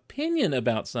their opinion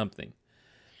about something.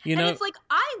 And it's like,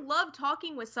 I love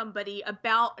talking with somebody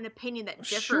about an opinion that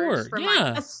differs from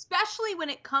mine, especially when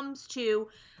it comes to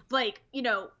like,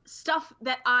 stuff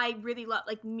that I really love,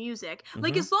 like music. Mm-hmm.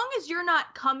 Like, as long as you're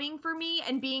not coming for me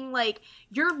and being like,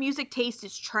 your music taste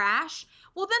is trash,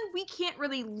 well, then we can't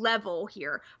really level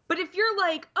here. But if you're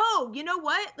like, oh, you know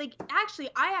what? Like,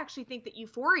 I actually think that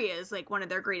Euphoria is like one of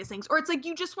their greatest things. Or it's like,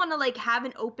 you just want to like have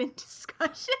an open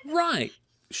discussion. Right.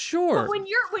 Sure. But when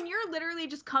you're literally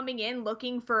just coming in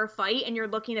looking for a fight and you're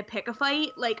looking to pick a fight,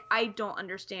 like, I don't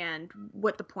understand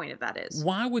what the point of that is.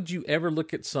 Why would you ever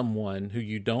look at someone who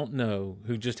you don't know,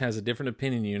 who just has a different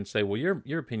opinion than you and say, well,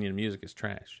 your opinion of music is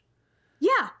trash?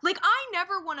 Yeah. Like, I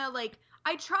never want to, like,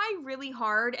 I try really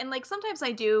hard, and like sometimes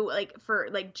I do like for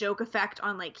like joke effect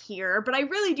on like here, but I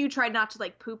really do try not to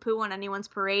like poo-poo on anyone's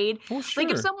parade. Oh, sure.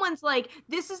 Like if someone's like,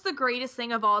 this is the greatest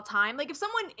thing of all time, like if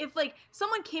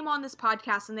someone came on this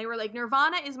podcast and they were like,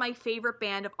 Nirvana is my favorite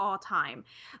band of all time,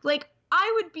 like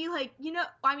I would be like,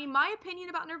 my opinion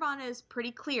about Nirvana is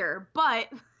pretty clear, but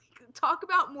talk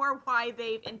about more why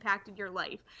they've impacted your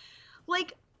life.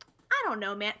 Like, I don't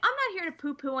know, man. I'm not here to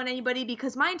poo-poo on anybody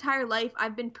because my entire life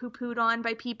I've been poo-pooed on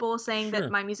by people saying that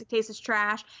my music taste is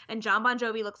trash and John Bon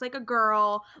Jovi looks like a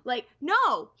girl. Like,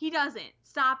 no, he doesn't.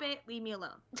 Stop it. Leave me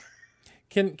alone.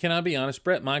 Can I be honest?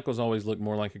 Bret Michaels always looked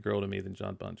more like a girl to me than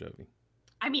John Bon Jovi.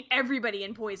 I mean, everybody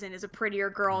in Poison is a prettier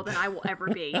girl than I will ever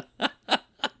be.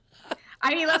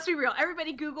 I mean, let's be real.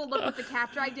 Everybody Google Look What the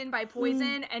Cat Dragged In by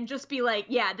Poison and just be like,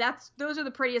 yeah, those are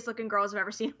the prettiest looking girls I've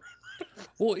ever seen in my life.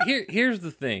 Well, here's the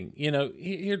thing.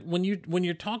 When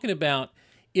you're talking about,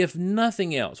 if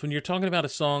nothing else, when you're talking about a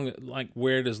song like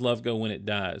Where Does Love Go When It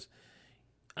Dies,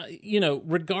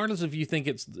 regardless if you think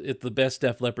it's the best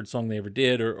Def Leppard song they ever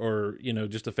did or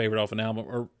just a favorite off an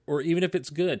album or even if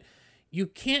it's good, you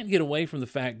can't get away from the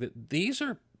fact that these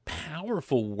are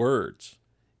powerful words.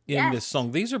 in this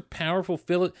song. These are powerful,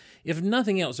 if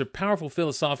nothing else, they're powerful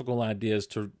philosophical ideas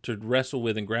to wrestle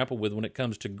with and grapple with when it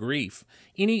comes to grief,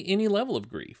 any level of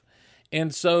grief.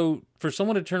 And so for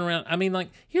someone to turn around, I mean, like,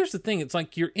 here's the thing. It's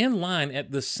like you're in line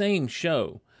at the same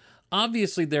show.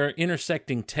 Obviously, there are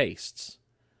intersecting tastes.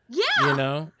 Yeah. You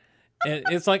know? And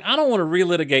it's like, I don't want to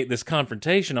relitigate this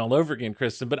confrontation all over again,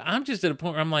 Kristin, but I'm just at a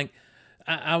point where I'm like,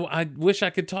 I wish I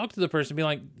could talk to the person and be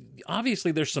like,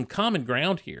 obviously, there's some common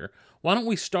ground here. Why don't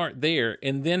we start there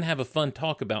and then have a fun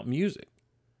talk about music?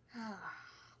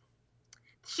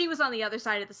 She was on the other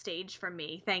side of the stage from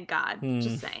me, thank God.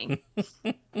 Just saying.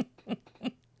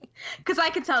 Because I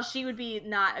could tell she would be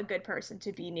not a good person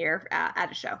to be near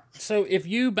at a show. So if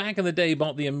you, back in the day,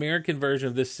 bought the American version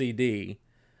of this CD,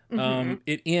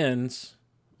 it ends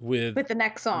with the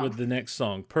next song. With the next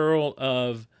song, Pearl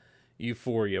of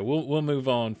Euphoria. We'll move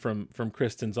on from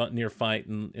Kristin's near fight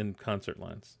in concert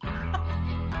lines.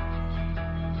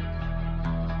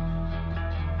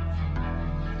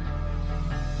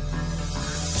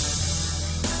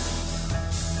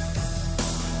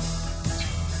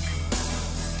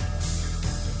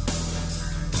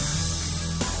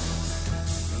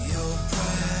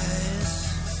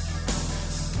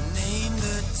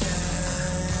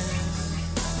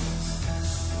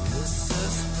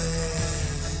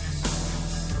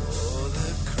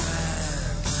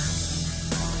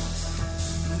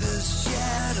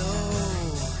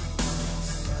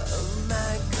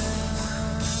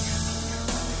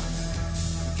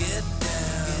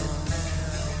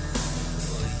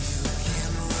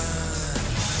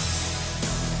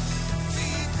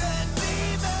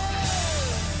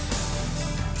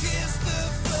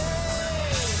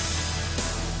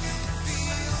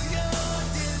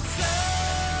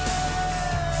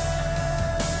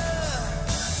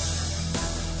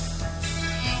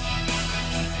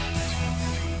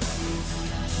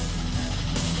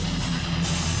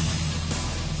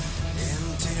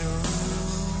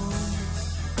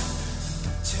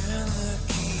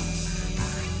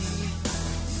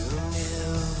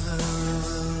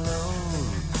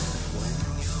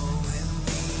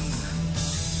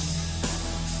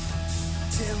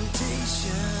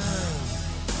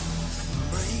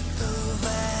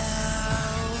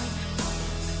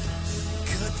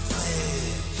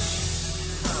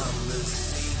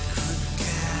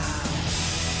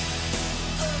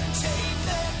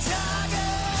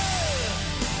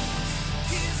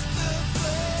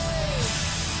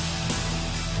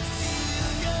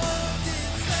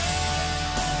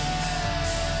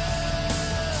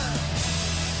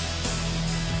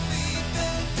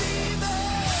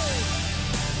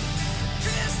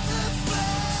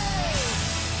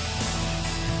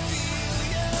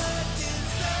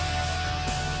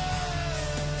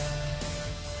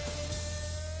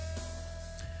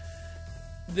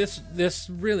 This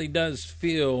really does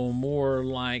feel more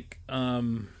like,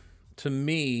 to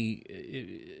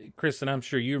me, Kristin, I'm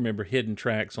sure you remember hidden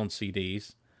tracks on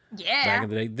CDs. Yeah. Back in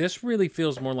the day. This really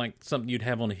feels more like something you'd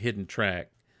have on a hidden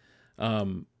track.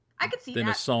 I could see than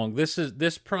that. A song.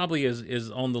 This probably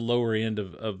is on the lower end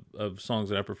of songs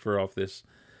that I prefer off this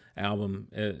album,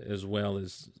 as well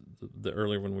as the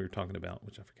earlier one we were talking about,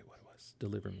 which I forget what it was.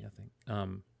 Deliver Me, I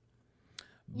think.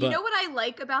 You know what I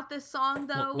like about this song,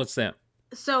 though? What's that?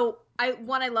 So I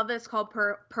love that it's called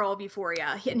Pearl of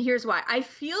Euphoria, and here's why. I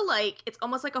feel like it's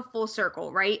almost like a full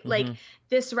circle, right? Mm-hmm. Like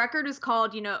this record is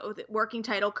called, the working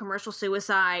title, Commercial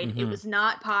Suicide. Mm-hmm. It was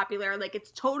not popular. Like,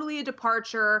 it's totally a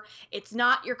departure. It's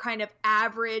not your kind of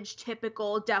average,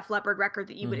 typical Def Leppard record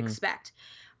that you would expect.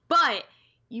 But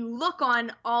you look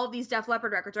on all these Def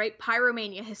Leppard records, right?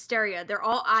 Pyromania, Hysteria, they're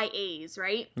all IAs,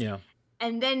 right? Yeah.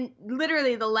 And then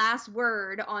literally the last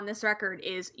word on this record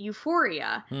is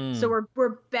Euphoria. So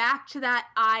we're back to that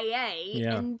IA.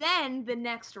 Yeah. And then the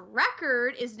next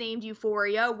record is named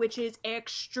Euphoria, which is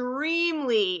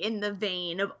extremely in the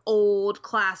vein of old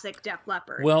classic Def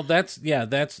Leppard. Well, that's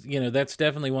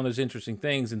definitely one of those interesting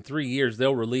things. In 3 years,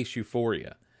 they'll release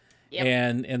Euphoria. Yep.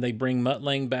 And they bring Mutt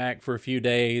Lange back for a few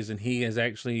days, and he is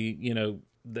actually,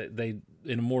 they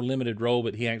in a more limited role,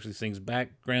 but he actually sings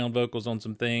background vocals on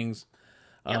some things.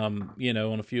 Yep.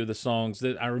 On a few of the songs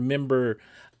that I remember.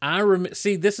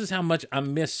 See, this is how much I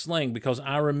miss Slang, because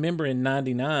I remember in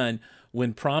 '99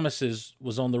 when Promises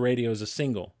was on the radio as a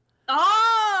single.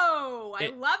 Oh, I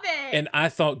love it. And I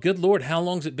thought, good Lord, how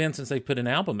long's it been since they put an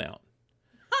album out?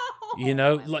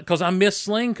 Because I miss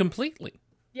Slang completely.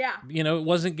 Yeah. It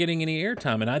wasn't getting any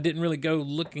airtime, and I didn't really go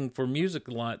looking for music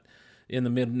a lot in the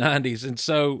mid 90s, and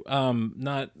so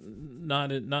not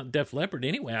Def Leppard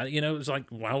anyway. It was like,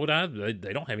 why would I?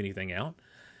 They don't have anything out.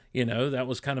 That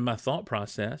was kind of my thought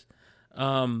process.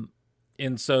 And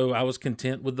so I was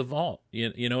content with the vault.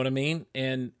 You know what I mean?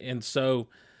 And so,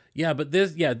 yeah, but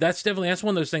that's one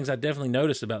of those things I definitely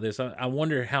noticed about this. I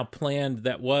wonder how planned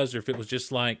that was, or if it was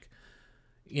just like,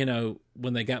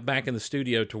 when they got back in the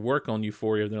studio to work on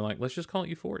Euphoria, they're like, let's just call it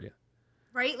Euphoria.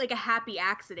 Right? Like a happy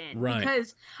accident. Right.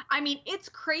 Because, I mean, it's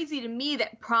crazy to me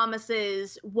that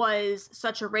Promises was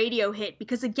such a radio hit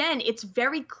because, again, it's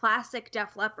very classic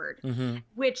Def Leppard,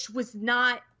 which was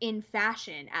not in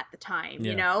fashion at the time,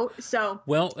 So.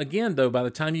 Well, again, though, by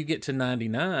the time you get to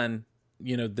 99,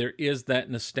 there is that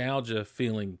nostalgia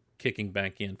feeling kicking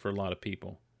back in for a lot of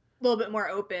people. A little bit more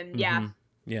open, yeah.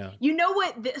 Yeah. You know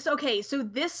what? So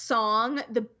this song,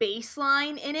 the bass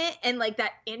line in it and like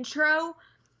that intro,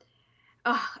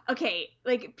 okay,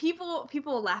 like people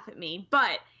will laugh at me,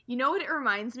 but you know what it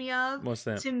reminds me of? What's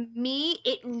that? To me,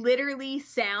 it literally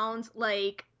sounds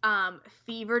like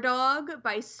Fever Dog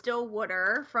by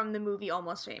Stillwater from the movie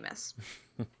Almost Famous.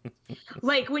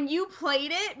 Like when you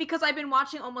played it, because I've been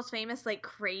watching Almost Famous like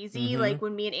crazy. Like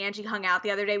when me and Angie hung out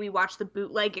the other day, we watched the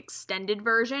bootleg extended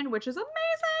version, which is amazing.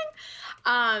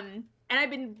 And I've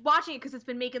been watching it because it's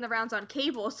been making the rounds on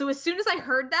cable. So as soon as I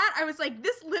heard that, I was like,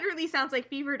 this literally sounds like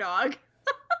Fever Dog.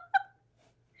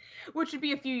 Which would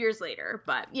be a few years later,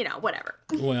 but whatever.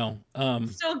 Well,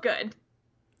 still good.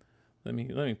 Let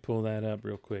me pull that up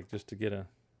real quick just to get a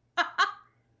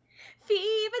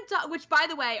Fever Dog, which by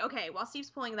the way, okay, while Steve's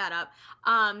pulling that up,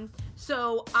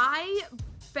 so I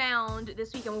found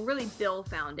this weekend, well really Bill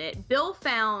found it. Bill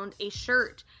found a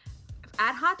shirt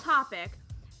at Hot Topic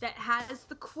that has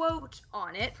the quote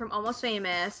on it from Almost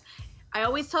Famous. I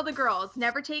always tell the girls,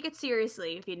 never take it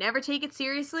seriously. If you never take it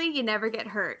seriously, you never get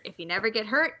hurt. If you never get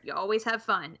hurt, you always have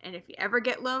fun. And if you ever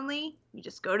get lonely, you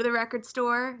just go to the record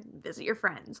store and visit your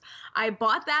friends. I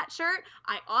bought that shirt.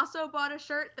 I also bought a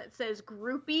shirt that says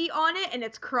groupie on it, and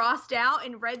it's crossed out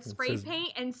in red spray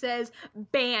paint and says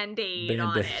Band-Aid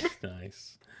on it.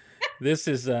 Nice. This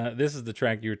is the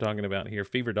track you were talking about here,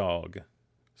 Fever Dog,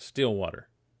 Stillwater.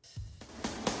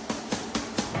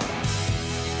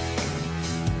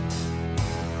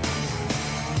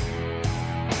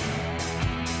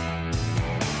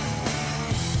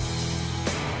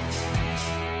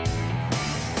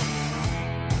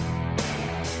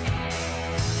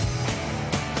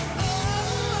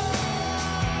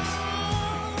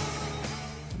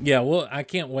 Yeah, well, I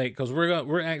can't wait because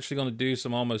we're actually going to do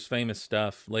some Almost Famous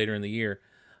stuff later in the year.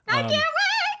 I can't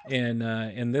wait!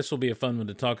 And this will be a fun one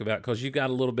to talk about because you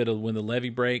got a little bit of when the levee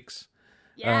breaks.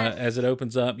 Yes. As it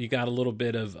opens up, you got a little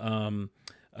bit of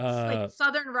like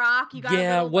Southern rock. You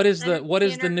got what is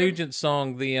the Nugent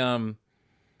song? The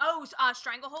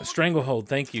Stranglehold. Stranglehold.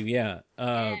 Thank you. Yeah.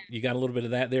 You got a little bit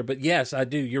of that there, but yes, I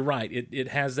do. You're right. It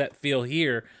has that feel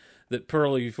here. That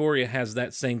Pearl of Euphoria has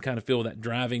that same kind of feel, that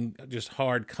driving, just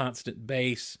hard, constant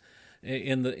bass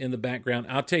in the background.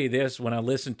 I'll tell you this: when I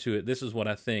listen to it, this is what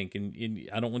I think, and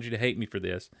I don't want you to hate me for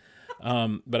this,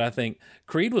 but I think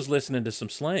Creed was listening to some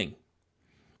Slang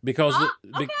because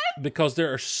because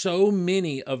there are so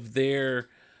many of their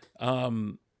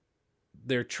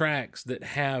tracks that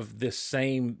have this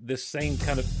same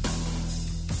kind of.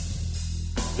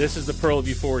 This is the Pearl of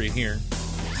Euphoria here.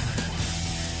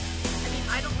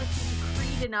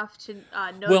 Enough to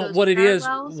know well what it is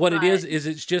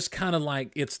it's just kind of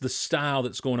like it's the style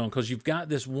that's going on because you've got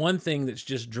this one thing that's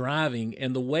just driving,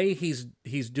 and the way he's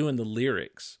doing the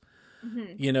lyrics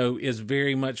is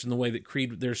very much in the way that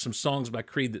Creed. There's some songs by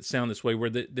Creed that sound this way where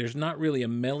there's not really a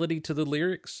melody to the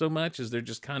lyrics so much as they're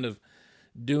just kind of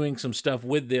doing some stuff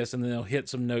with this, and then they'll hit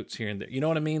some notes here and there. You know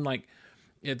what I mean? Like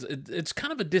it's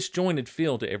kind of a disjointed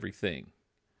feel to everything.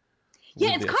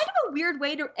 Yeah, it's kind of a weird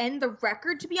way to end the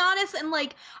record, to be honest. And,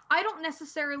 like, I don't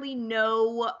necessarily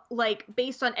know, like,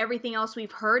 based on everything else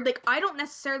we've heard, like, I don't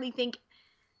necessarily think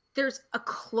there's a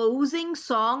closing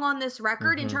song on this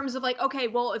record in terms of, like, okay,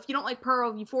 well, if you don't like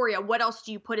Pearl of Euphoria, what else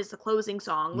do you put as the closing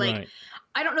song? Like, right.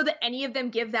 I don't know that any of them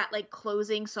give that, like,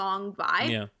 closing song vibe.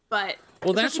 Yeah. But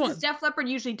well, that's what Def Leppard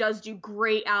usually does do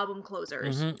great album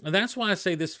closers. And that's why I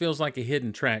say this feels like a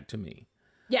hidden track to me.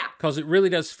 Yeah. Because it really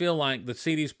does feel like the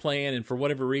CD's playing, and for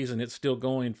whatever reason, it's still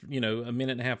going, a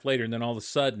minute and a half later, and then all of a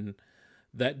sudden,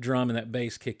 that drum and that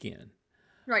bass kick in.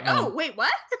 Right. Oh, wait,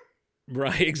 what?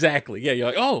 Right, exactly. Yeah, you're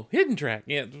like, oh, hidden track.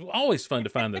 Yeah, it's always fun to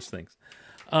find those things.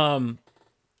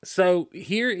 So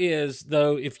here is,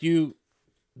 though,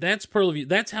 that's Pearl of You.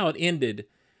 That's how it ended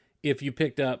if you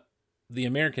picked up the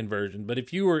American version. But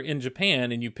if you were in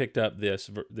Japan and you picked up this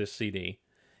CD,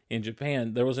 in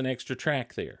Japan, there was an extra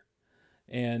track there.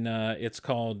 And it's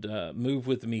called Move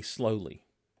With Me Slowly.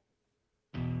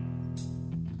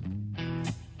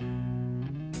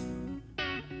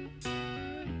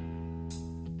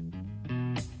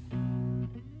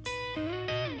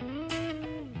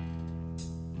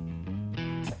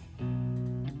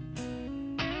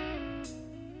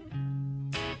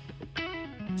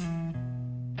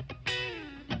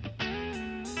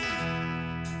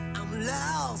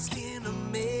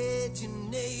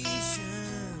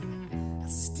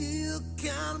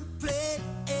 contemplate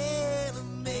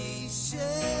animation.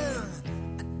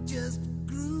 I just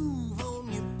groove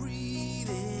on your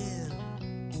breathing.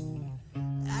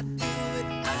 I do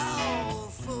it all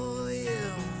for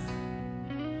you.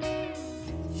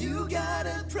 You got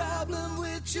a problem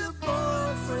with your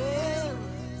boyfriend.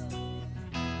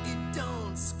 It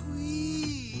don't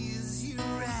squeeze you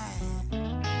right.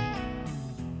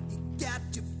 You got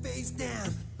your face down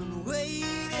and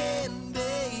waiting,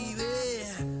 baby.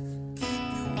 Keep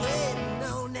you waiting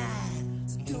all night.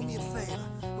 So do me a favor,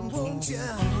 won't you?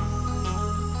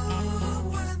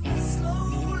 With me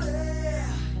slowly.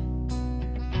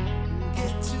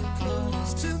 Get too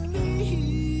close to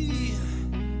me.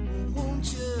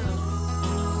 Won't you?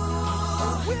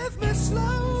 With me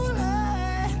slowly.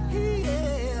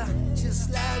 Yeah.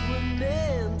 Just like we're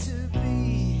meant to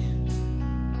be.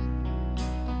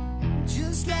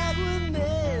 Just like we're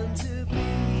meant to be.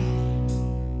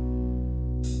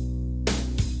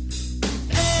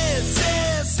 Hey,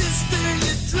 say, sister,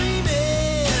 you're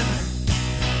dreaming.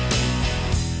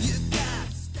 You got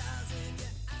stars in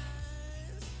your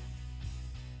eyes.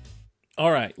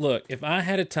 All right, look, if I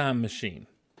had a time machine,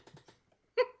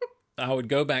 I would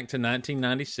go back to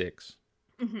 1996.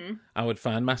 I would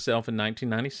find myself in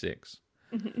 1996.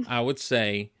 I would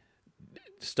say,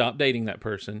 stop dating that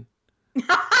person.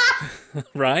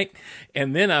 Right?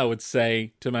 And then I would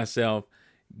say to myself,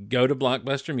 go to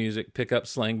Blockbuster Music, pick up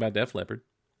Slang by Def Leppard.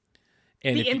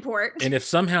 And The import. And if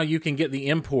somehow you can get the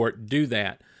import, do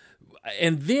that.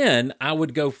 And then I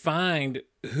would go find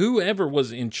whoever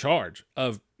was in charge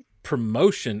of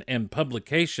promotion and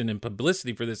publication and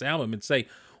publicity for this album and say,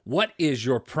 what is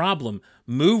your problem?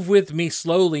 Move With Me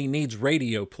Slowly needs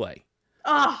radio play.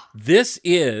 Oh, This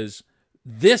is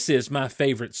my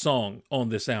favorite song on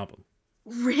this album.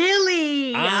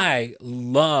 really? I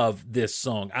love this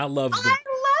song. I love I love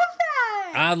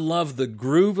that. I love the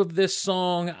groove of this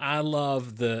song. I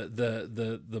love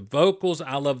the vocals.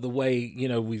 I love the way, you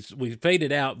know, we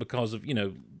faded out because of, you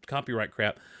know, copyright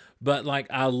crap. But like,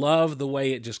 I love the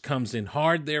way it just comes in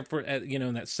hard there for, you know,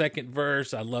 in that second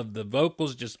verse. I love the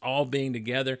vocals just all being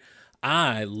together.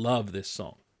 I love this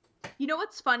song. You know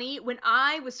what's funny? When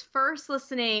I was first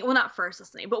listening, well, not first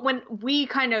listening, but when we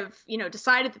kind of, you know,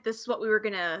 decided that this is what we were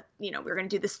going to, you know, we were going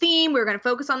to do this theme, we were going to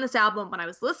focus on this album, when I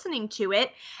was listening to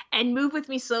it and Move With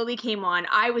Me Slowly came on,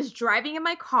 I was driving in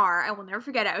my car. I will never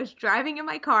forget it. I was driving in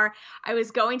my car. I was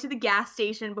going to the gas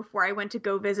station before I went to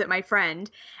go visit my friend.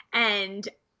 And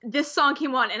this song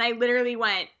came on and I literally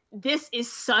went, this is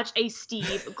such a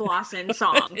Steve Glosson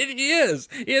song. It is.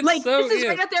 It's Like, so this is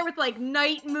right up there with, like,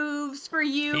 Night Moves for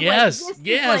You. Yes, Like, this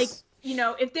yes. is, like, you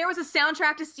know, if there was a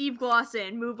soundtrack to Steve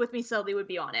Glosson, Move With Me Slowly would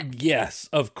be on it. Yes,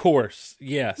 of course.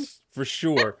 Yes, for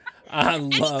sure. I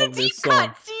And love it's a this deep song.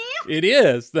 cut, Steve! It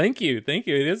is. Thank you. Thank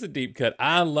you. It is a deep cut.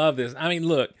 I love this. I mean,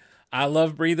 look, I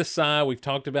love Breathe a Sigh. We've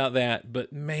talked about that.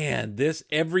 But man,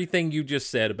 everything you just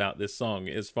said about this song,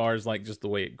 as far as like just the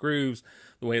way it grooves,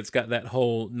 the way it's got that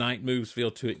whole Night Moves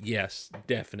feel to it. Yes,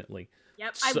 definitely.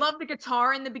 Yep, So- I love the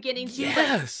guitar in the beginning, too.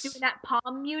 Yes. Like, doing that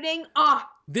palm muting. Oh,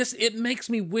 It makes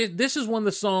me this is one of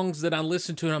the songs that I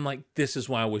listen to and I'm like, this is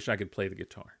why I wish I could play the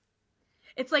guitar.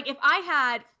 it's like if I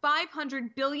had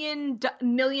 $500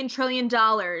 million trillion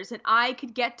and I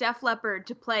could get Def Leppard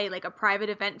to play like a private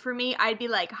event for me, I'd be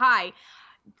like, hi,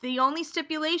 the only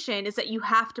stipulation is that you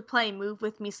have to play Move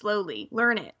With Me Slowly.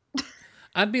 Learn it.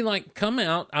 I'd be like, come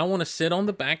out. I want to sit on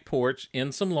the back porch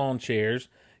in some lawn chairs.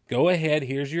 Go ahead.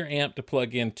 Here's your amp to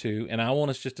plug into. And I want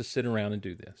us just to sit around and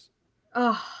do this.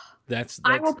 Oh, That's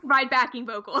I will provide backing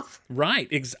vocals.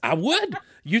 right. I would.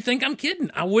 You think I'm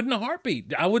kidding? I would in a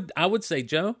heartbeat. I would say,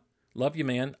 Joe, love you,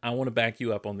 man. I want to back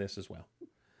you up on this as well.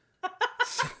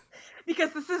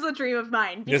 Because this is a dream of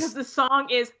mine. Because Yes. the song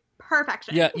is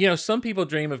perfection. Yeah. You know, some people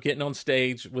dream of getting on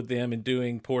stage with them and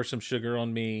doing Pour Some Sugar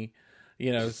on Me.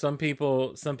 You know, some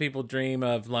people dream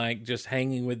of like just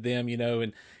hanging with them, you know,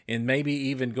 and maybe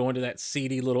even going to that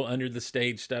seedy little under the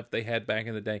stage stuff they had back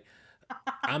in the day.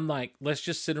 I'm like, let's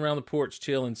just sit around the porch,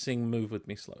 chill, and sing Move With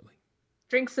Me Slowly.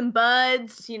 Drink some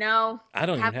buds, you know. I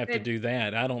don't even a have to good- do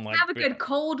that. I don't like Have a good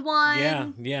cold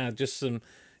one. Yeah, just some,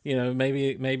 you know,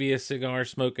 maybe a cigar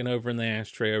smoking over in the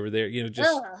ashtray over there. You know,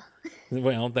 just Ugh.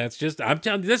 well, that's just I'm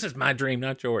telling you, this is my dream,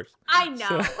 not yours. I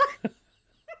know. So-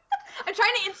 I'm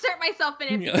trying to insert myself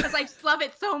in it because I just love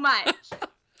it so much.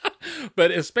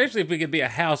 But especially if we could be a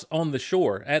house on the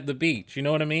shore at the beach, you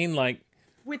know what I mean? Like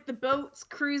With the boats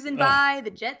cruising by,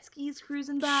 the jet skis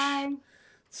cruising by.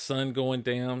 sun going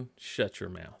down. Shut your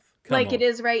mouth. Come Like on. it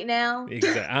is right now.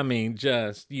 Exactly. I mean,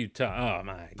 just you. Oh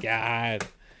my God.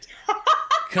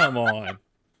 Come on.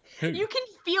 You can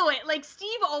feel it. Like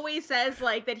Steve always says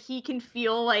like that he can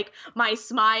feel like my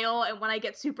smile, and when I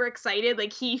get super excited,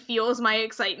 like he feels my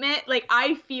excitement. Like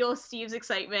I feel Steve's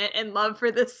excitement and love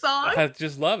for this song. I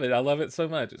just love it. I love it so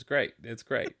much. It's great. It's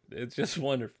great. It's just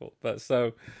wonderful. But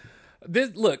so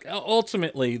this, look,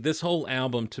 ultimately, this whole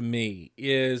album to me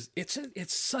is it's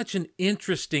such an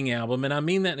interesting album, and I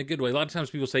mean that in a good way. A lot of times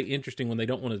people say interesting when they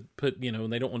don't want to put, when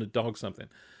they don't want to dog something.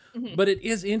 Mm-hmm. But it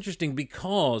is interesting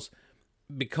because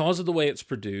of the way it's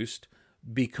produced,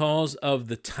 because of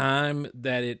the time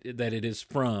that it is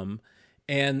from,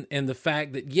 and the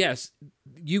fact that yes,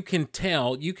 you can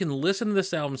listen to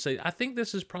this album and say, I think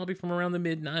this is probably from around the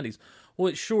mid 90s. Well,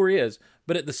 it sure is,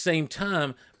 but at the same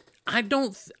time, I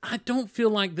don't feel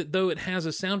like that though it has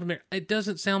a sound from there, it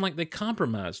doesn't sound like they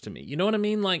compromised to me. You know what I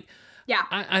mean? Like, yeah,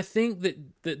 I think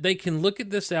that they can look at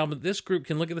this album, this group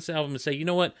can look at this album and say, you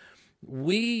know what,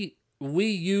 we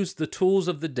used the tools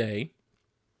of the day,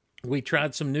 we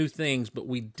tried some new things, but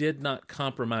we did not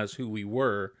compromise who we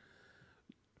were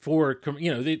for,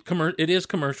 it is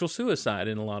commercial suicide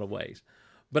in a lot of ways.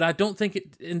 But I don't think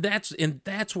it, and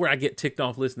that's where I get ticked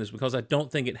off listening to this, because I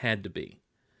don't think it had to be.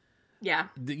 Yeah.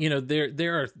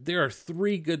 There are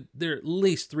at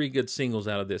least 3 good singles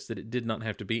out of this that it did not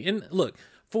have to be. And look,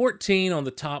 14 on the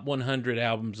top 100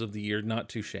 albums of the year, not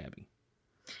too shabby.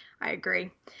 I agree.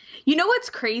 You know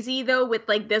what's crazy though with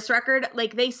like this record?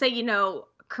 Like they say,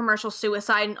 commercial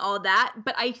suicide and all that,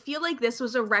 but I feel like this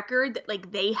was a record that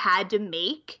like they had to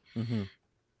make, mm-hmm.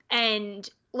 and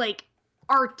like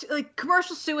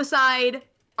commercial suicide,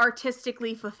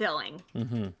 artistically fulfilling.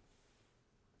 Mm-hmm.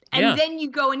 And then you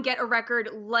go and get a record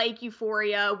like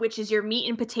Euphoria, which is your meat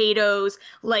and potatoes,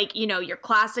 like, your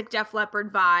classic Def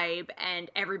Leppard vibe,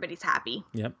 and everybody's happy.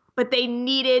 Yep. But they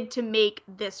needed to make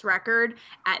this record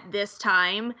at this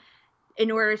time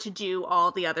in order to do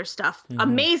all the other stuff, mm-hmm.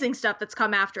 amazing stuff that's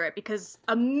come after it, because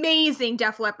amazing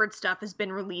Def Leppard stuff has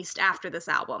been released after this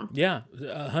album. Yeah,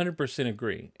 100%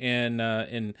 agree. And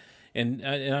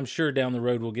I'm sure down the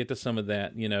road we'll get to some of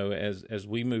that, as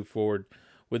we move forward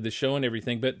with the show and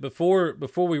everything. But before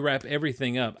we wrap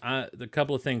everything up, the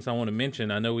couple of things I want to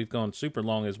mention. I know we've gone super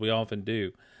long, as we often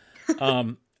do.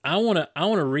 I want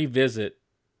to revisit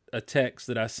a text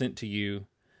that I sent to you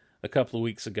a couple of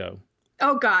weeks ago.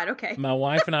 Oh God, okay. My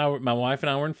wife and I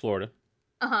were in Florida.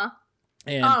 Uh-huh.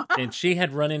 And she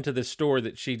had run into this store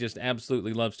that she just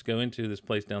absolutely loves to go into, this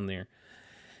place down there.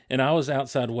 And I was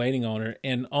outside waiting on her,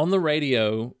 and on the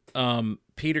radio,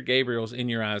 Peter Gabriel's "In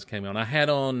Your Eyes" came on. I had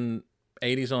on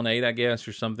 80s on 8, I guess,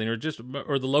 or something, or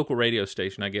the local radio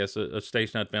station, I guess, a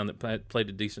station I'd found that played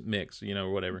a decent mix, or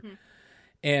whatever. Mm-hmm.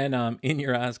 And "In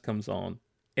Your Eyes" comes on,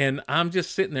 and I'm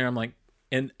just sitting there. I'm like,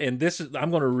 and this is, I'm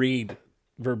going to read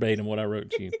verbatim what I wrote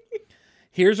to you.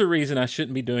 Here's a reason I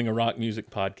shouldn't be doing a rock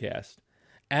music podcast.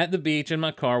 At the beach in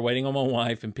my car waiting on my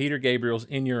wife, and Peter Gabriel's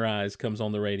 "In Your Eyes" comes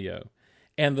on the radio.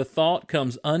 And the thought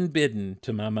comes unbidden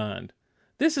to my mind.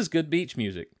 This is good beach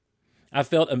music. I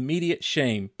felt immediate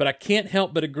shame, but I can't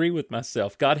help but agree with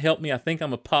myself. God help me, I think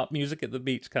I'm a pop music at the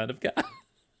beach kind of guy. But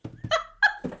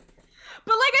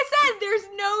like I said, there's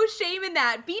no shame in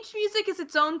that. Beach music is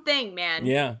its own thing, man.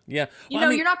 Yeah, yeah.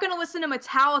 Well, you're not going to listen to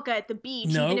Metallica at the beach,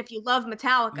 even if you love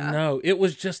Metallica. No, it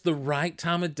was just the right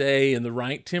time of day and the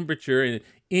right temperature, and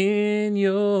 "In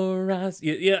Your Eyes."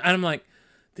 Yeah, and I'm like,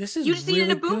 this is you just really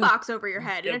needed a boombox over your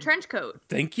head and a trench coat.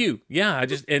 Thank you. Yeah,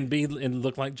 and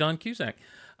look like John Cusack.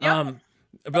 Yep.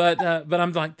 But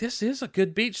I'm like, this is a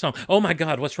good beach song. Oh my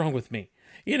God, what's wrong with me?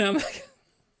 I'm like,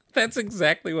 that's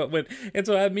exactly what went. And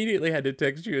so I immediately had to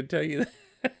text you and tell you that.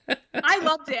 I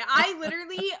loved it.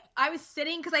 I was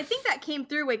sitting, because I think that came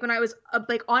through like when I was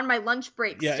on my lunch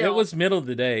break. Yeah, still. It was middle of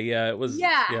the day. Yeah, it was.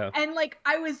 Yeah, and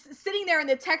I was sitting there and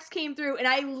the text came through and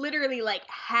I literally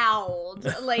howled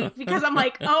because I'm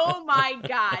like, oh my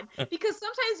God. Because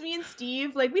sometimes me and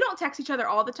Steve, we don't text each other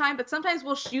all the time, but sometimes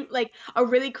we'll shoot a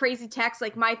really crazy text,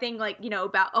 my thing,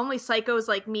 about only psychos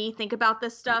like me think about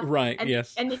this stuff. Right, and,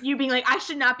 yes. And you being like, I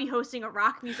should not be hosting a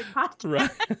rock music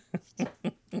podcast. Right.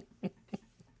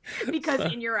 Because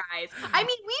 "In Your Eyes." I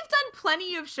mean, we've done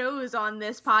plenty of shows on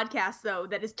this podcast, though,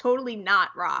 that is totally not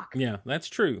rock. Yeah, that's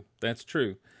true. That's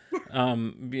true.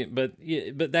 But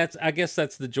I guess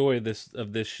that's the joy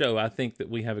of this show. I think that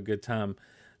we have a good time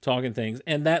talking things,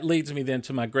 and that leads me then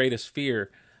to my greatest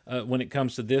fear when it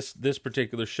comes to this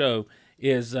particular show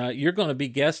is you're going to be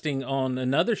guesting on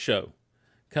another show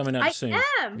coming up soon. I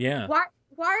am. Yeah.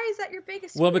 Why is that your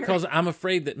biggest fear? Well, because I'm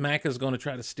afraid that Mac is going to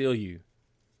try to steal you.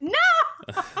 No!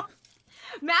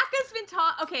 Macca's been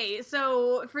taught. Okay,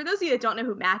 so for those of you that don't know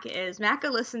who Macca is,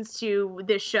 Macca listens to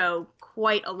this show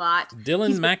quite a lot.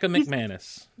 Dylan Macca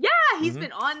McManus. Yeah, he's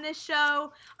been on this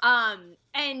show.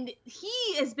 And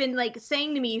he has been like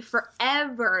saying to me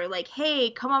forever, like,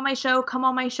 hey, come on my show.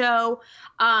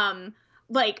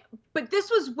 But this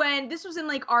was in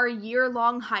like our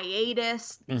year-long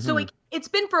hiatus. So like it's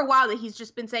been for a while that he's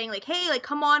just been saying like, hey, like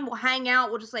come on, we'll hang out,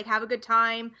 we'll just like have a good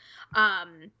time.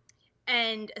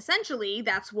 And essentially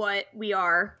that's what we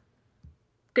are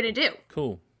gonna do.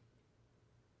 Cool.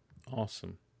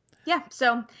 Awesome. Yeah,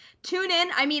 so tune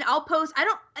in. I mean, I'll post, I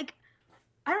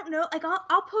don't know, like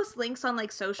I'll post links on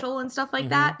like social and stuff like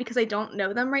that because I don't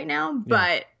know them right now,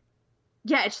 but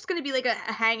yeah, it's just going to be like a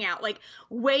hangout, like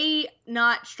way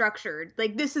not structured.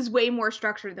 Like this is way more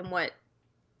structured than what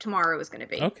tomorrow is going to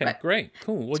be. Okay, but great.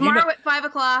 Cool. Well, tomorrow at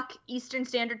 5:00 Eastern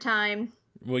Standard Time.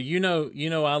 Well, you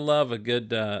know, I love a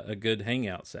good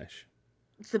hangout sesh.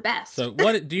 It's the best. So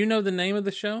what, do you know the name of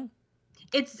the show?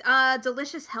 It's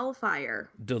Delicious Hellfire.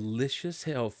 Delicious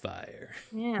Hellfire.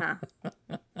 Yeah.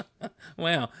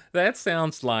 Wow, that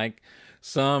sounds like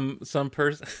some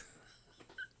person.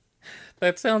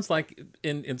 That sounds like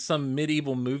in some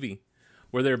medieval movie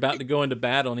where they're about to go into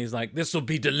battle, and he's like, "This will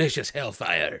be delicious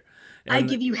hellfire." And I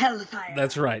give you hellfire.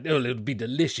 That's right. Oh, it'll be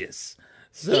delicious.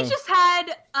 So, he just had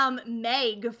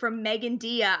Meg from Meg and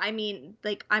Dia. I mean,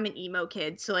 like, I'm an emo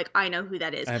kid, so like I know who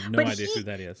that is. I have no idea who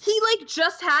that is. He like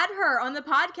just had her on the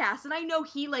podcast, and I know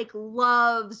he like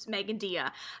loves Meg and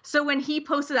Dia. So when he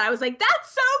posted that, I was like,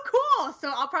 "That's so cool!"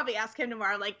 So I'll probably ask him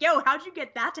tomorrow, like, "Yo, how'd you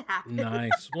get that to happen?"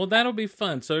 Nice. Well, that'll be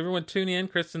fun. So everyone, tune in.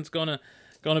 Kristin's gonna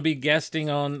be guesting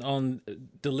on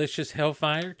Delicious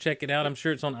Hellfire. Check it out. I'm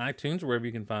sure it's on iTunes, wherever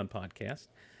you can find podcasts.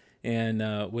 And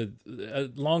with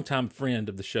a longtime friend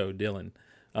of the show, Dylan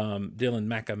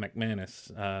Macca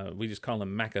McManus. We just call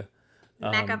him Macca.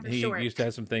 Macca for short. He used to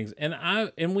have some things,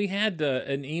 and we had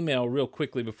an email real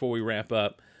quickly before we wrap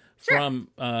up from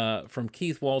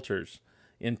Keith Walters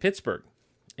in Pittsburgh,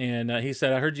 and he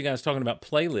said, "I heard you guys talking about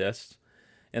playlists,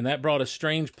 and that brought a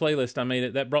strange playlist I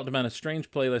made. That brought to mind a strange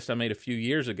playlist I made a few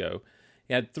years ago.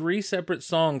 It had 3 separate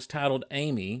songs titled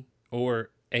Amy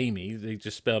or Amy, they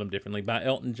just spelled them differently, by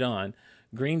Elton John,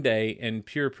 Green Day, and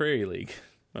Pure Prairie League."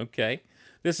 Okay.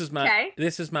 This is my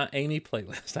Amy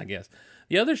playlist, I guess.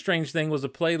 The other strange thing was a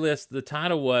playlist, the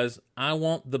title was I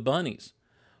Want the Bunnies,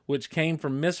 which came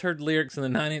from misheard lyrics in the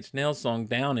 9 Inch Nails song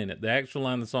Down in It. The actual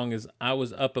line of the song is I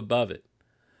was up above it.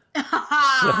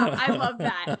 I love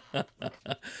that.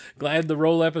 Glad the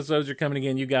roll episodes are coming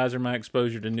again. You guys are my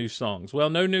exposure to new songs. Well,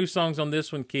 no new songs on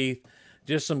this one, Keith.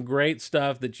 Just some great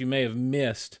stuff that you may have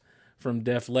missed from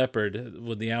Def Leppard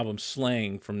with the album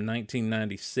Slang from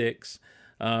 1996.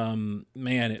 Man,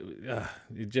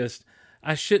 it just,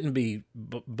 I shouldn't be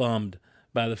bummed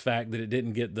by the fact that it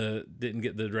didn't get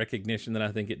the recognition that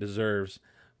I think it deserves,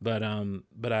 but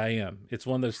I am. It's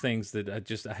one of those things that I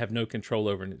have no control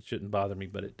over, and it shouldn't bother me,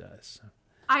 but it does. So.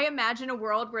 I imagine a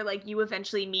world where like you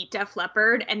eventually meet Def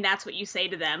Leppard and that's what you say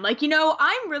to them. Like,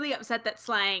 I'm really upset that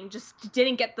Slang just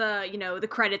didn't get the, the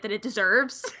credit that it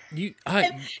deserves. And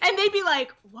they'd be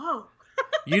like, whoa.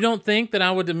 You don't think that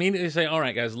I would immediately say, all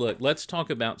right, guys, look, let's talk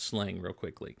about Slang real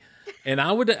quickly. And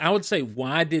I would say,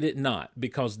 why did it not?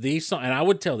 Because these songs, and I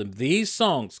would tell them, these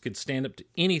songs could stand up to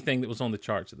anything that was on the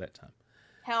charts at that time.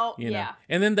 Hell, yeah.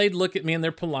 And then they'd look at me in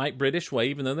their polite British way,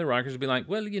 even though they're rockers, would be like,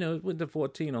 well, it went to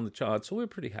 14 on the chart, so we're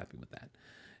pretty happy with that.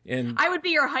 And I would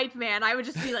be your hype man. I would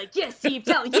just be like, yeah, Steve,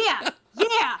 yeah.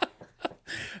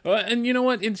 Well, and you know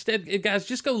what? Instead, guys,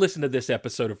 just go listen to this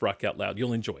episode of Rock Out Loud.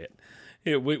 You'll enjoy it.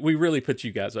 We really put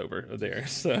you guys over there.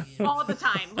 So. All the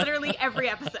time. Literally every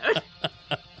episode.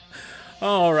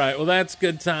 All right. Well, that's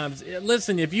good times.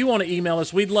 Listen, if you want to email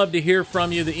us, we'd love to hear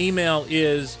from you. The email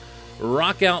is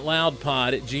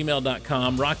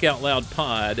rockoutloudpod@gmail.com,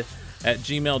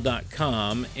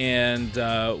 rockoutloudpod@gmail.com,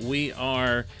 and we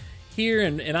are here,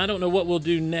 and I don't know what we'll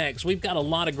do next. We've got a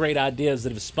lot of great ideas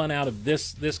that have spun out of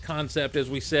this concept. As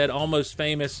we said, Almost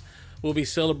Famous, we'll be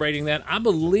celebrating that. I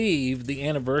believe the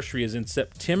anniversary is in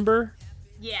September.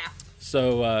 Yeah.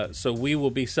 So we will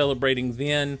be celebrating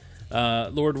then.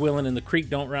 Lord willing, and the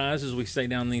creek don't rise, as we say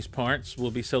down these parts.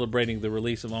 We'll be celebrating the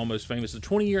release of Almost Famous, the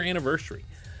 20-year anniversary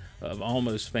of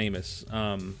Almost Famous,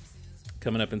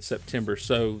 coming up in September.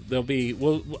 So there'll be,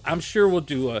 I'm sure we'll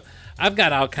do I've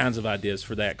got all kinds of ideas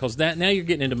for that, because now you're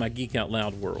getting into my Geek Out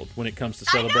Loud world when it comes to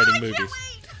celebrating movies.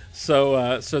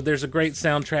 So there's a great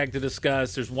soundtrack to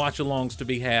discuss. There's watch-alongs to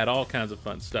be had, all kinds of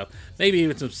fun stuff. Maybe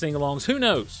even some sing-alongs. Who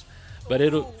knows? But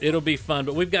it'll be fun.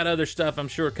 But we've got other stuff I'm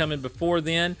sure coming before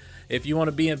then. If you want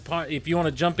to be if you want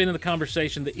to jump into the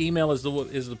conversation, the email is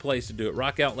the place to do it.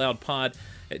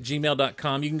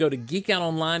 rockoutloudpod@gmail.com. You can go to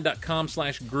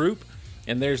geekoutonline.com/group,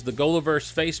 and there's the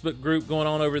Golaverse Facebook group going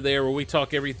on over there where we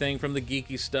talk everything from the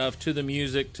geeky stuff to the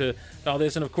music to all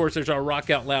this. And of course, there's our Rock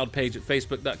Out Loud page at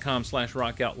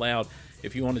facebook.com/rockoutloud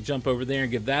if you want to jump over there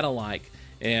and give that a like.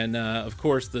 And of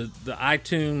course, the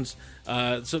iTunes.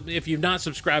 So if you've not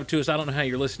subscribed to us, I don't know how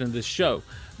you're listening to this show,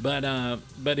 but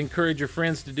encourage your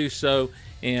friends to do so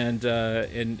and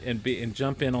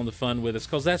jump in on the fun with us,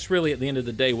 because that's really at the end of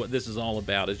the day what this is all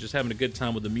about, is just having a good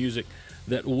time with the music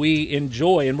that we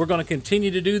enjoy, and we're going to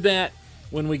continue to do that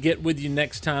when we get with you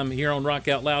next time here on Rock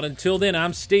Out Loud. Until then,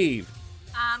 I'm Steve.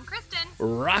 I'm Kristin.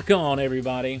 Rock on,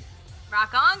 everybody.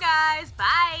 Rock on, guys.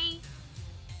 Bye.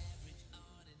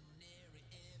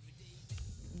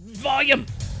 Volume.